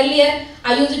 because earlier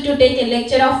I used to take a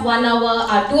lecture of 1 hour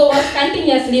or 2 hours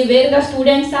continuously, where the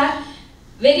students are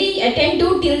very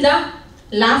attentive till the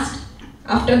last,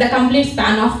 after the complete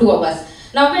span of 2 hours.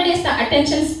 Nowadays the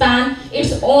attention span,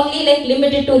 it's only like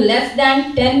limited to less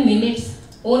than 10 minutes,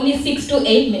 only 6 to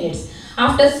 8 minutes.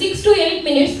 After 6 to 8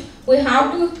 minutes, we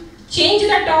have to change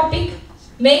the topic,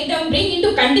 make them bring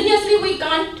into continuously. We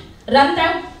can't run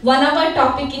that 1 hour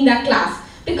topic in the class,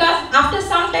 because after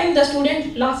some time the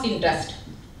student lost interest.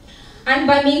 And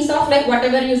by means of like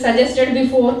whatever you suggested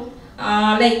before,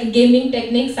 like gaming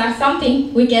techniques or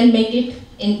something, we can make it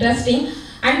interesting.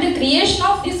 And the creation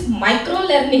of this micro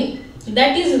learning,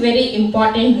 that is very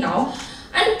important now.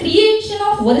 And creation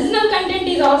of original content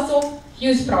is also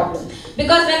huge problem,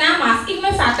 because when I am asking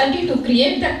my faculty to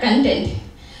create the content,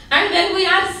 and when we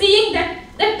are seeing that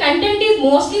that content is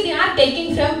mostly they are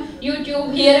taking from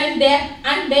YouTube here and there,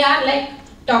 and they are like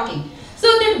talking, so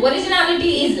that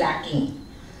originality is lacking.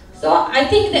 So I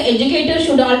think the educators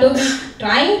should also be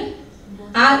trying,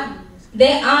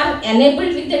 they are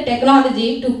enabled with the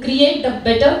technology to create the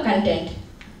better content,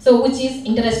 so which is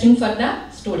interesting for the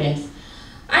students.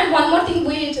 And one more thing,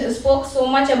 we spoke so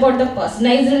much about the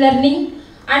personalized learning,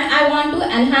 and I want to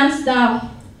enhance the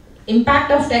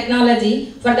impact of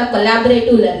technology for the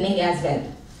collaborative learning as well.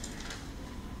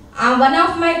 One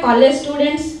of my college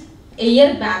students a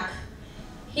year back,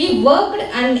 he worked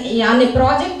on a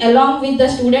project along with the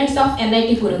students of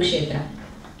NIT Kurukshetra.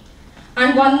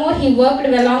 And one more, he worked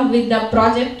along with the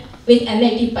project with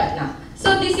NIT Patna.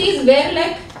 So this is where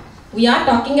like we are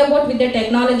talking about with the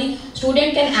technology,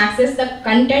 student can access the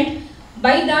content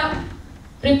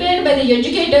prepared by the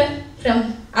educator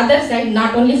from other side,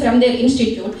 not only from their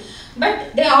institute,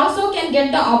 but they also can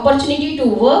get the opportunity to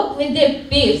work with their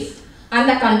peers on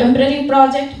the contemporary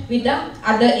project with the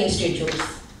other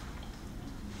institutes.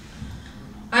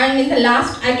 And in the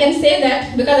last, I can say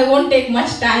that, because I won't take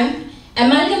much time,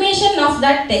 amalgamation of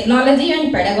that technology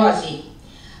and pedagogy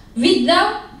with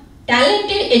the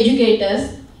talented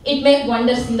educators, it makes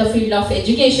wonders in the field of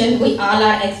education we all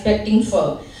are expecting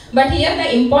for. But here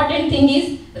the important thing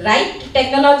is right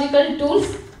technological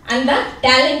tools and the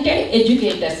talented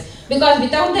educators, because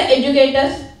without the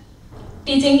educators,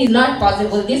 teaching is not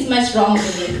possible. This much strong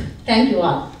belief. Thank you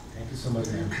all. Thank you so much,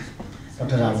 ma'am.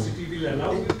 Dr. Rahul. University will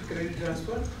allow you credit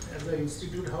transfer as an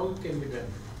institute. How it can be done?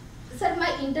 Sir,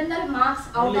 my internal marks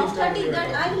out of 30,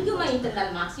 that I will give my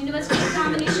internal marks. University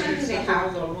examination they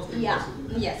have. Yeah,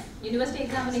 yes. University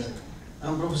examination.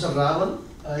 I'm Professor Ravan.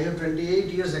 I have 28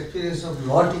 years experience of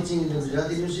law teaching in the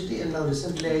Gujarat University, and now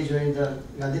recently I joined the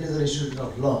Gandhinagar Institute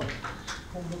of Law.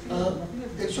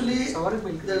 Actually,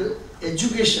 the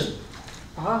education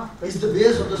is the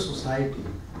base of the society,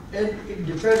 and it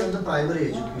depends on the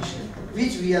primary education,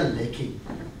 which we are lacking.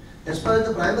 As far as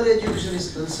the primary education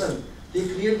is concerned, they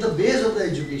create the base of the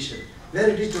education, where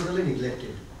it is totally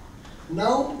neglected.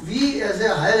 Now, we as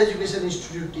a higher education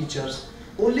institute teachers,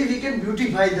 only we can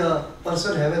beautify the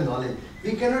person having knowledge.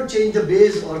 We cannot change the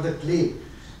base or the clay.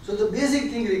 So the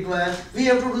basic thing required, we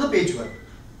have to do the patchwork.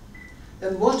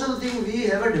 And most of the thing we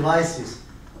have a devices,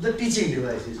 the teaching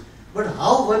devices. But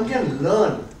how one can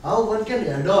learn, how one can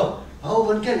adopt, how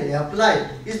one can apply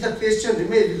is the question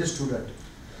remains with the student.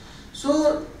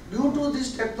 So due to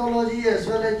this technology as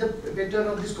well as the pattern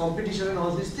of this competition and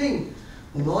all these things,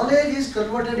 knowledge is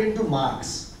converted into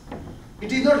marks.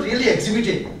 It is not really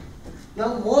exhibited.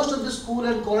 Now most of the school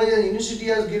and college and university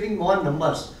are giving more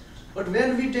numbers. But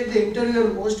when we take the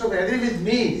interview, most of agree with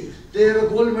me, they have a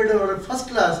gold medal or a first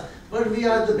class, but we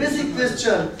ask the basic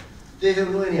question, they have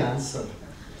no any answer.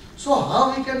 So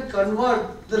how we can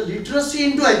convert the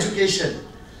literacy into education?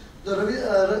 The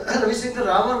Ravi Shankar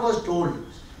Raman was told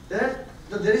that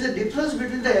there is a difference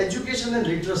between the education and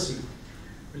literacy.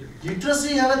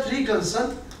 Literacy have a three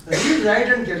concern, read, write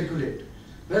and calculate.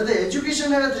 Where the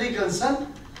education have a three concern,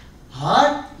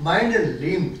 heart, mind and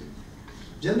limb.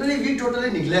 Generally we totally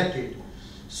neglect it.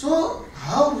 So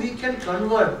how we can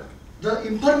convert the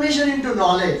information into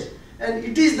knowledge, and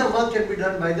it is the work can be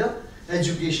done by the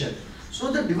education.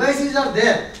 So the devices are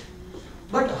there,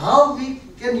 but how we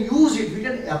can use it, we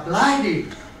can apply it,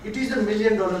 it is the $1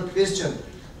 million question.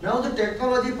 Now the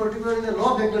technology, particularly in the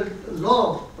law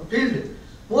field,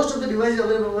 most of the devices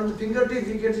available on the fingertip.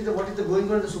 We can see what is going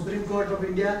on in the Supreme Court of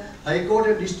India, High Court,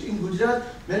 and in Gujarat,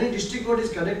 many district court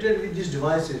is connected with these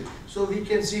devices. So we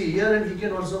can see here, and we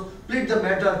can also plead the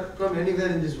matter from anywhere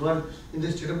in this world, in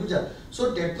the state of Gujarat.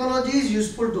 So technology is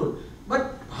useful tool,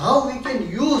 but how we can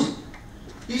use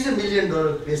is a $1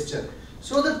 million question.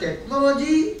 So the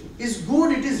technology is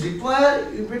good, it is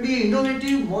required, it may be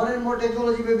innovative, more and more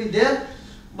technology may be there,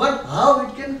 but how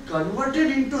it can convert it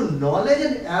into knowledge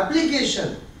and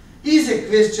application is a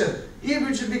question. If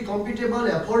it should be computable,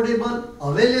 affordable,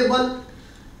 available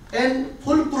and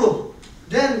foolproof,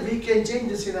 then we can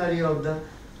change the scenario of the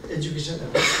education.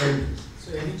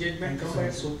 So any judgment come by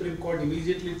Supreme Court,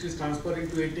 immediately it is transferred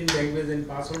into 18 languages and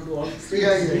pass on to all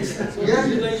states. So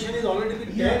digitalization is already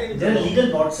been there in there are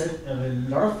legal bots, sir. A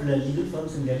lot of legal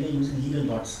firms in Delhi are using legal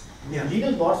bots.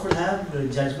 Legal bots will have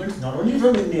judgments not only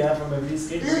from India, from every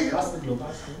state, but across the globe.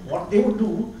 What they would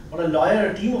do, what a lawyer,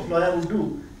 a team of lawyers would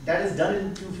do, that is done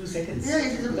in few seconds. Yeah,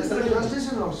 it is a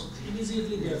translation also.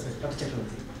 Immediately there, sir. Dr.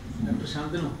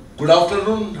 Shantanu. Good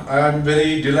afternoon. I am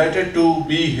very delighted to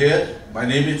be here. My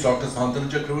name is Dr. Shantanu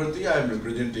Chakravarti. I am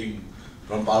representing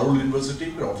from Parul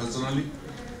University professionally.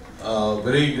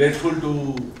 Very grateful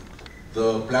to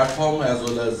the platform, as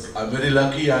well as I am very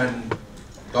lucky I am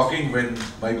talking when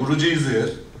my Guruji is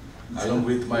here, along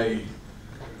with my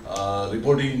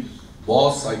reporting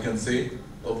boss, I can say.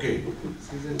 Okay.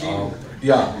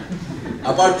 Yeah.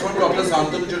 Apart from Dr.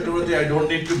 Shantanu Chakravarti, I don't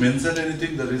need to mention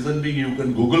anything. The reason being, you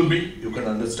can Google me, you can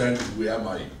understand who am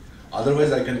I.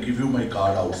 Otherwise, I can give you my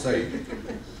card outside.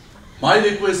 My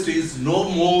request is no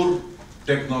more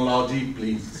technology,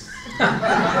 please.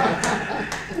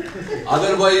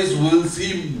 Otherwise, we will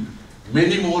see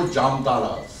many more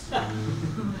Jamtaras.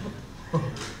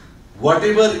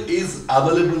 Whatever is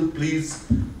available, please,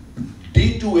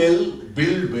 D2L,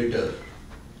 build better.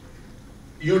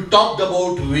 You talked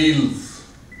about reels.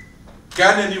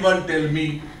 Can anyone tell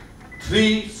me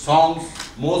 3 songs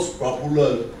most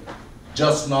popular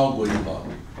just now going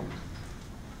on?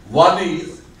 One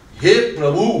is, Hey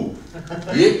Prabhu,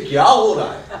 ye kya ho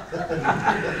raha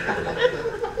hai?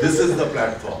 This is the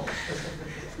platform.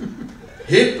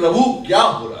 Hey Prabhu, kya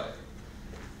ho raha hai?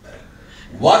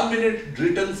 1 minute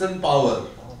retention power,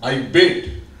 I bet.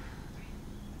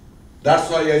 That's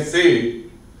why I say,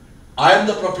 I am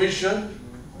the profession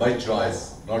by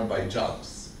choice, not by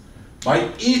chance.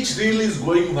 My each reel is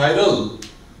going viral,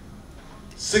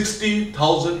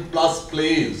 60,000 plus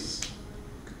plays.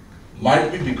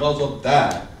 Might be because of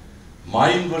that,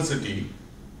 my university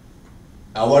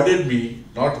awarded me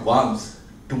not once,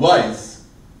 twice,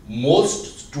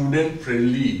 most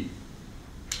student-friendly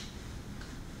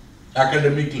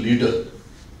academic leader.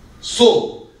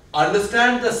 So,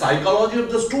 understand the psychology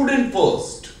of the student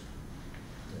first,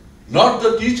 not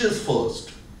the teachers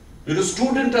first. Because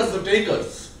students as the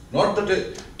takers, not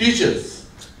the teachers.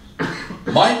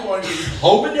 My point is,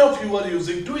 how many of you are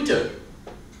using Twitter?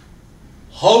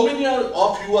 How many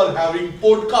of you are having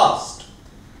podcast?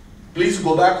 Please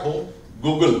go back home,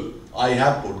 Google. I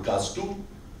have podcast too.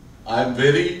 I am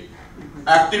very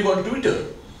active on Twitter.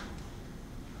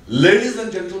 Ladies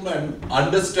and gentlemen,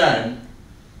 understand,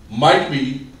 might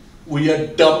be we are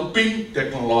dumping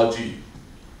technology.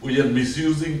 We are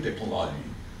misusing technology.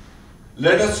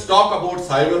 Let us talk about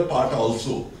cyber part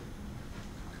also.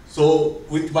 So,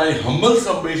 with my humble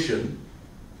submission,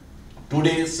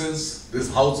 today, since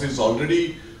this house is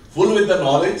already full with the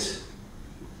knowledge,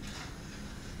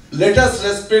 let us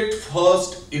respect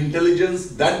first intelligence,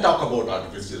 then talk about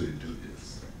artificial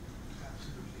intelligence.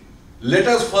 Let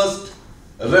us first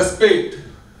respect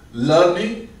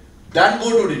learning, then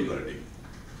go to deep learning.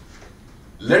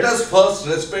 Let us first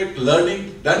respect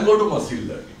learning, then go to machine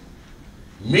learning.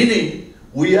 Meaning,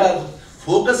 we are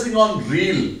focusing on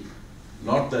real,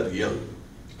 not the real.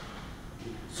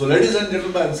 So, ladies and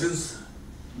gentlemen, since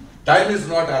time is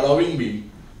not allowing me,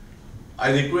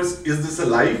 I request, is this a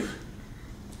live?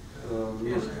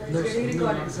 Yes,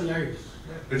 it's a live.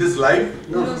 It is live?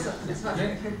 No, sir. It's not.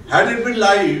 Had it been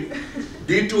live,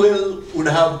 D12 would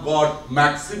have got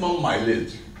maximum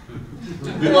mileage.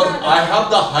 Because I have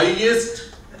the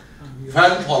highest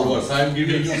fan followers. I am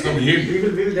giving you some hint.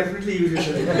 We will definitely use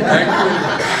it. Thank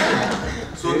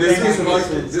you. So this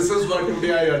is what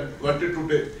today I wanted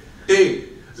to take.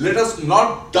 Let us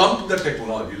not dump the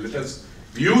technology. Let us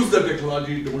use the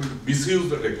technology, don't misuse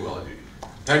the technology.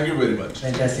 Thank you very much.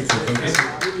 Fantastic, sir. Thank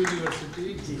you. At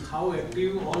University, how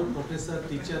active all professor,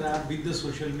 teacher are with the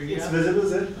social media. It's visible,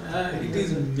 sir. It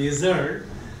is measured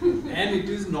and it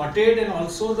is noted, and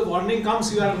also the warning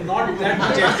comes, you are not that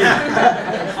much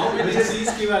active. How many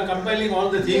C's you are compiling all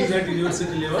the things at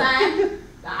university level?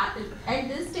 At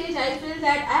this stage, I feel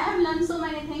that I have learned so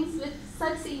many things with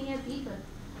such senior people.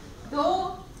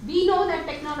 Though we know that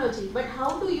technology, but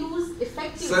how to use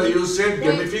effectively. Sir, you said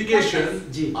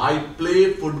gamification. I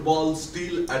play football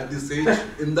still at this age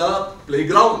in the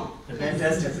playground.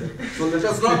 Fantastic, sir. So let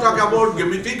us not talk about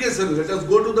gamification. Let us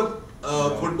go to the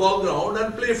football ground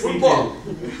and play football.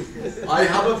 I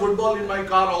have a football in my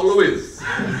car always. So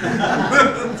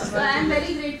I am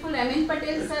very grateful. Amin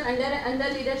Patel sir, under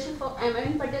leadership of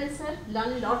Amin Patel sir,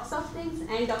 learned lots of things,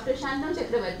 and Dr. Shantam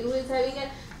Chakravarti, who is having a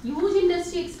huge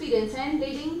industry experience and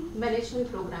leading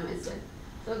management program as well.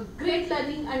 So great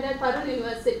learning under Parul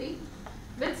University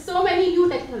with so many new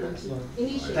technology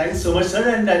initiatives. Thanks so much,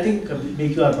 sir, and I think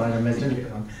make you our brand ambassador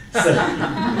later on. Sir,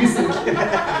 please.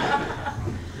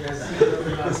 Yes,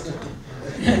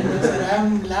 Sir, I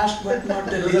am last but not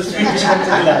the least.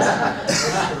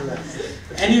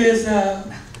 Anyways,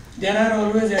 there are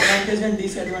always advantages and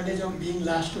disadvantages of being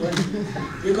last one,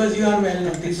 because you are well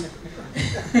noticed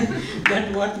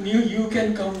that what new you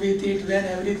can come with it when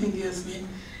everything has been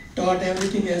taught,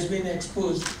 everything has been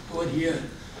exposed over here,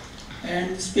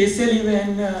 and especially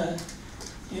when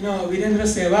Veerendra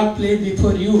Sehwag played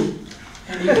before you.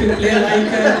 And if you play like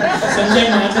Sanjay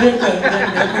Moderator,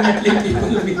 then definitely people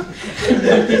will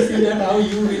notice you that how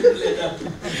you will play that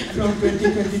from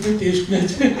 2022 test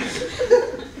match.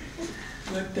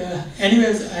 But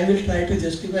anyways, I will try to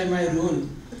justify my role.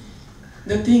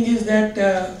 The thing is that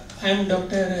I am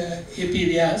Dr.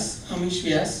 A.P. Vyas, Amish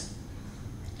Vyas.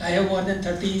 I have more than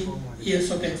 30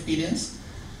 years of experience.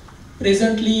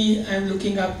 Presently, I am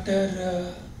looking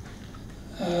after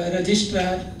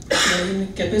Registrar,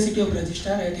 in capacity of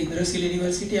Registrar at Indrasil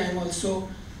University. I am also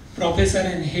Professor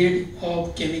and Head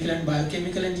of Chemical and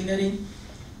Biochemical Engineering.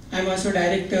 I am also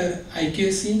Director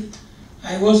IQAC.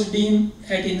 I was Dean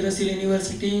at Indrasil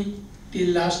University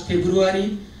till last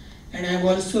February, and I am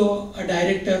also a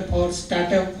Director for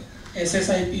Startup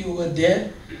SSIP over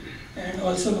there, and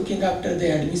also looking after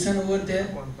the admission over there.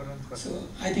 So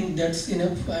I think that's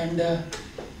enough, and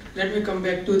let me come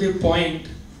back to the point.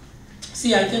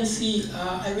 See, I can see,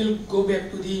 I will go back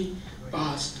to the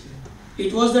past.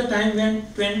 It was the time when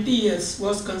 20 years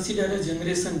was considered a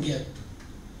generation gap,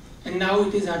 and now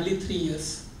it is hardly 3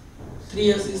 years. 3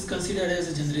 years is considered as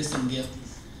a generation gap,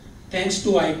 thanks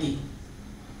to IT,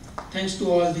 thanks to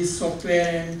all these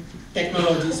software and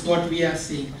technologies, what we are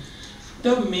seeing.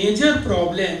 The major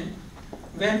problem,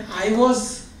 when I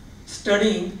was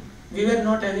studying, we were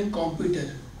not having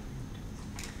computer.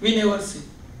 We never see.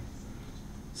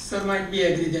 Sir might be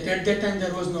agree that at that time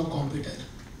there was no computer.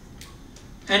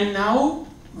 And now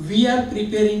we are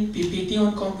preparing PPT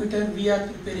on computer, we are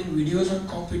preparing videos on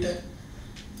computer.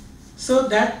 So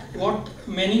that what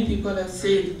many people have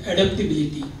said,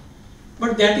 adaptability.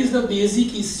 But that is the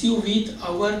basic issue with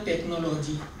our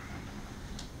technology.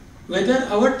 Whether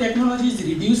our technology is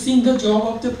reducing the job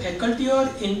of the faculty or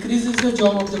increases the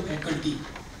job of the faculty.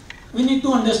 We need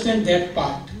to understand that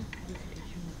part.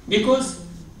 Because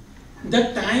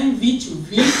the time which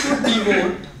we should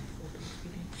devote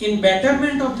in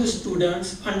betterment of the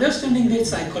students, understanding their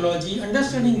psychology,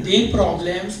 understanding their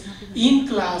problems in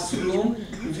classroom,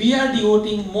 we are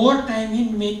devoting more time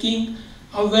in making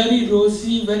a very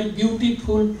rosy, very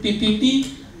beautiful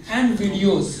PPT and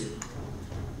videos.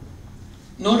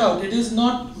 No doubt, it is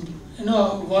not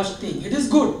worst thing. It is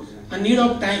good, a need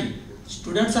of time.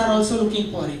 Students are also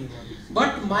looking for it.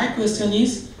 But my question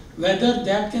is whether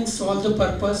that can solve the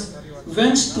purpose.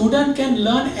 When student can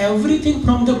learn everything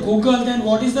from the Google, then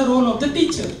what is the role of the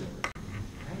teacher?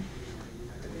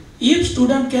 If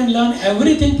student can learn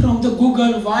everything from the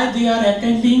Google, why they are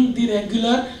attending the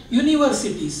regular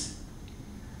universities?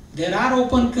 There are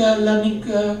open learning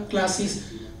classes.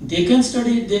 They can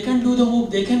study, they can do the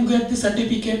MOOC, they can get the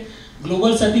certificate.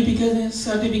 Global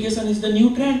certification is the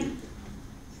new trend.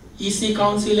 EC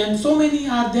Council and so many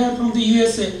are there from the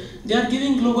USA. They are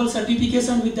giving global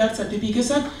certification. With that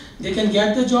certification, they can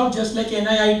get the job just like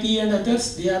NIIT and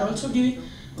others. They are also giving.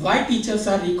 Why teachers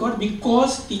are required?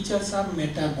 Because teachers are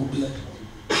meta Googler.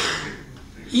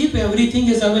 If everything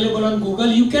is available on Google,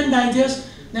 you can digest,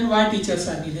 then why teachers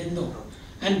are needed? No.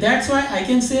 And that's why I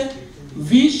can say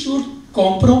we should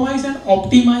compromise and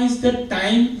optimize the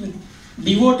time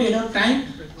devoted or time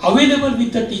available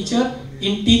with the teacher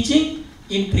in teaching,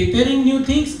 in preparing new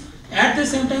things. At the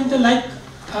same time, the like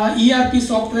ERP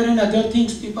software and other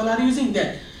things, people are using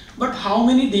that. But how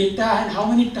many data and how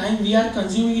many time we are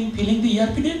consuming in filling the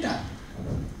ERP data?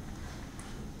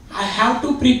 I have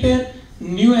to prepare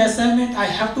new assignment, I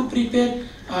have to prepare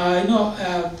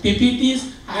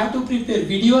PPTs, I have to prepare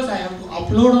videos, I have to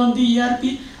upload on the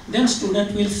ERP, then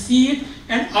student will see it,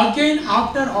 and again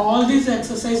after all this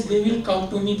exercise they will come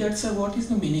to me that, sir, what is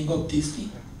the meaning of this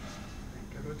thing?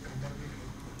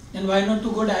 And why not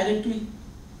to go directly?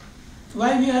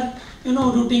 Why we are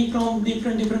routing from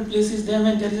different places there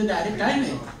when there is a direct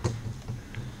highway?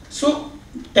 So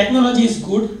technology is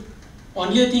good.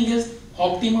 Only thing is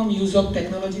optimum use of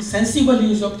technology, sensible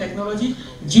use of technology,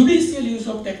 judicial use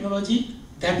of technology,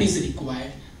 that is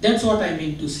required. That's what I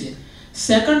mean to say.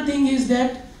 Second thing is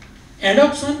that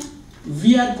adoption,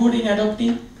 we are good in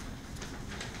adopting.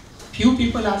 Few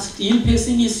people are still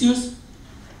facing issues.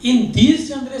 In this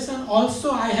generation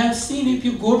also I have seen, if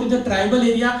you go to the tribal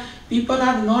area, people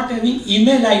are not having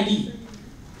email ID.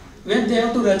 When they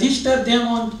have to register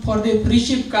them for the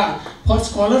apprenticeship card, for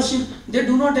scholarship, they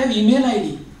do not have email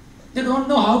ID. They don't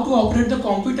know how to operate the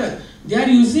computer. They are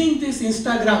using this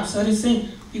Instagram. Sir is saying,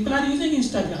 people are using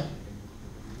Instagram.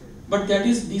 But that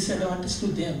is disadvantage to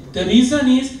them. The reason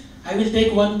is, I will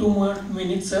take 1-2 more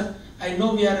minutes, sir. I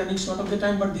know we are running short of the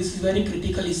time, but this is very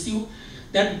critical issue.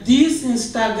 That this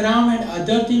Instagram and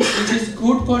other things which is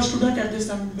good for student at this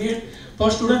time for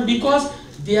student, because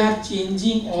they are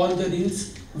changing all the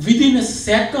reels within a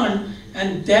second,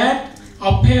 and that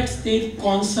affects their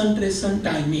concentration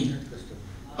timing.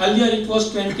 Earlier it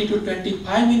was 20 to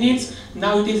 25 minutes,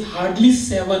 now it is hardly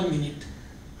 7 minutes.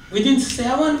 Within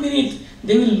 7 minutes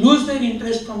they will lose their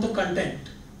interest from the content.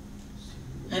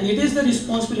 And it is the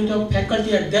responsibility of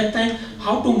faculty at that time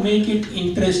how to make it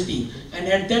interesting. And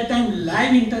at that time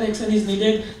live interaction is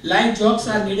needed, live jokes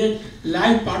are needed,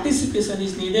 live participation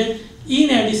is needed, in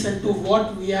addition to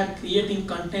what we are creating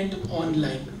content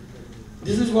online.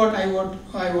 This is what I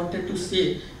wanted to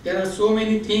say. There are so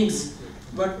many things,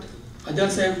 but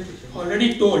others have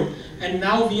already told. And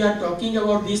now we are talking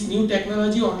about this new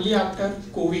technology only after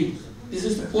COVID. This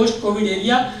is the post-COVID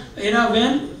era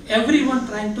when everyone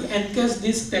trying to encash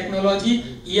this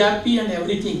technology, ERP and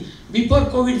everything. Before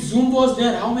COVID, Zoom was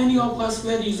there. How many of us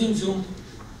were using Zoom?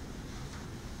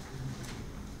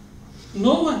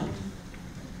 No one.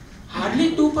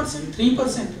 Hardly 2%,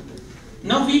 3%.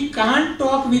 Now we can't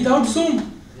talk without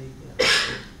Zoom.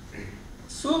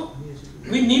 So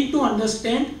we need to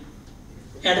understand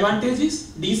advantages,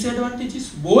 disadvantages,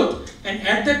 both, and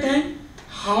at the time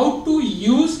how to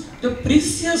use the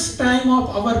precious time of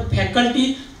our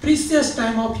faculty, precious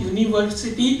time of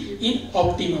university in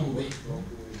optimum way,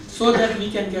 so that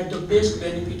we can get the best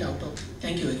benefit out of it.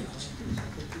 Thank you very much.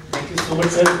 Thank you so much,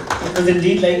 sir. It was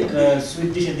indeed like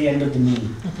sweet dish at the end of the meal.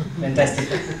 Fantastic.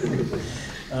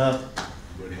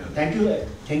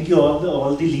 Thank you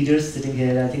all the leaders sitting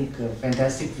here. I think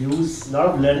fantastic views, a lot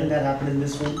of learning that happened in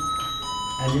this room,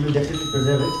 and we will definitely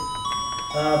preserve it.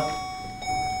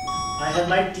 I have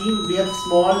my team, we have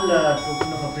small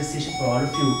token of appreciation for all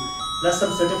of you, plus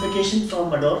some certification from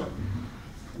Mador.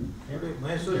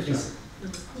 Maheshwari,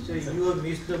 so you have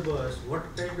missed the bus. What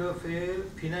kind of a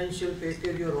financial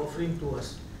package you are offering to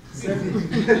us? Sir,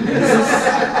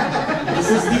 this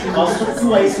is the cost of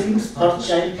 2 ice creams per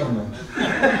child per month.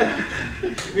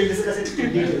 We'll discuss it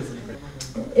in details.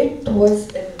 It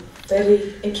was a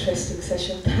very interesting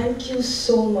session. Thank you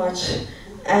so much.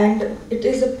 And it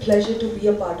is a pleasure to be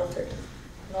a part of it.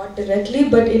 Not directly,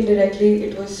 but indirectly.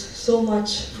 It was so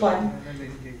much fun,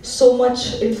 so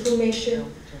much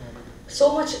information,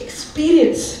 so much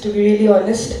experience, to be really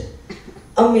honest.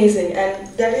 Amazing. And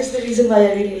that is the reason why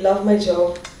I really love my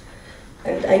job.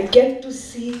 And I get to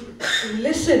see,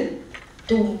 listen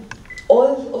to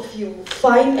all of you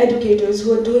fine educators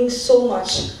who are doing so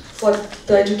much for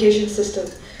the education system.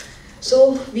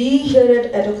 So we here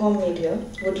at Edacom Media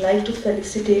would like to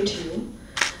felicitate you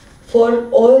for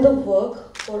all the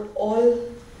work, for all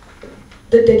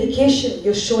the dedication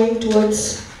you're showing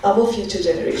towards our future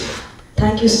generation.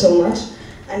 Thank you so much.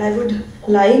 And I would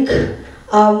like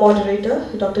our moderator,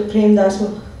 Dr. Prem Das,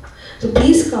 to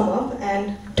please come up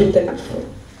and do the needful.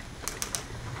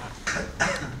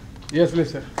 Yes, please,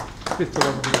 sir. Please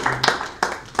provide.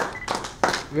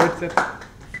 Wait, sir.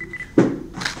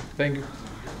 Thank you.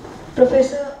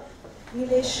 Professor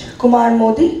Nileshkumar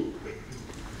Modi.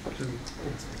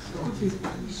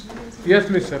 Yes,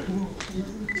 please, sir.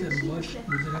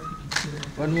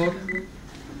 One more.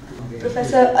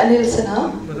 Professor Anil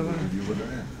Sinha.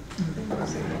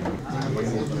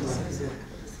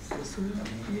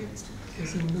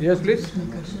 Yes, please.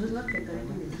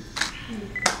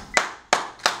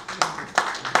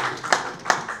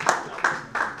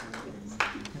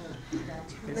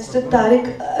 Mr.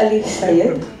 Tariq Ali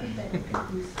Saiyed.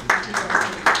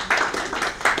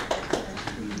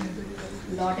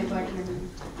 Law Department.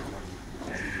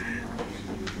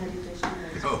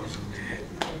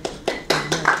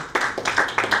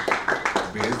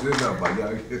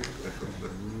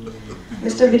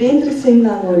 Mr. Veerendra Singh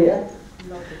Nagoria.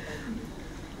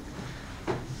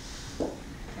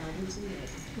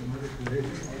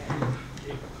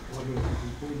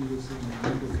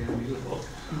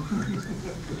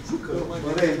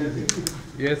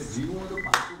 Yes.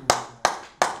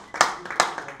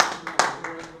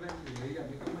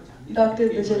 Dr.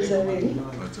 Bijal Zaveri.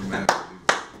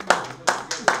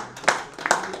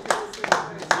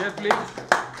 Yes, please.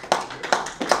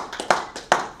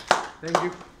 Thank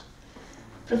you.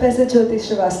 Professor Jyoti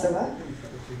Srivastava.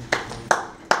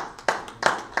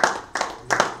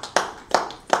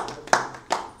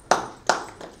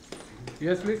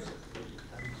 Yes, please.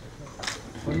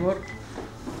 One more.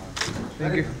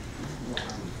 Thank you.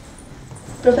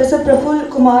 Professor Praful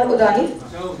Kumar Udani.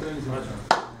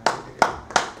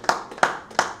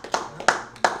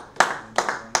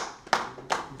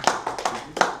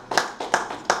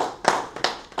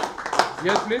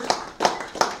 Yes, please.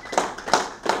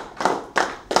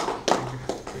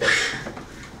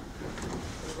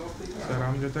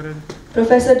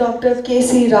 Professor Dr.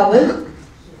 K.C. Rawal.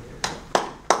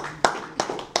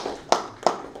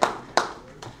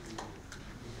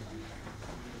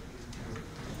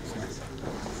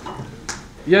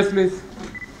 Yes, please.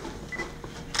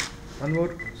 One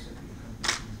more.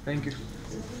 Thank you.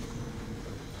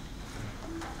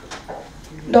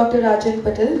 Dr. Rajan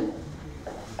Patel.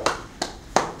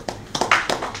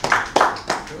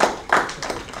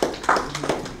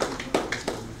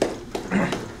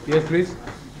 Yes, please.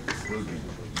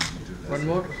 One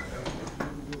more.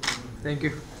 Thank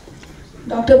you.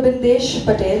 Dr. Bindesh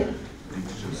Patel.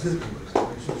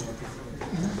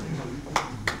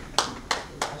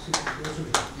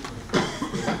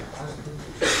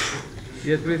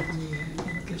 Yes, please.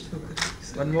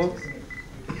 One more.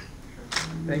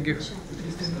 Thank you.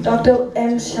 Dr.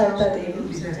 M. Sharda Devi.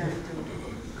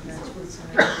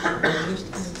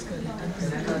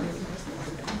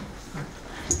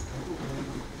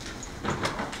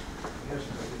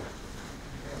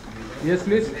 Yes,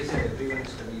 please.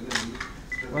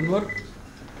 One more.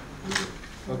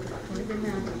 Okay.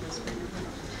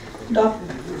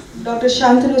 Dr.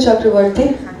 Shantanu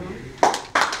Chakravarti.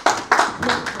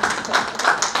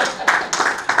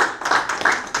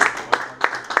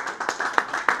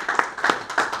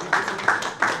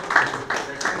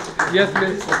 Yes,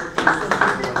 please.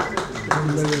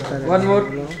 One more.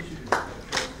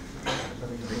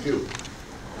 Thank you.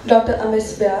 Dr.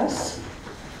 Amit Vyas.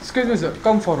 Excuse me, sir.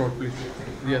 Come forward, please.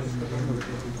 Yes.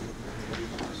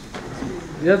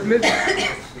 Yes, please.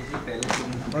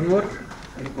 One more.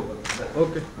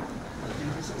 Okay.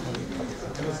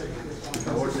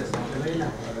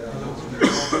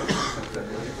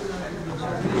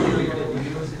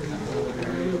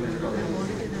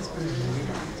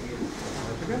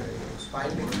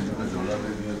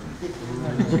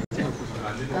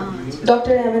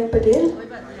 Dr. Ahmed Patel.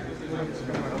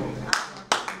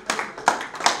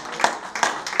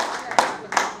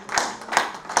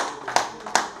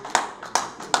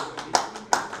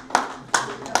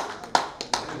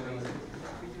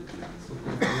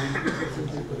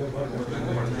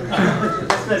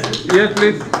 Yes,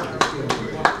 please.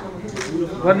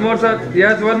 One more, sir.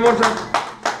 Yes, one more, sir.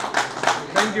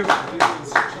 Thank you.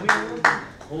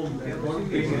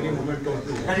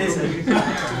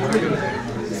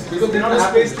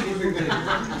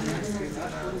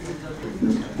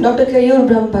 Dr. Kayur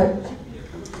Brahmbhat.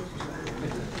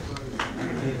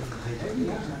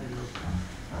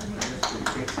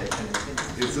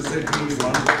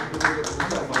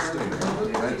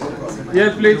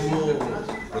 Yes, please.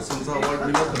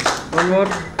 One more.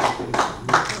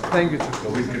 Thank you, sir.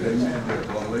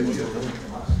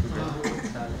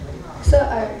 Sir,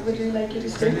 would you like you to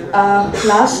stay?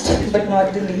 Last but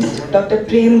not the least, Dr.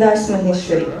 Prem Das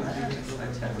Maheshwari.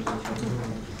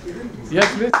 Yes,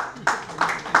 please.